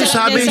sarap.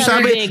 Sabi,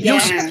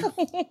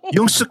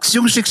 yung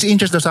 6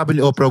 inches daw sabi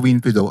ni Oprah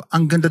Winfrey daw,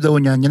 ang ganda daw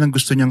niya, yan ang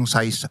gusto niyang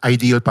size,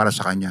 ideal para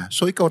sa kanya.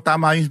 So ikaw,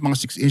 tama yung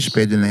mga 6 inch,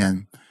 pwede na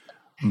yan.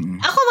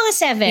 Ako mga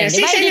 7. Yeah,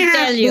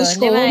 6.5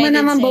 gusto. Huwag mo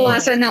naman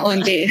bawasan na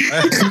onti.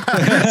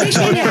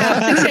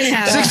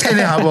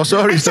 6.5.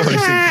 Sorry.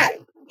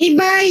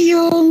 Iba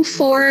yung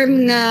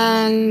form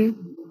ng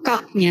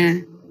cock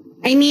niya.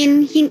 I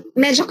mean,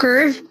 medyo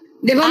curve.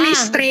 Di ba may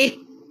straight?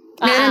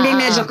 Meron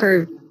din medyo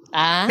curve.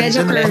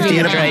 Medyo curve.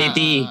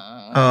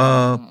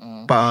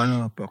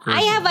 Paano?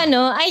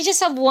 I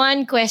just have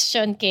one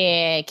question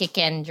kay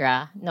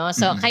Kendra. No?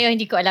 So, kayo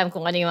hindi ko alam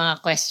kung ano yung mga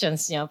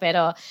questions nyo.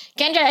 Pero,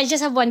 Kendra, I just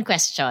have one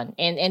question.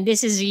 And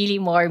this is really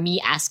more me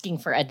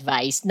asking for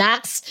advice.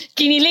 Nax,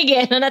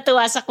 kinilig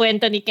natuwa sa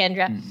kwento ni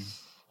Kendra.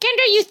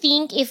 Kendra, you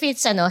think if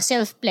it's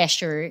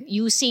self-pleasure,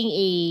 using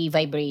a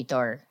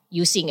vibrator,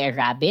 using a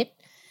rabbit,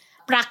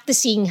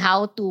 practicing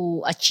how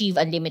to achieve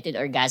unlimited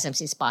orgasms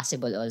is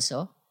possible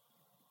also?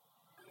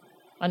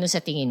 Ano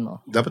sa tingin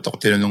mo? Dapat ako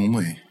tinanong mo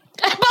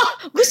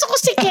Gusto ko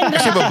si Kendra.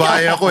 Kasi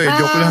babae ako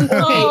joke lang.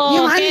 Okay.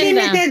 Yung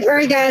unlimited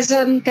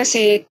orgasm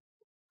kasi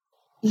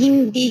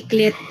hindi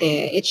clit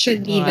It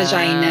should be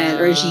vaginal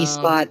or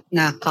G-spot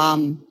na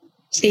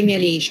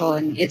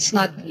stimulation. It's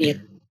not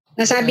clit.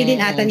 Nasabi din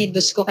ata ni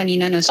Dusko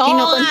kanina.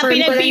 Kino-confirm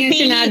ko lang yung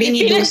sinabi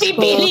ni Dusko.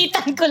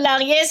 Pinagpipilitan ko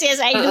lang. Yes,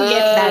 I do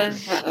get that.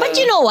 But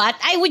you know what?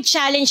 I would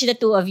challenge the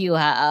two of you,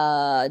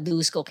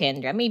 Dusko,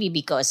 Kendra. Maybe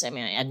because,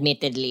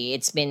 admittedly,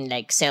 it's been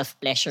like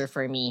self-pleasure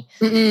for me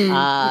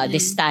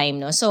this time.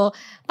 No? So,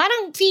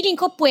 parang feeling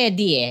ko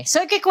pwede eh.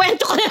 So,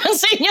 kikwento ko na lang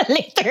sa inyo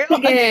later on.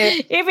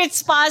 If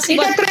it's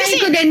possible. Itatry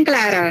ko din,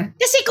 Clara.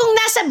 Kasi kung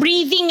nasa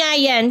breathing nga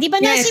yan, di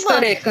ba yes,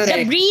 correct.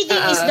 The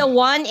breathing is the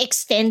one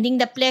extending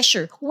the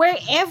pleasure.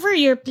 Wherever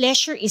your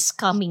pleasure is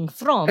coming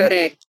from,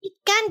 correct. It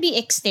can be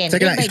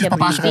extended by the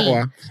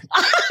breathing.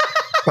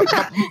 Papasok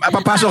ako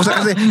papasok ko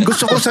kasi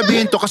gusto ko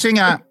sabihin to kasi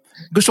nga,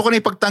 gusto ko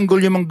na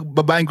ipagtanggol yung mga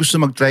babaeng gusto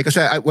mag-try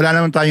kasi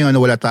wala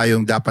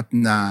tayong dapat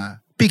na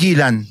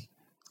pigilan.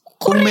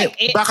 Kung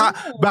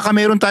baka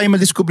meron tayong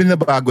madiscover na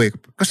bago eh.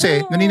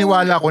 Kasi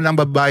naniniwala ako na ang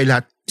babae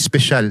lahat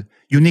special,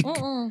 unique.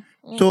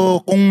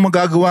 So kung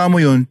magagawa mo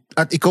yun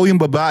at ikaw yung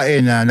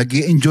babae na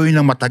nag-i-enjoy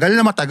ng matagal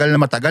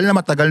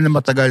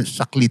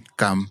sa clit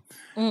cam,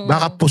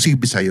 baka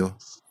posible sa'yo.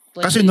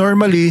 Kasi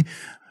normally,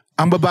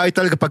 ang babae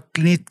talaga pag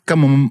clit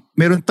cam,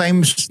 meron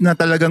times na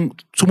talagang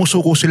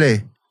sumusuko sila eh.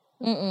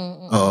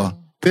 Oo.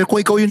 Pero kung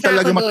ikaw yung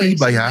talaga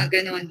matibay ha.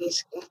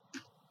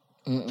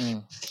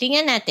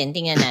 Tingnan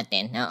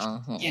natin.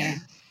 Oo. Yeah.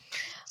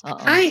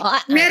 Ay,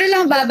 meron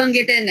lang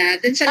babanggitin na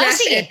dun sa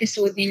last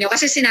episode ninyo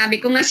kasi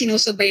sinabi ko nga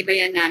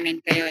sinusubaybayan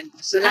namin kayo.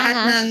 So lahat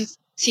ng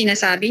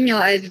sinasabi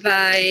nyo,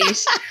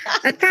 advice,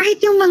 at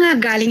kahit yung mga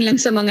galing lang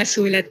sa mga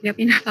sulat niya,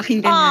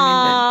 pinapakinggan namin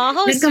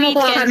doon.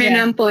 Nagkumukuha kami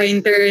ng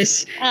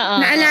pointers.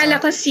 Naalala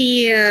ko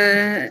si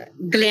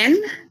Glenn.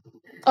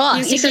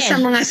 Yung isa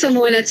sa mga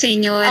sumulat sa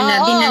inyo na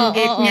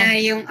binanggit niya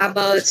yung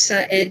about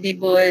sa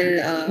edible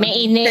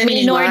may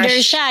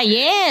in-order siya.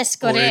 Yes,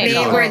 correct.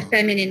 Flavored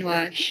feminine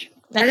wash.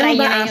 Alam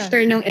mo ba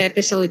after nung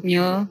episode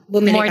nyo,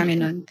 bumili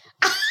kami nun?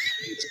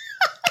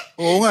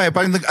 Oo nga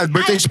parang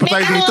nag-advertise pa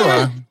tayo dito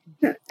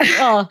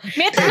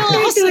May tanong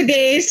after 2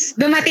 days,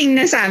 dumating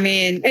na sa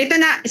amin.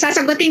 Ito na,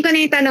 sasagutin ko na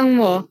yung tanong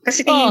mo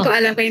kasi tingin ko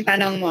alam ko yung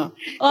tanong mo.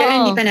 Pero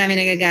hindi pa namin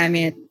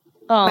nagagamit.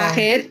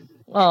 Bakit?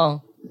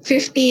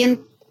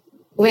 15th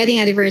wedding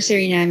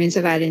anniversary namin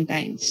sa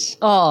Valentine's.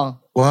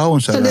 Wow,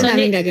 ang sarap. So, doon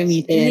namin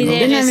gagamitin.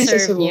 Doon namin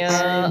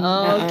susubukan.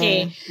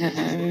 Okay.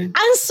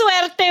 Ang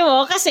swerte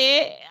mo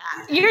kasi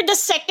you're the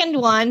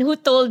second one who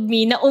told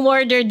me na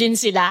umorder din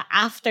sila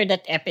after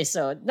that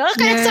episode. No?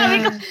 Kaya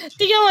sabi ko,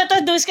 tingnan mo to,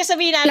 dus ka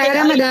sabihin natin.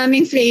 Clara,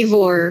 madaming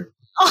flavor.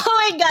 Oh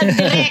my God,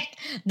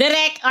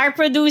 Direct, our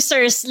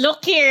producers,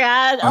 look here,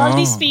 all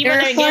these people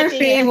are getting 4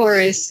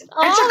 flavors.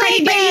 At saka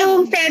iba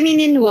yung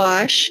feminine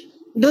wash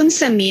dun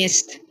sa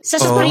mist.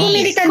 Sa spray.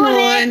 Bumili ka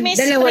nun,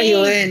 dalawa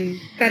yun.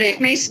 Correct,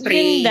 may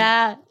spray.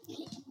 Ganda.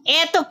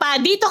 Eto pa,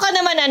 dito ka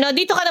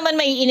naman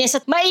maiinis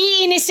at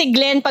maiinis si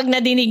Glenn pag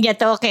nadinig niya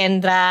to,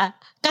 Kendra.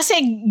 Kasi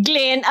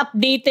Glenn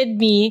updated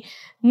me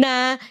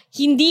na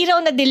hindi raw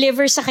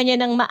na-deliver sa kanya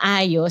ng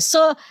maayos.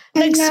 So,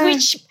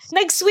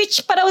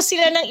 nag-switch pa raw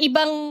sila ng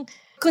ibang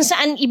kung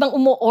saan ibang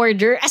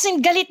umu-order. As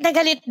in, galit na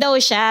galit daw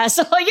siya.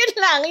 So, yun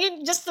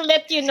lang. Just to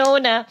let you know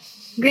na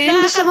Glenn,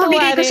 gusto mo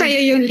bigay ko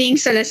sa'yo yung link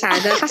sa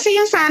Lazada. Kasi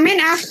yung sa amin,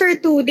 after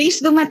 2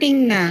 days,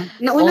 dumating na.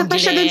 Nauna pa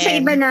siya dun sa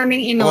iba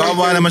naming in-order.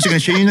 Kawawa naman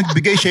siya yung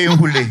nagbigay, siya yung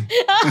huli.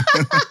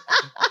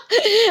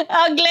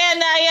 Glenn,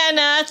 ayan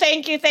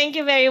Thank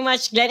you very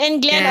much, Glenn.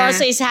 And Glenn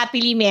also is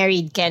happily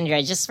married,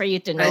 Kendra, just for you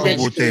to know.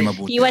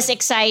 Mabuti. He was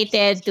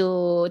excited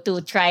to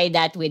try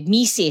that with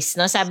Mrs.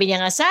 No? Sabi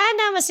niya nga,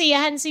 sana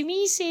masiyahan si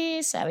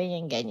Mrs. Sabi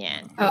niya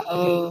ganyan.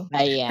 Oo.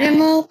 Ayan. Alam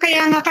mo,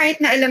 kaya nga kahit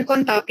na alam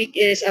kong topic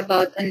is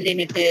about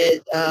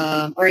unlimited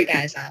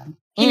orgasm,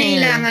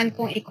 kinailangan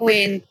kong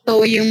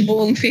ikwento yung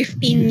buong 15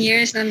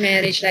 years ng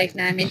marriage life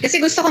namin. Kasi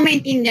gusto ko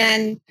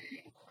maintindihan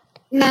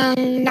ng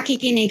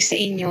nakikinig sa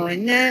inyo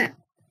na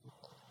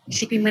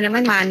isipin mo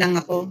naman, manang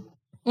ako.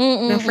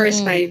 The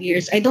first 5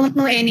 years. I don't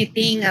know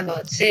anything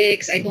about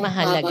sex. I don't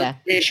know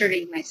about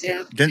pleasuring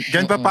myself.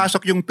 Diyan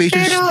papasok yung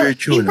patience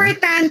spiritual. Pero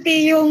importante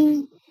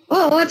yung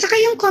at saka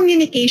yung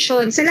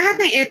communication. Sa lahat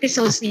ng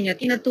episodes ninyo,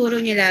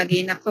 tinuturo niyo lagi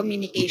na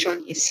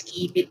communication is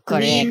key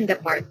between the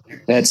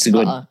partner. That's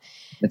good.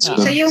 That's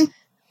good. So yung,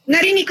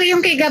 narinig ko yung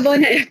kay Gabo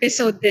na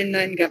episode din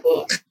nun,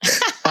 Gabo.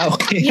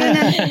 Okay. Yun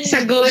ang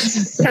sagot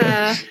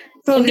sa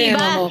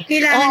problema mo.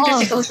 Kailangan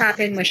kasi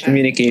kausapin mo siya.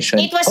 Communication.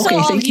 It was so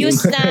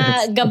obvious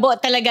na Gabo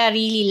talaga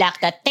really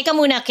lacked that. Teka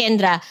muna,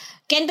 Kendra,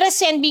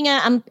 send me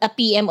nga a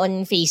PM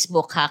on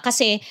Facebook ha.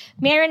 Kasi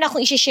meron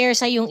akong i-share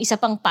sa yung isa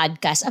pang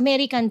podcast.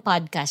 American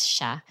podcast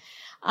siya.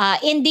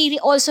 And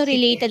they also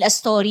related a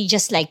story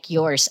just like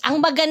yours. Ang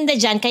maganda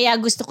dyan, kaya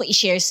gusto ko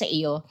i-share sa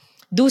iyo,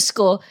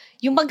 Dusko,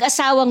 yung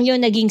mag-asawang yun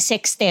naging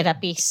sex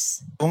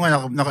therapist. Oo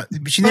nga,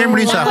 sinare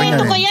mo rin sa akin.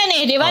 Nakwento ko yan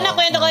di ba?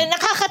 Nakwento ko.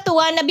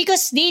 Nakakatuwa na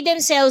because they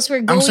themselves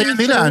were going through. Ang saya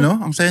nila, no?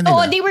 Ang saya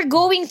nila. They were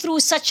going through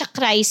such a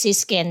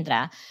crisis,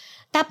 Kendra.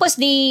 Tapos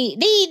they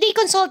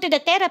consulted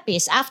a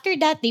therapist. After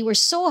that, they were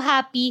so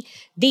happy.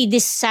 They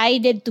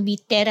decided to be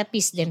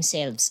therapists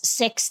themselves.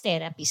 Sex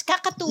therapists.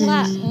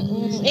 Kakatuwa.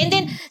 And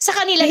then, sa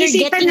kanila, they're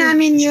getting... Naisipan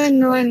namin yun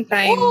noon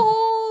time.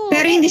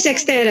 Pero hindi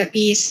sex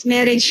therapist.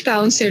 Marriage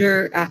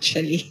counselor,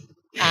 actually.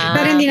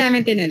 Pero hindi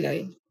namin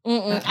tinuloy.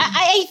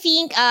 I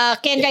think,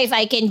 Kendra, if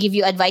I can give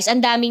you advice,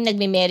 ang daming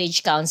nagme-marriage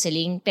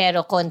counseling,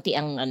 pero konti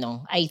ang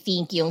I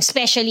think yung,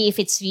 especially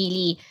if it's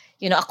really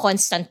a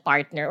constant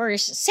partner or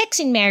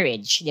sex in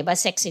marriage, 'di ba?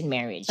 Sex in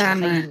marriage.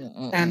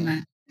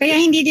 Tama. Kaya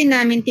hindi din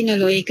namin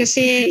tinuloy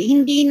kasi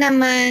hindi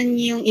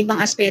naman yung ibang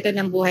aspeto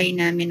ng buhay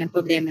namin ang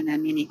problema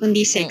namin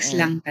kundi sex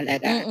lang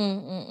talaga.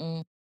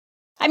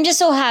 I'm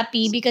just so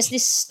happy because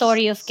this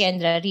story of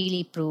Kendra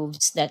really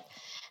proves that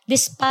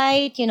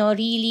despite,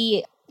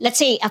 really, let's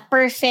say, a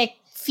perfect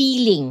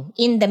feeling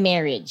in the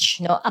marriage,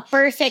 a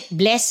perfect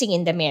blessing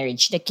in the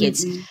marriage, the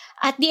kids.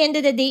 At the end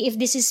of the day, if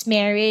this is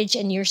marriage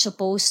and you're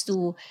supposed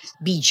to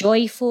be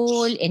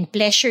joyful and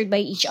pleasured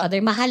by each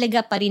other,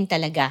 mahalaga pa rin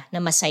talaga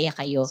na masaya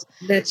kayo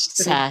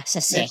sa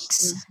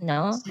sex,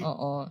 no?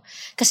 Oo.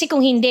 Kasi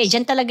kung hindi,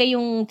 diyan talaga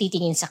yung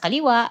titingin sa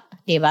kaliwa,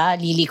 'di ba?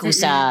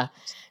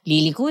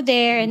 Liliko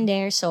there and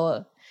there.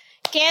 So,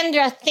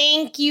 Kendra,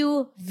 thank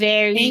you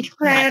very much.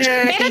 Clara.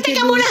 Pero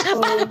teka muna,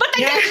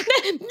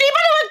 di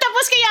ba naman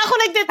tapos kaya ako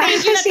nagte-thank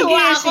you,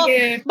 natuwa ako.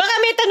 Baka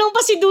may tanong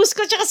pa si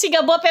Dusko tsaka si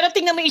Gabo, pero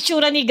tingnan mo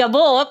itsura ni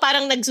Gabo,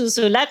 parang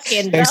nagsusulat,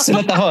 Kendra.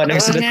 Nagsulat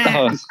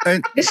ako.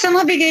 Gusto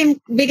mo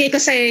bigay ko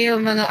sa'yo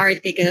yung mga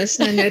articles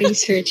na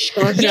na-research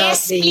ko throughout the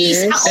Yes,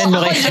 please. years?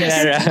 Ako,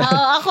 yes.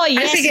 Ako,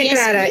 yes. Sige,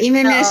 Clara,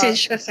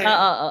 i-message ko sa'yo.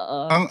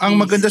 Ang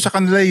maganda sa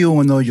kanila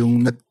yung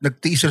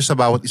nagtiis sila sa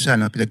bawat isa,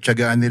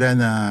 pinagtiyagaan nila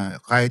na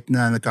kahit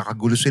na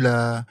nagkakagulo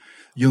sila,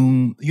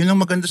 yun ang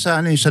maganda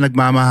sa sa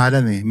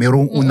nagmamahalan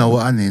mayroong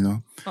unawaan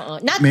no.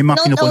 May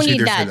mga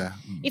kinoconsider sila.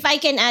 If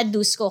I can add,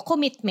 Dusko,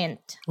 commitment.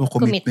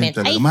 Commitment.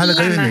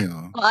 Mahalaga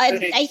yun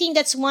I think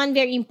that's one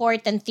very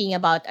important thing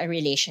about a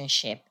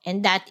relationship,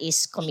 and that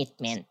is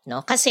commitment,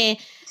 no? Kasi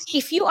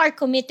if you are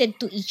committed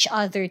to each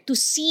other to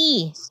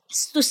see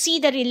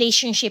the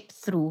relationship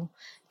through,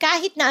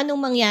 kahit na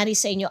anong mangyari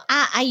sa inyo,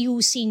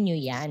 aayusin nyo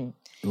yan.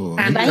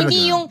 Diba?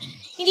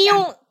 Hindi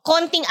yung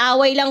konting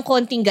away lang,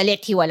 konting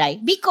galit, hiwalay.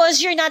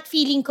 Because you're not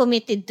feeling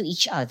committed to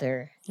each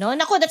other. No?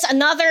 Nako, that's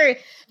another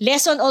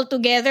lesson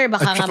altogether.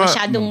 Baka nga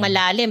masyadong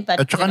malalim.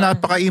 But, at saka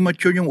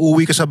napaka-immature yung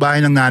uwi ka sa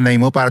bahay ng nanay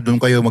mo para doon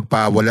kayo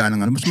magpawala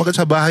ng mas maganda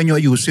sa bahay nyo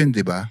ayusin,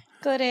 di ba?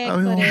 Correct.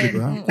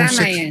 Diba?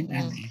 Tama yan.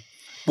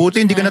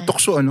 Buti hindi ka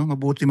natukso,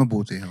 Mabuti.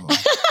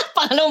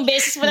 Pangalawang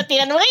beses mo na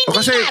tinanong,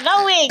 kasi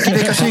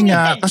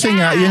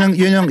nga,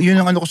 yun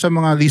ang ko sa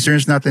mga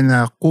listeners natin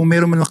na kung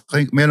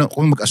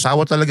kung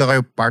mag-asawa talaga kayo,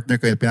 partner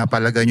kayo,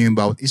 pinapalaga nyo yung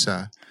bawat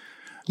isa,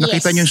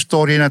 nakita nyo yung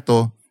story na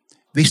to,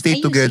 they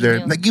stay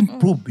together,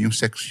 nag-improve yung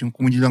sex, yung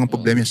kung hindi lang ang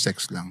problema yung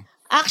sex lang.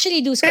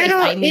 Actually, Dusko, if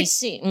I may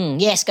say,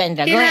 yes,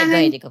 Kendra, go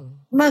ahead.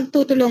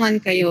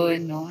 Magtutulungan kayo,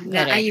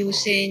 na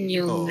ayusin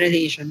yung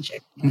relationship.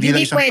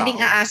 Hindi pwedeng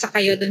aasa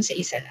kayo dun sa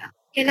isa lang.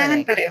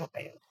 Kailangan pareho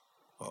kayo.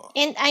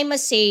 And I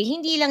must say,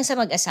 hindi lang sa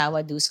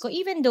mag-asawa, Dusko,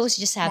 even those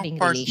just having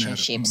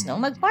relationships,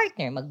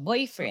 mag-partner,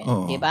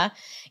 mag-boyfriend, di ba?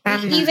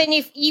 Even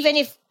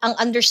if ang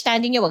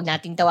understanding nyo, wag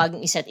nating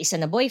tawagin isa't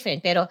isa na boyfriend,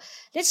 pero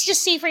let's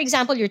just say, for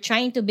example, you're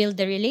trying to build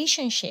a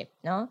relationship,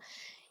 no?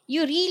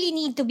 You really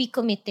need to be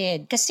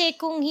committed. Kasi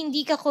kung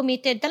hindi ka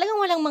committed, talagang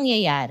walang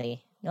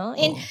mangyayari. No?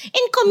 And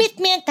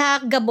commitment,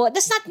 Gabo,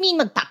 does not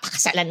mean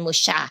magpapakasalan mo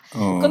siya.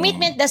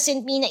 Commitment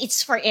doesn't mean na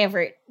it's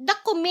forever. The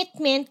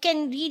commitment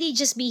can really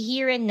just be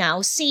here and now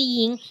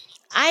saying,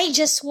 I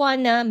just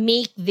wanna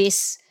make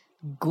this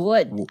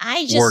good.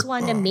 I just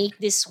wanna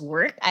make this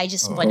work. I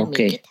just wanna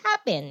make it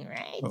happen,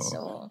 right?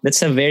 So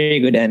that's a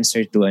very good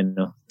answer to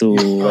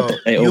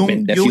what I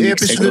opened a few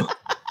weeks ago.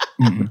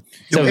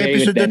 Yung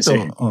episode na to,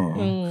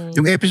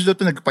 yung episode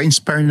to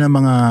nagpa-inspire ng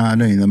mga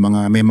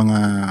may mga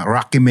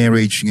rocky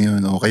marriage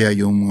ngayon o kaya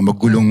yung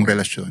magulong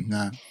relasyon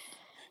na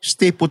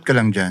stay put ka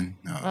lang diyan.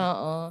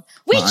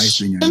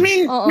 Which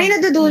may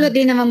nadudulot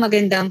din namang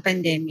magandang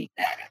pandemic.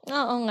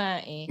 Oo nga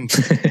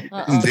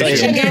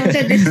Which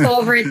to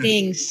discover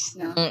things.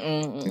 No?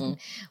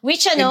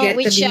 Which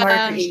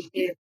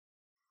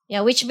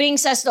which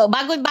brings us to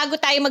bago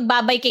tayo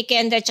magbabay kay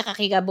Kendra at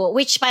kay Gabo,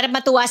 which para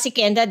matuwa si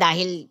Kendra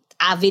dahil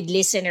avid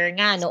listener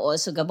nga,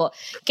 also Gabo.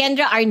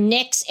 Kendra, our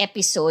next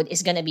episode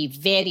is gonna be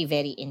very,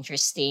 very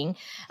interesting.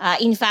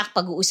 In fact,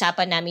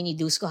 pag-uusapan namin ni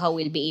Dusko how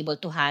we'll be able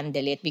to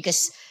handle it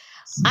because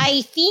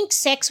I think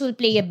sex will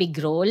play a big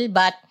role,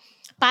 but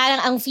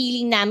parang ang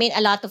feeling namin,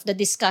 a lot of the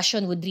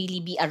discussion would really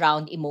be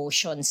around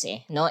emotions,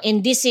 no?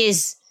 And this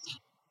is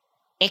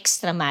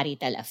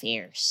extramarital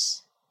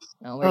affairs.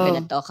 No, we're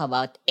gonna talk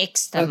about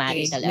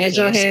extramarital affairs.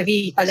 Medyo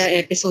heavy pala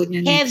episode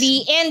nyo.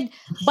 Heavy,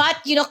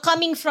 but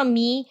coming from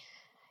me,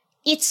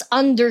 it's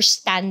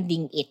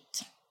understanding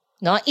it.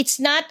 No, it's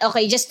not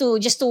just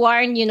to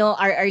warn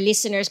our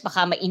listeners,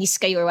 baka mainis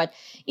kayo or what.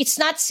 It's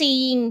not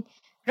saying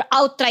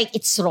outright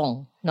it's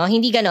wrong. No,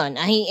 hindi ganon.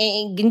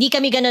 Hindi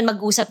kami ganon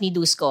mag-usap ni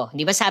Dusko.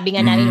 Di ba sabi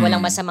nga namin walang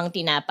masamang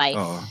tinapay.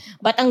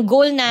 But ang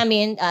goal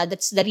namin,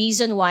 that's the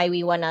reason why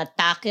we wanna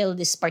tackle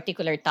this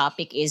particular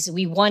topic is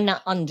we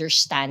wanna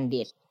understand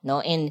it,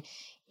 no, and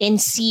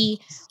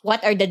see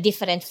what are the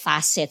different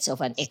facets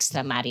of an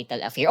extramarital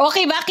affair.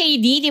 Okay ba,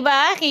 KD? Di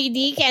ba?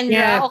 KD,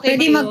 Kendra, okay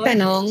pwede ba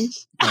magtanong.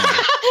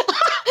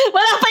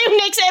 Wala pa yung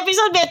next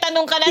episode.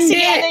 Tanong ka na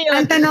siya.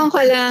 Ang tanong ko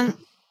lang,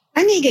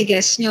 ano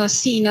i-guess nyo?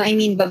 Sino? I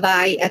mean,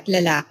 babae at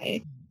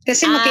lalaki?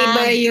 Kasi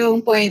magkaiba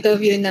yung point of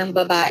view ng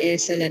babae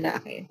sa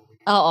lalaki.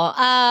 Oo.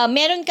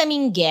 Meron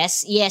kaming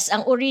guess. Yes,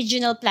 ang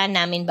original plan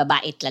namin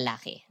babae at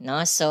lalaki,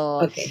 no?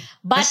 So Okay.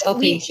 but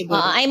Okay,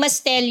 I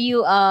must tell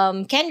you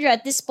Kendra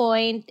at this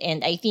point,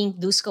 and I think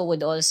Dusko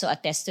would also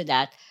attest to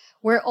that.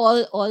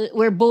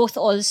 We're both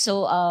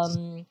also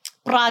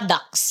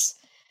products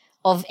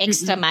of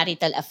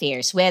extramarital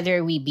affairs,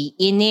 whether we be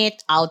in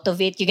it, out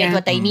of it. You get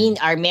what I mean?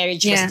 Our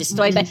marriage was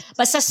destroyed.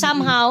 But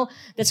somehow,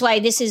 that's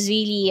why this is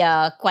really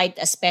quite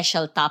a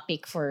special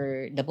topic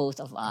for the both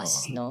of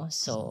us. No?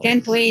 So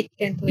Can't wait.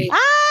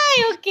 Ay,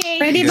 okay.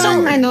 Pwede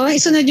bang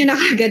isunod nyo na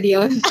kagad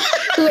yun?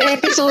 2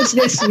 episodes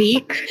this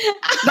week.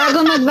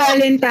 Bago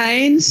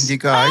mag-Valentine's. Hindi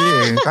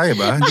kaya eh. Kaya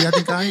ba? Hindi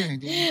natin kaya.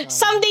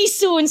 Someday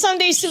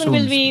soon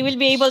we'll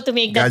be able to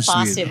make that God's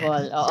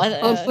possible.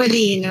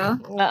 Hopefully, no?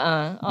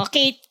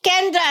 Okay,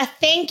 Kendra,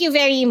 thank you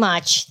very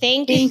much.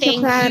 Thank you,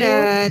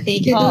 Clara.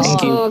 Thank you,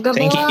 Dusko. Gabo,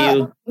 Thank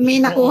you.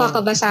 may nakuha ka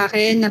ba sa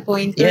akin na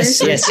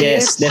pointers?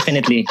 Yes,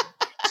 definitely.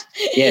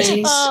 Yes.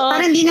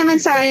 Parang di naman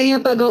sayang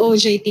yung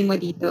pag-OJT mo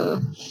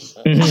dito.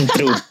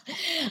 True.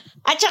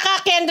 At saka,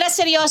 Kendra,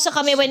 seryoso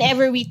kami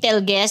whenever we tell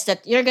guests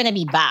that you're gonna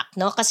be back,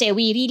 no? Kasi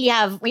we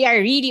are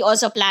really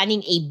also planning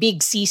a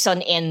big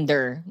season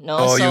ender,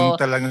 no? So, yung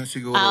talagang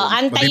siguro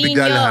antayin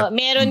nyo, lahat.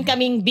 meron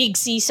kaming big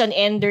season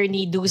ender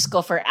ni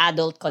Dusko for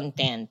adult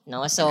content,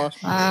 no? So,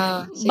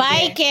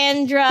 bye,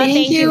 Kendra.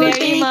 Thank you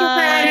very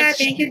much.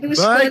 Thank you,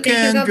 Dusko. Bye,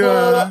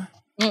 Kendra.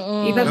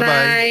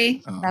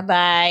 Bye-bye.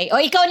 Bye-bye.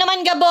 O, ikaw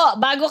naman, Gabo,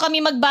 bago kami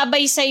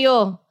magbabay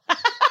sa'yo.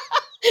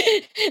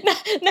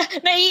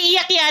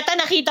 Naiiyak yata.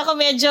 Nakita ko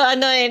medyo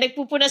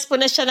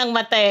nagpupunas-punas siya ng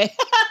mata eh.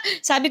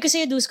 Sabi ko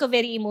sa'yo, Dusko,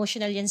 very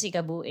emotional yan si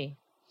Gabo eh.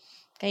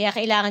 Kaya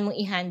kailangan mong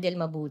i-handle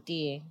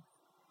mabuti eh.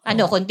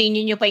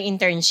 Continue nyo pa yung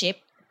internship?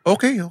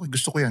 Okay.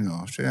 Gusto ko yan.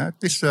 So, at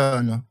least,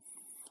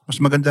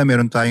 mas maganda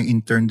meron tayong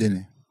intern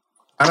din eh.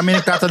 Para may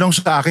nagtatanong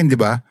sa akin, di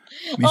ba?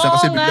 Minsan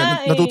kasi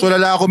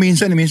natutulala ako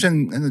minsan,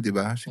 di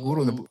ba?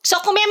 Siguro. So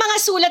kung may mga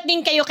sulat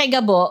din kayo kay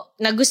Gabo,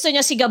 na gusto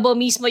niya si Gabo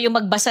mismo yung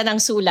magbasa ng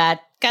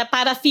sulat,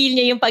 para feel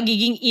niya yung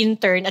pagiging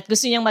intern at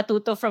gusto niyang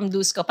matuto from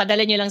Dusko,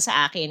 padala niyo lang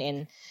sa akin and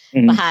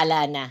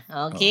bahala na.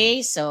 Okay?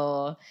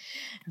 So,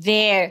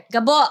 there.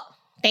 Gabo,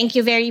 thank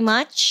you very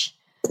much.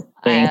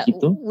 Thank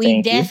you.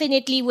 We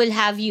definitely will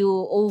have you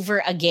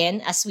over again,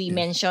 as we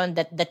mentioned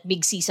that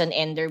big season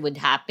ender would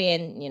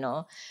happen,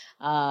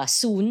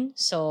 soon.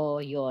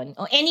 So, yun.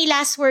 Any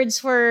last words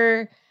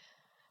for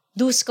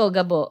Dusko,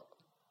 Gabo?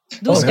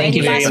 Dusko, any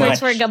last words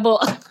for Gabo?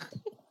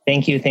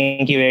 Thank you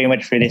very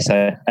much for this.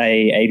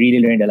 I really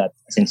learned a lot.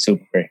 It's been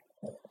super.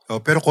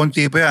 Pero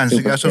konti pa yan.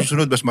 Sige,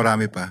 susunod, mas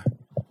marami pa.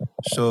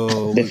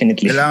 So,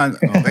 definitely. Kailangan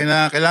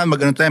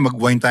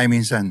mag-wine tayo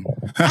minsan.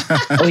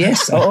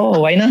 Yes.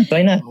 Why not?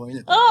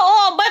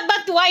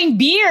 But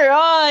wine, beer.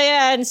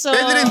 Yan. So,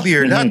 pwede rin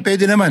beer. Lahat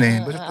pwede naman eh.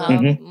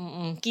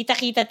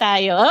 Kita-kita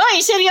tayo.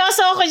 Oy,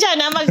 seryoso ako dyan.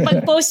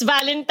 Mag-post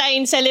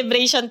Valentine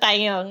celebration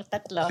tayo.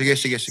 Tatlo.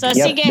 Sige. So,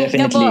 sige,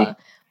 Gabo.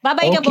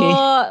 Bye-bye, Okay. Gabo.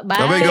 Bye.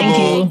 Bye-bye, Gabo.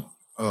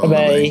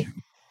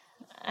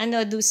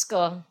 Bye-bye.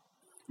 Dusko?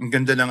 Ang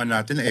ganda lang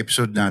natin, ang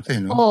episode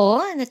natin, no?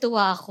 Oo,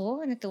 natuwa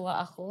ako.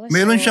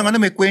 Meron siyang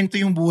may kwento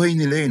yung buhay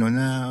nila, no?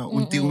 Na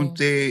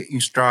unti-unti yung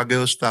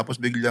struggles, tapos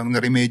biglang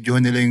naremedyohan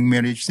nila yung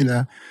marriage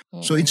nila.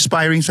 So,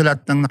 inspiring sa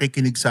lahat ng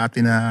nakikinig sa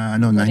atin na,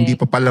 na hindi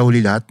pa pala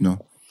huli lahat,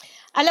 no?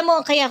 Alam mo,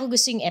 kaya ako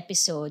gusto yung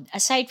episode,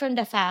 aside from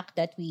the fact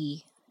that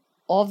we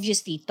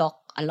obviously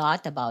talk a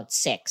lot about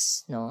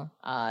sex, no?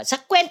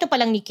 Sa kwento pa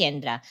lang ni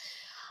Kendra,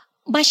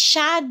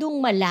 masyadong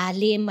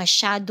malalim,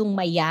 masyadong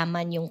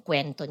mayaman yung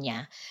kwento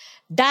niya.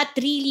 That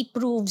really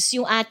proves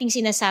yung ating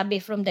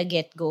sinasabi from the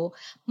get-go,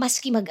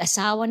 maski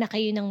mag-asawa na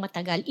kayo ng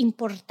matagal,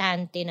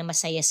 importante na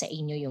masaya sa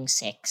inyo yung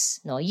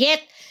sex. No? Yet,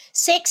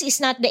 sex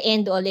is not the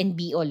end-all and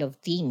be-all of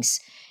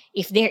things.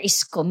 If there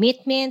is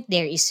commitment,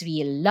 there is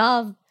real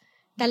love,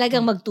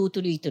 talagang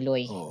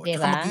magtutuloy-tuloy.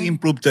 Diba?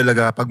 Mag-i-improve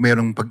talaga pag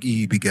merong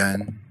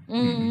pag-iibigan.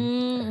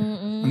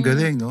 Ang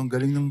galing, no? Ang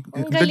galing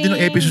ng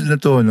episode na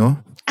to, no?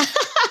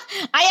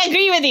 I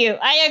agree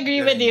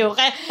with you.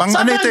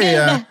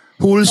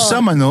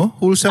 Wholesome,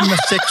 Wholesome na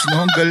sex,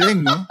 no? Ang galing,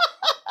 no?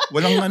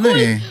 Walang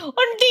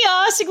Hindi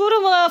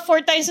siguro mga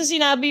 4 times na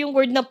sinabi yung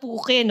word na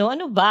puke, no?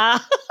 Ano ba?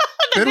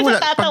 Pero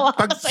wala,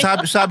 pag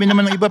sabi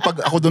naman ng iba,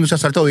 pag ako doon sa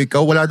salita,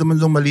 ikaw, wala naman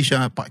doon mali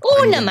siya.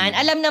 Oo naman,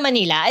 alam naman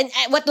nila. And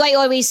what do I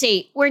always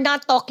say? We're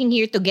not talking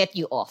here to get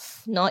you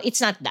off. No,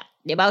 it's not that.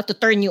 Diba? To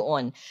turn you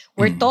on.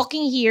 We're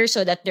talking here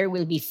so that there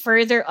will be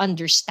further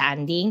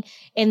understanding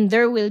and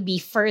there will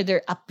be further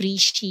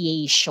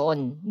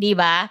appreciation.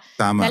 Diba?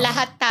 Tama. Na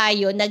lahat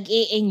tayo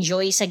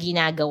nag-e-enjoy sa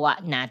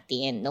ginagawa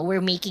natin. No? We're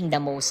making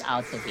the most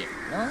out of it.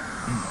 No?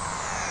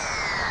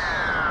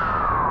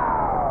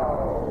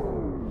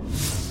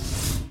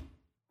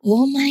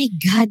 Oh my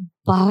God,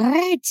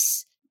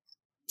 Parts!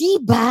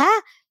 Diba?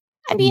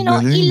 I mean,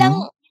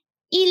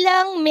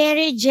 ilang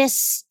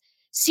marriages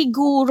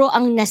siguro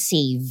ang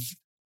na-save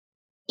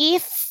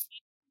if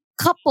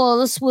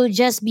couples will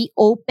just be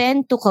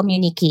open to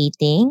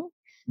communicating.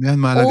 Yan,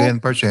 mahalaga yan,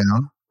 Parts,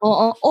 no?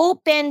 Oo,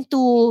 open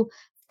to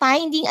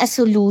finding a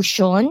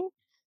solution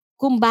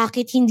kung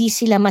bakit hindi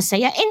sila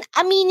masaya. And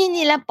aminin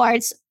nila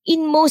parts,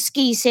 in most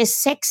cases,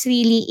 sex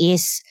really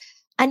is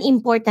an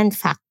important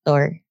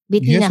factor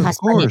between a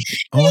husband.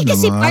 Hindi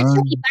kasi parts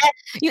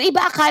yung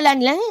iba akala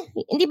nila,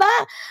 hindi ba?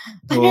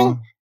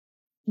 Parang,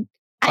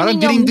 parang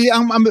diring-diri,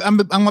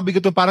 ang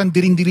mabigat to, parang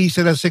diring-diri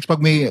sila sex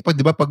pag may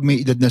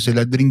edad na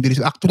sila,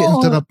 diring-diri sila. Actually, ang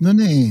sarap nun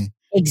eh.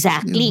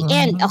 Exactly. Diba?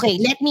 And okay,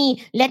 let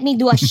me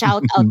do a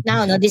shout out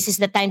now. No, this is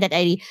the time that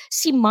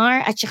si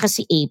Mar at saka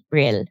si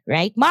April,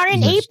 right? Mar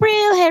and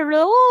April,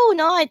 hello.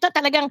 No, ito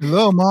talagang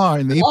hello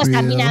Mar and April.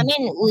 Sabi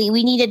namin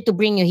we needed to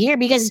bring you here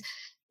because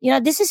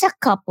this is a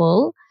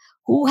couple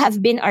who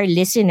have been our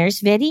listeners,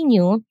 very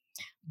new,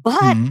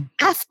 but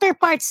after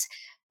parts,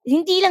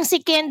 hindi lang si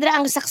Kendra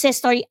ang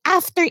success story.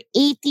 After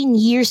 18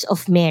 years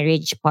of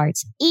marriage,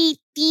 parts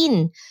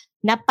 18,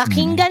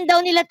 napakinggan daw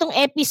nila tong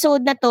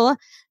episode na to.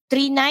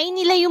 Trinay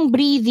nila yung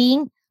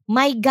breathing.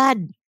 My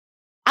God,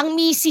 ang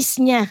misis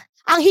niya,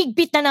 ang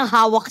higpit na ng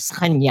hawak sa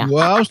kanya.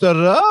 Wow,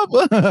 sarap!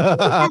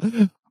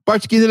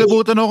 Parts,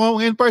 kinalabutan ako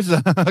ngayon, Parts.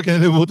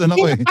 Kinalabutan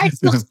ako eh. Parts,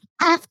 look,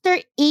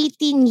 after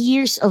 18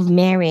 years of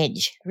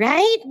marriage,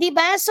 right?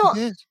 Diba? So,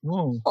 yes.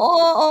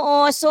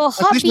 Oo. So,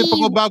 at least may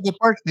pagbabago,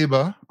 Parts,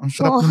 diba? Ang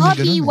sarap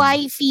naman hubby,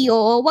 wifey,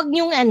 wag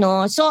niyong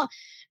So,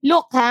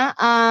 look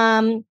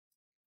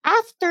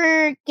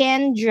after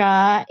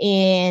Kendra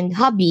and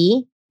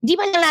hubby, di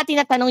ba lang natin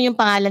natanong yung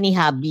pangalan ni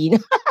hubby?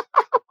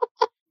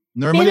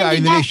 Normally, I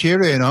nila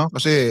share no?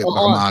 Kasi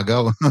baka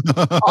maagaw.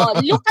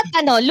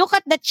 Look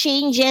at the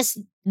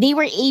changes they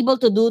were able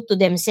to do to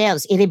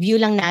themselves. I-review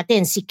lang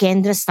natin. Si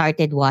Kendra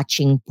started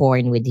watching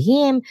porn with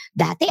him.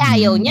 Dati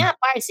ayaw niya,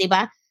 parts,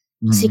 diba?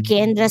 Si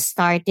Kendra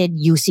started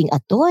using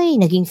a toy.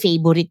 Naging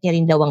favorite niya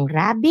rin daw ang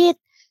rabbit.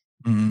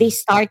 They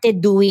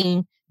started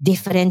doing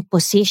different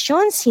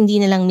positions. Hindi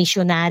na lang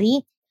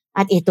missionary.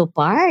 At ito,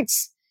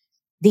 parts,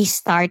 they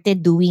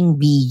started doing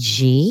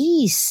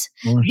BJs.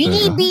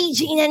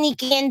 Bini-BJ na ni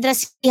Kendra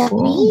si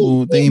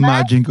Happy.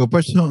 Imagine ko,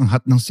 Parts, ang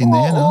hot ng sine.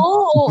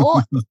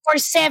 Oo. For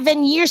 7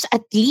 years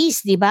at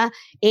least, di ba?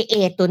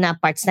 Eto na,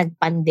 Parts,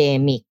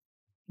 nag-pandemic.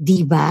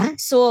 Di ba?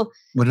 So,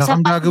 wala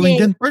kang gagawin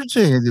dyan, Parts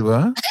di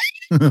ba?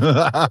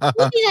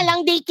 Buti na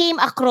lang they came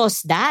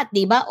across that,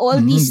 di ba? All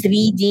these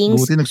readings.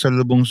 Buti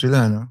nagsalubong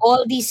sila, no?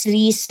 All this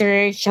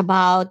research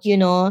about,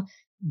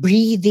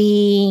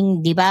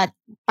 breathing, di ba?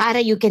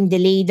 Para you can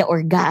delay the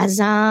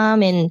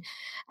orgasm and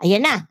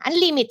ayan na,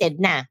 unlimited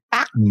na.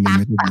 Pak.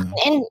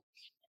 And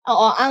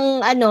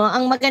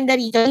ang maganda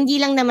rito,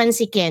 hindi lang naman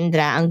si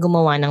Kendra ang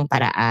gumawa ng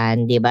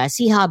paraan, 'di ba?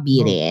 Si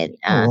hubby rin.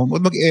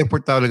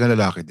 Mag-effort talaga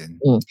lalaki din.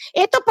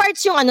 Ito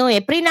parts yung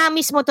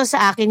prinamis mo to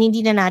sa akin, hindi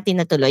na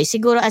natin natuloy.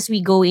 Siguro as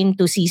we go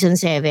into season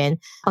 7,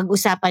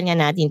 pag-usapan nga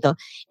natin to.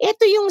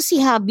 Ito yung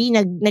si hubby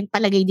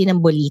nagpalagay din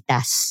ng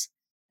bolitas.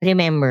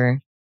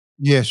 Remember?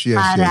 Yes.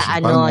 Para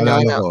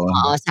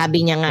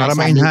sabi niya nga. Para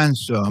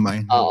ma-enhance.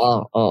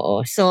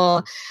 Oo.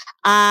 So,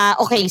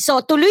 okay.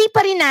 So, tuloy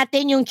pa rin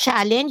natin yung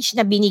challenge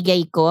na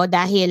binigay ko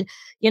dahil,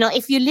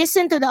 if you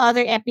listen to the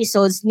other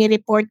episodes,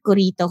 ni-report ko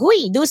rito,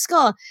 huy,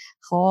 Dusko,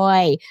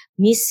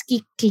 Miski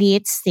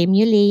clit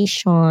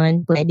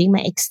stimulation, pwedeng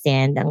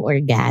ma-extend ang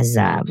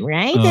orgasm,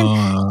 right?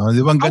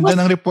 Di ba ang ganda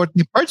ng report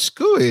ni Parts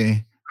ko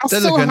eh.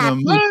 Talaga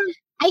naman.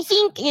 I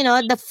think,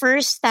 the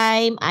first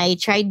time I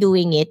tried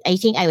doing it, I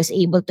think I was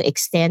able to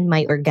extend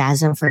my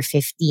orgasm for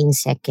 15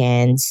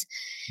 seconds.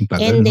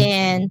 And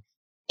then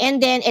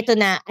ito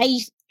na,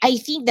 I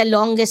think the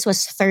longest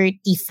was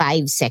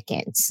 35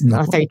 seconds.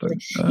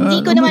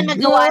 Hindi ko naman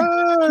magawa.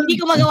 Hindi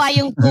ko magawa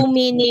yung 2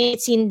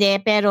 minutes, hindi.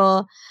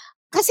 Pero,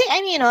 kasi,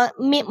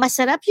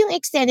 masarap yung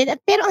extended.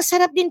 Pero ang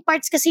sarap din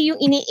Parts kasi yung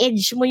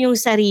ini-edge mo yung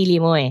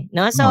sarili mo eh.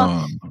 No? So,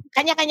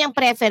 kanya-kanyang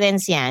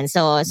preference yan.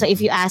 So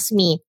if you ask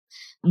me,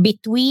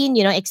 between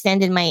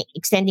extending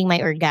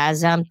my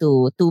orgasm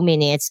to 2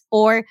 minutes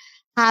or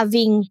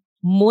having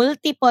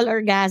multiple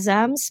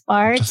orgasms,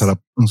 Parts.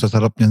 Ang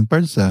sasarap niyan,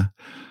 Parts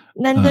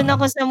Nandun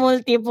ako sa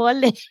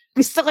multiple eh.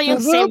 Gusto ko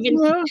yung 17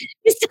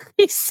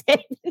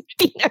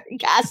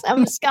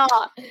 orgasms ko.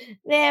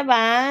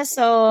 Diba?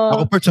 So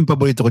ako, Parts, ang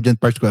paborito ko dyan,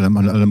 Parts ko, alam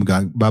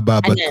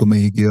bababad ko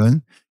mahigi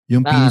yun.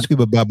 Yung penis ko,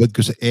 bababad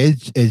ko sa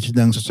edge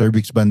ng sa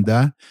cervix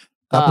banda.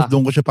 Tapos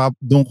doon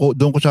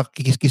ko siya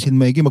kikis-kisin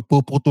maigi,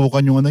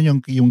 magpuputukan yung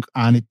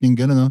anit ning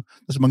gano'n, no?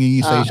 Tapos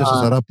mangingisay siya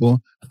sa sarap,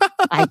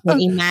 I can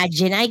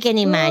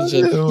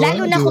imagine.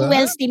 Lalo na kung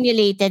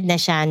well-stimulated na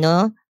siya,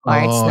 no?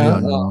 Parts,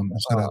 no?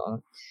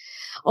 Masarap.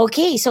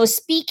 Okay, so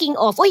speaking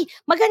of,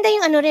 maganda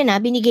yung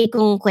binigay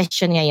kong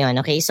question ngayon,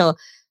 okay? So,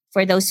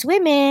 for those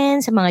women,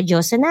 sa mga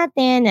Diyosa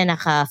natin na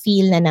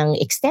naka-feel na ng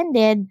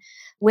extended,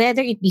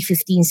 whether it be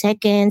 15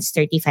 seconds,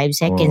 35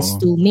 seconds,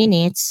 2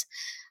 minutes,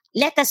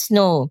 let us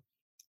know.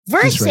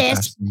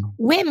 Versus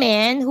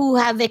women who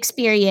have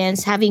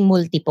experienced having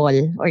multiple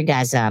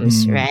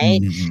orgasms, right?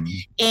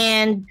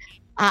 And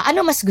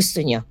ano mas gusto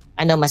nyo?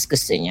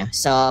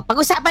 So,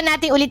 pag-usapan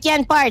natin ulit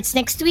yan, Parts,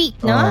 next week,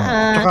 no?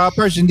 Saka,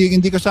 Parts, hindi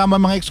kasama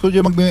mga ex ko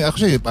dyan.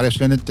 Actually, pares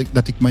na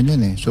natikman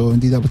yan eh. So,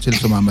 hindi dapat sila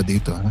sumama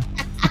dito, ha?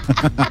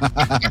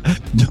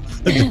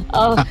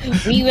 Oh,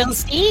 we will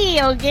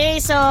see. Okay,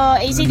 so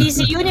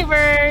ACDC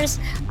Universe,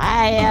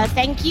 I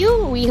thank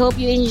you. We hope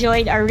you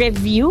enjoyed our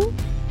review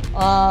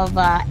of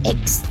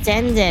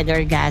extended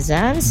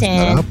orgasms.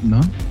 And Sarap,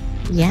 no?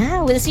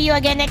 yeah, we'll see you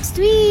again next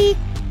week.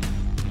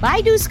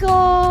 Bye,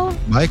 Dusko.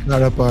 Bye,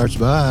 Clara Parts.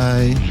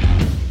 Bye.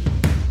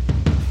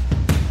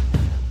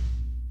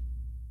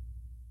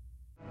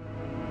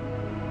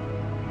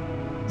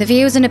 The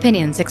views and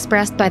opinions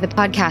expressed by the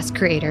podcast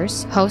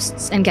creators,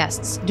 hosts, and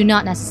guests do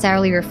not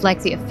necessarily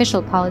reflect the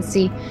official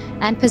policy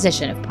and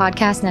position of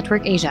Podcast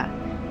Network Asia,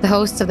 the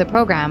hosts of the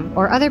program,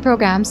 or other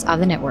programs of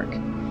the network.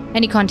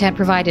 Any content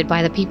provided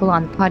by the people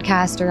on the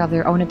podcast are of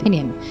their own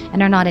opinion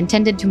and are not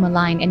intended to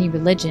malign any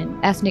religion,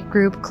 ethnic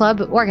group,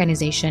 club,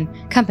 organization,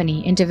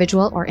 company,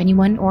 individual, or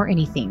anyone or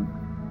anything.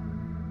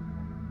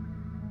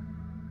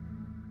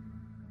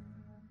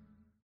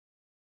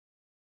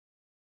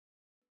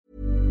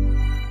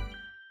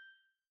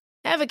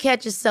 Ever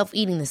catch yourself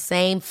eating the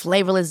same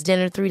flavorless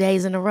dinner 3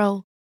 days in a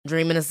row?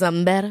 Dreaming of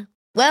something better?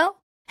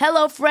 Well,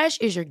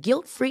 HelloFresh is your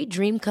guilt-free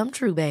dream come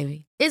true,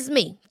 baby. It's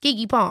me,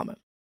 Keke Palmer.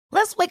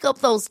 Let's wake up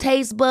those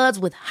taste buds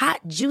with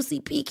hot, juicy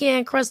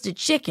pecan-crusted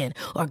chicken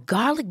or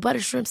garlic butter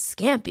shrimp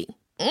scampi.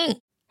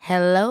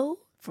 Hello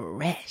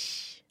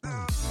Fresh.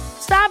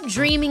 Stop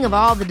dreaming of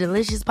all the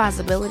delicious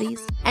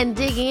possibilities and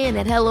dig in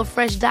at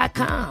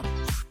HelloFresh.com.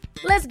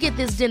 Let's get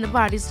this dinner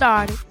party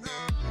started.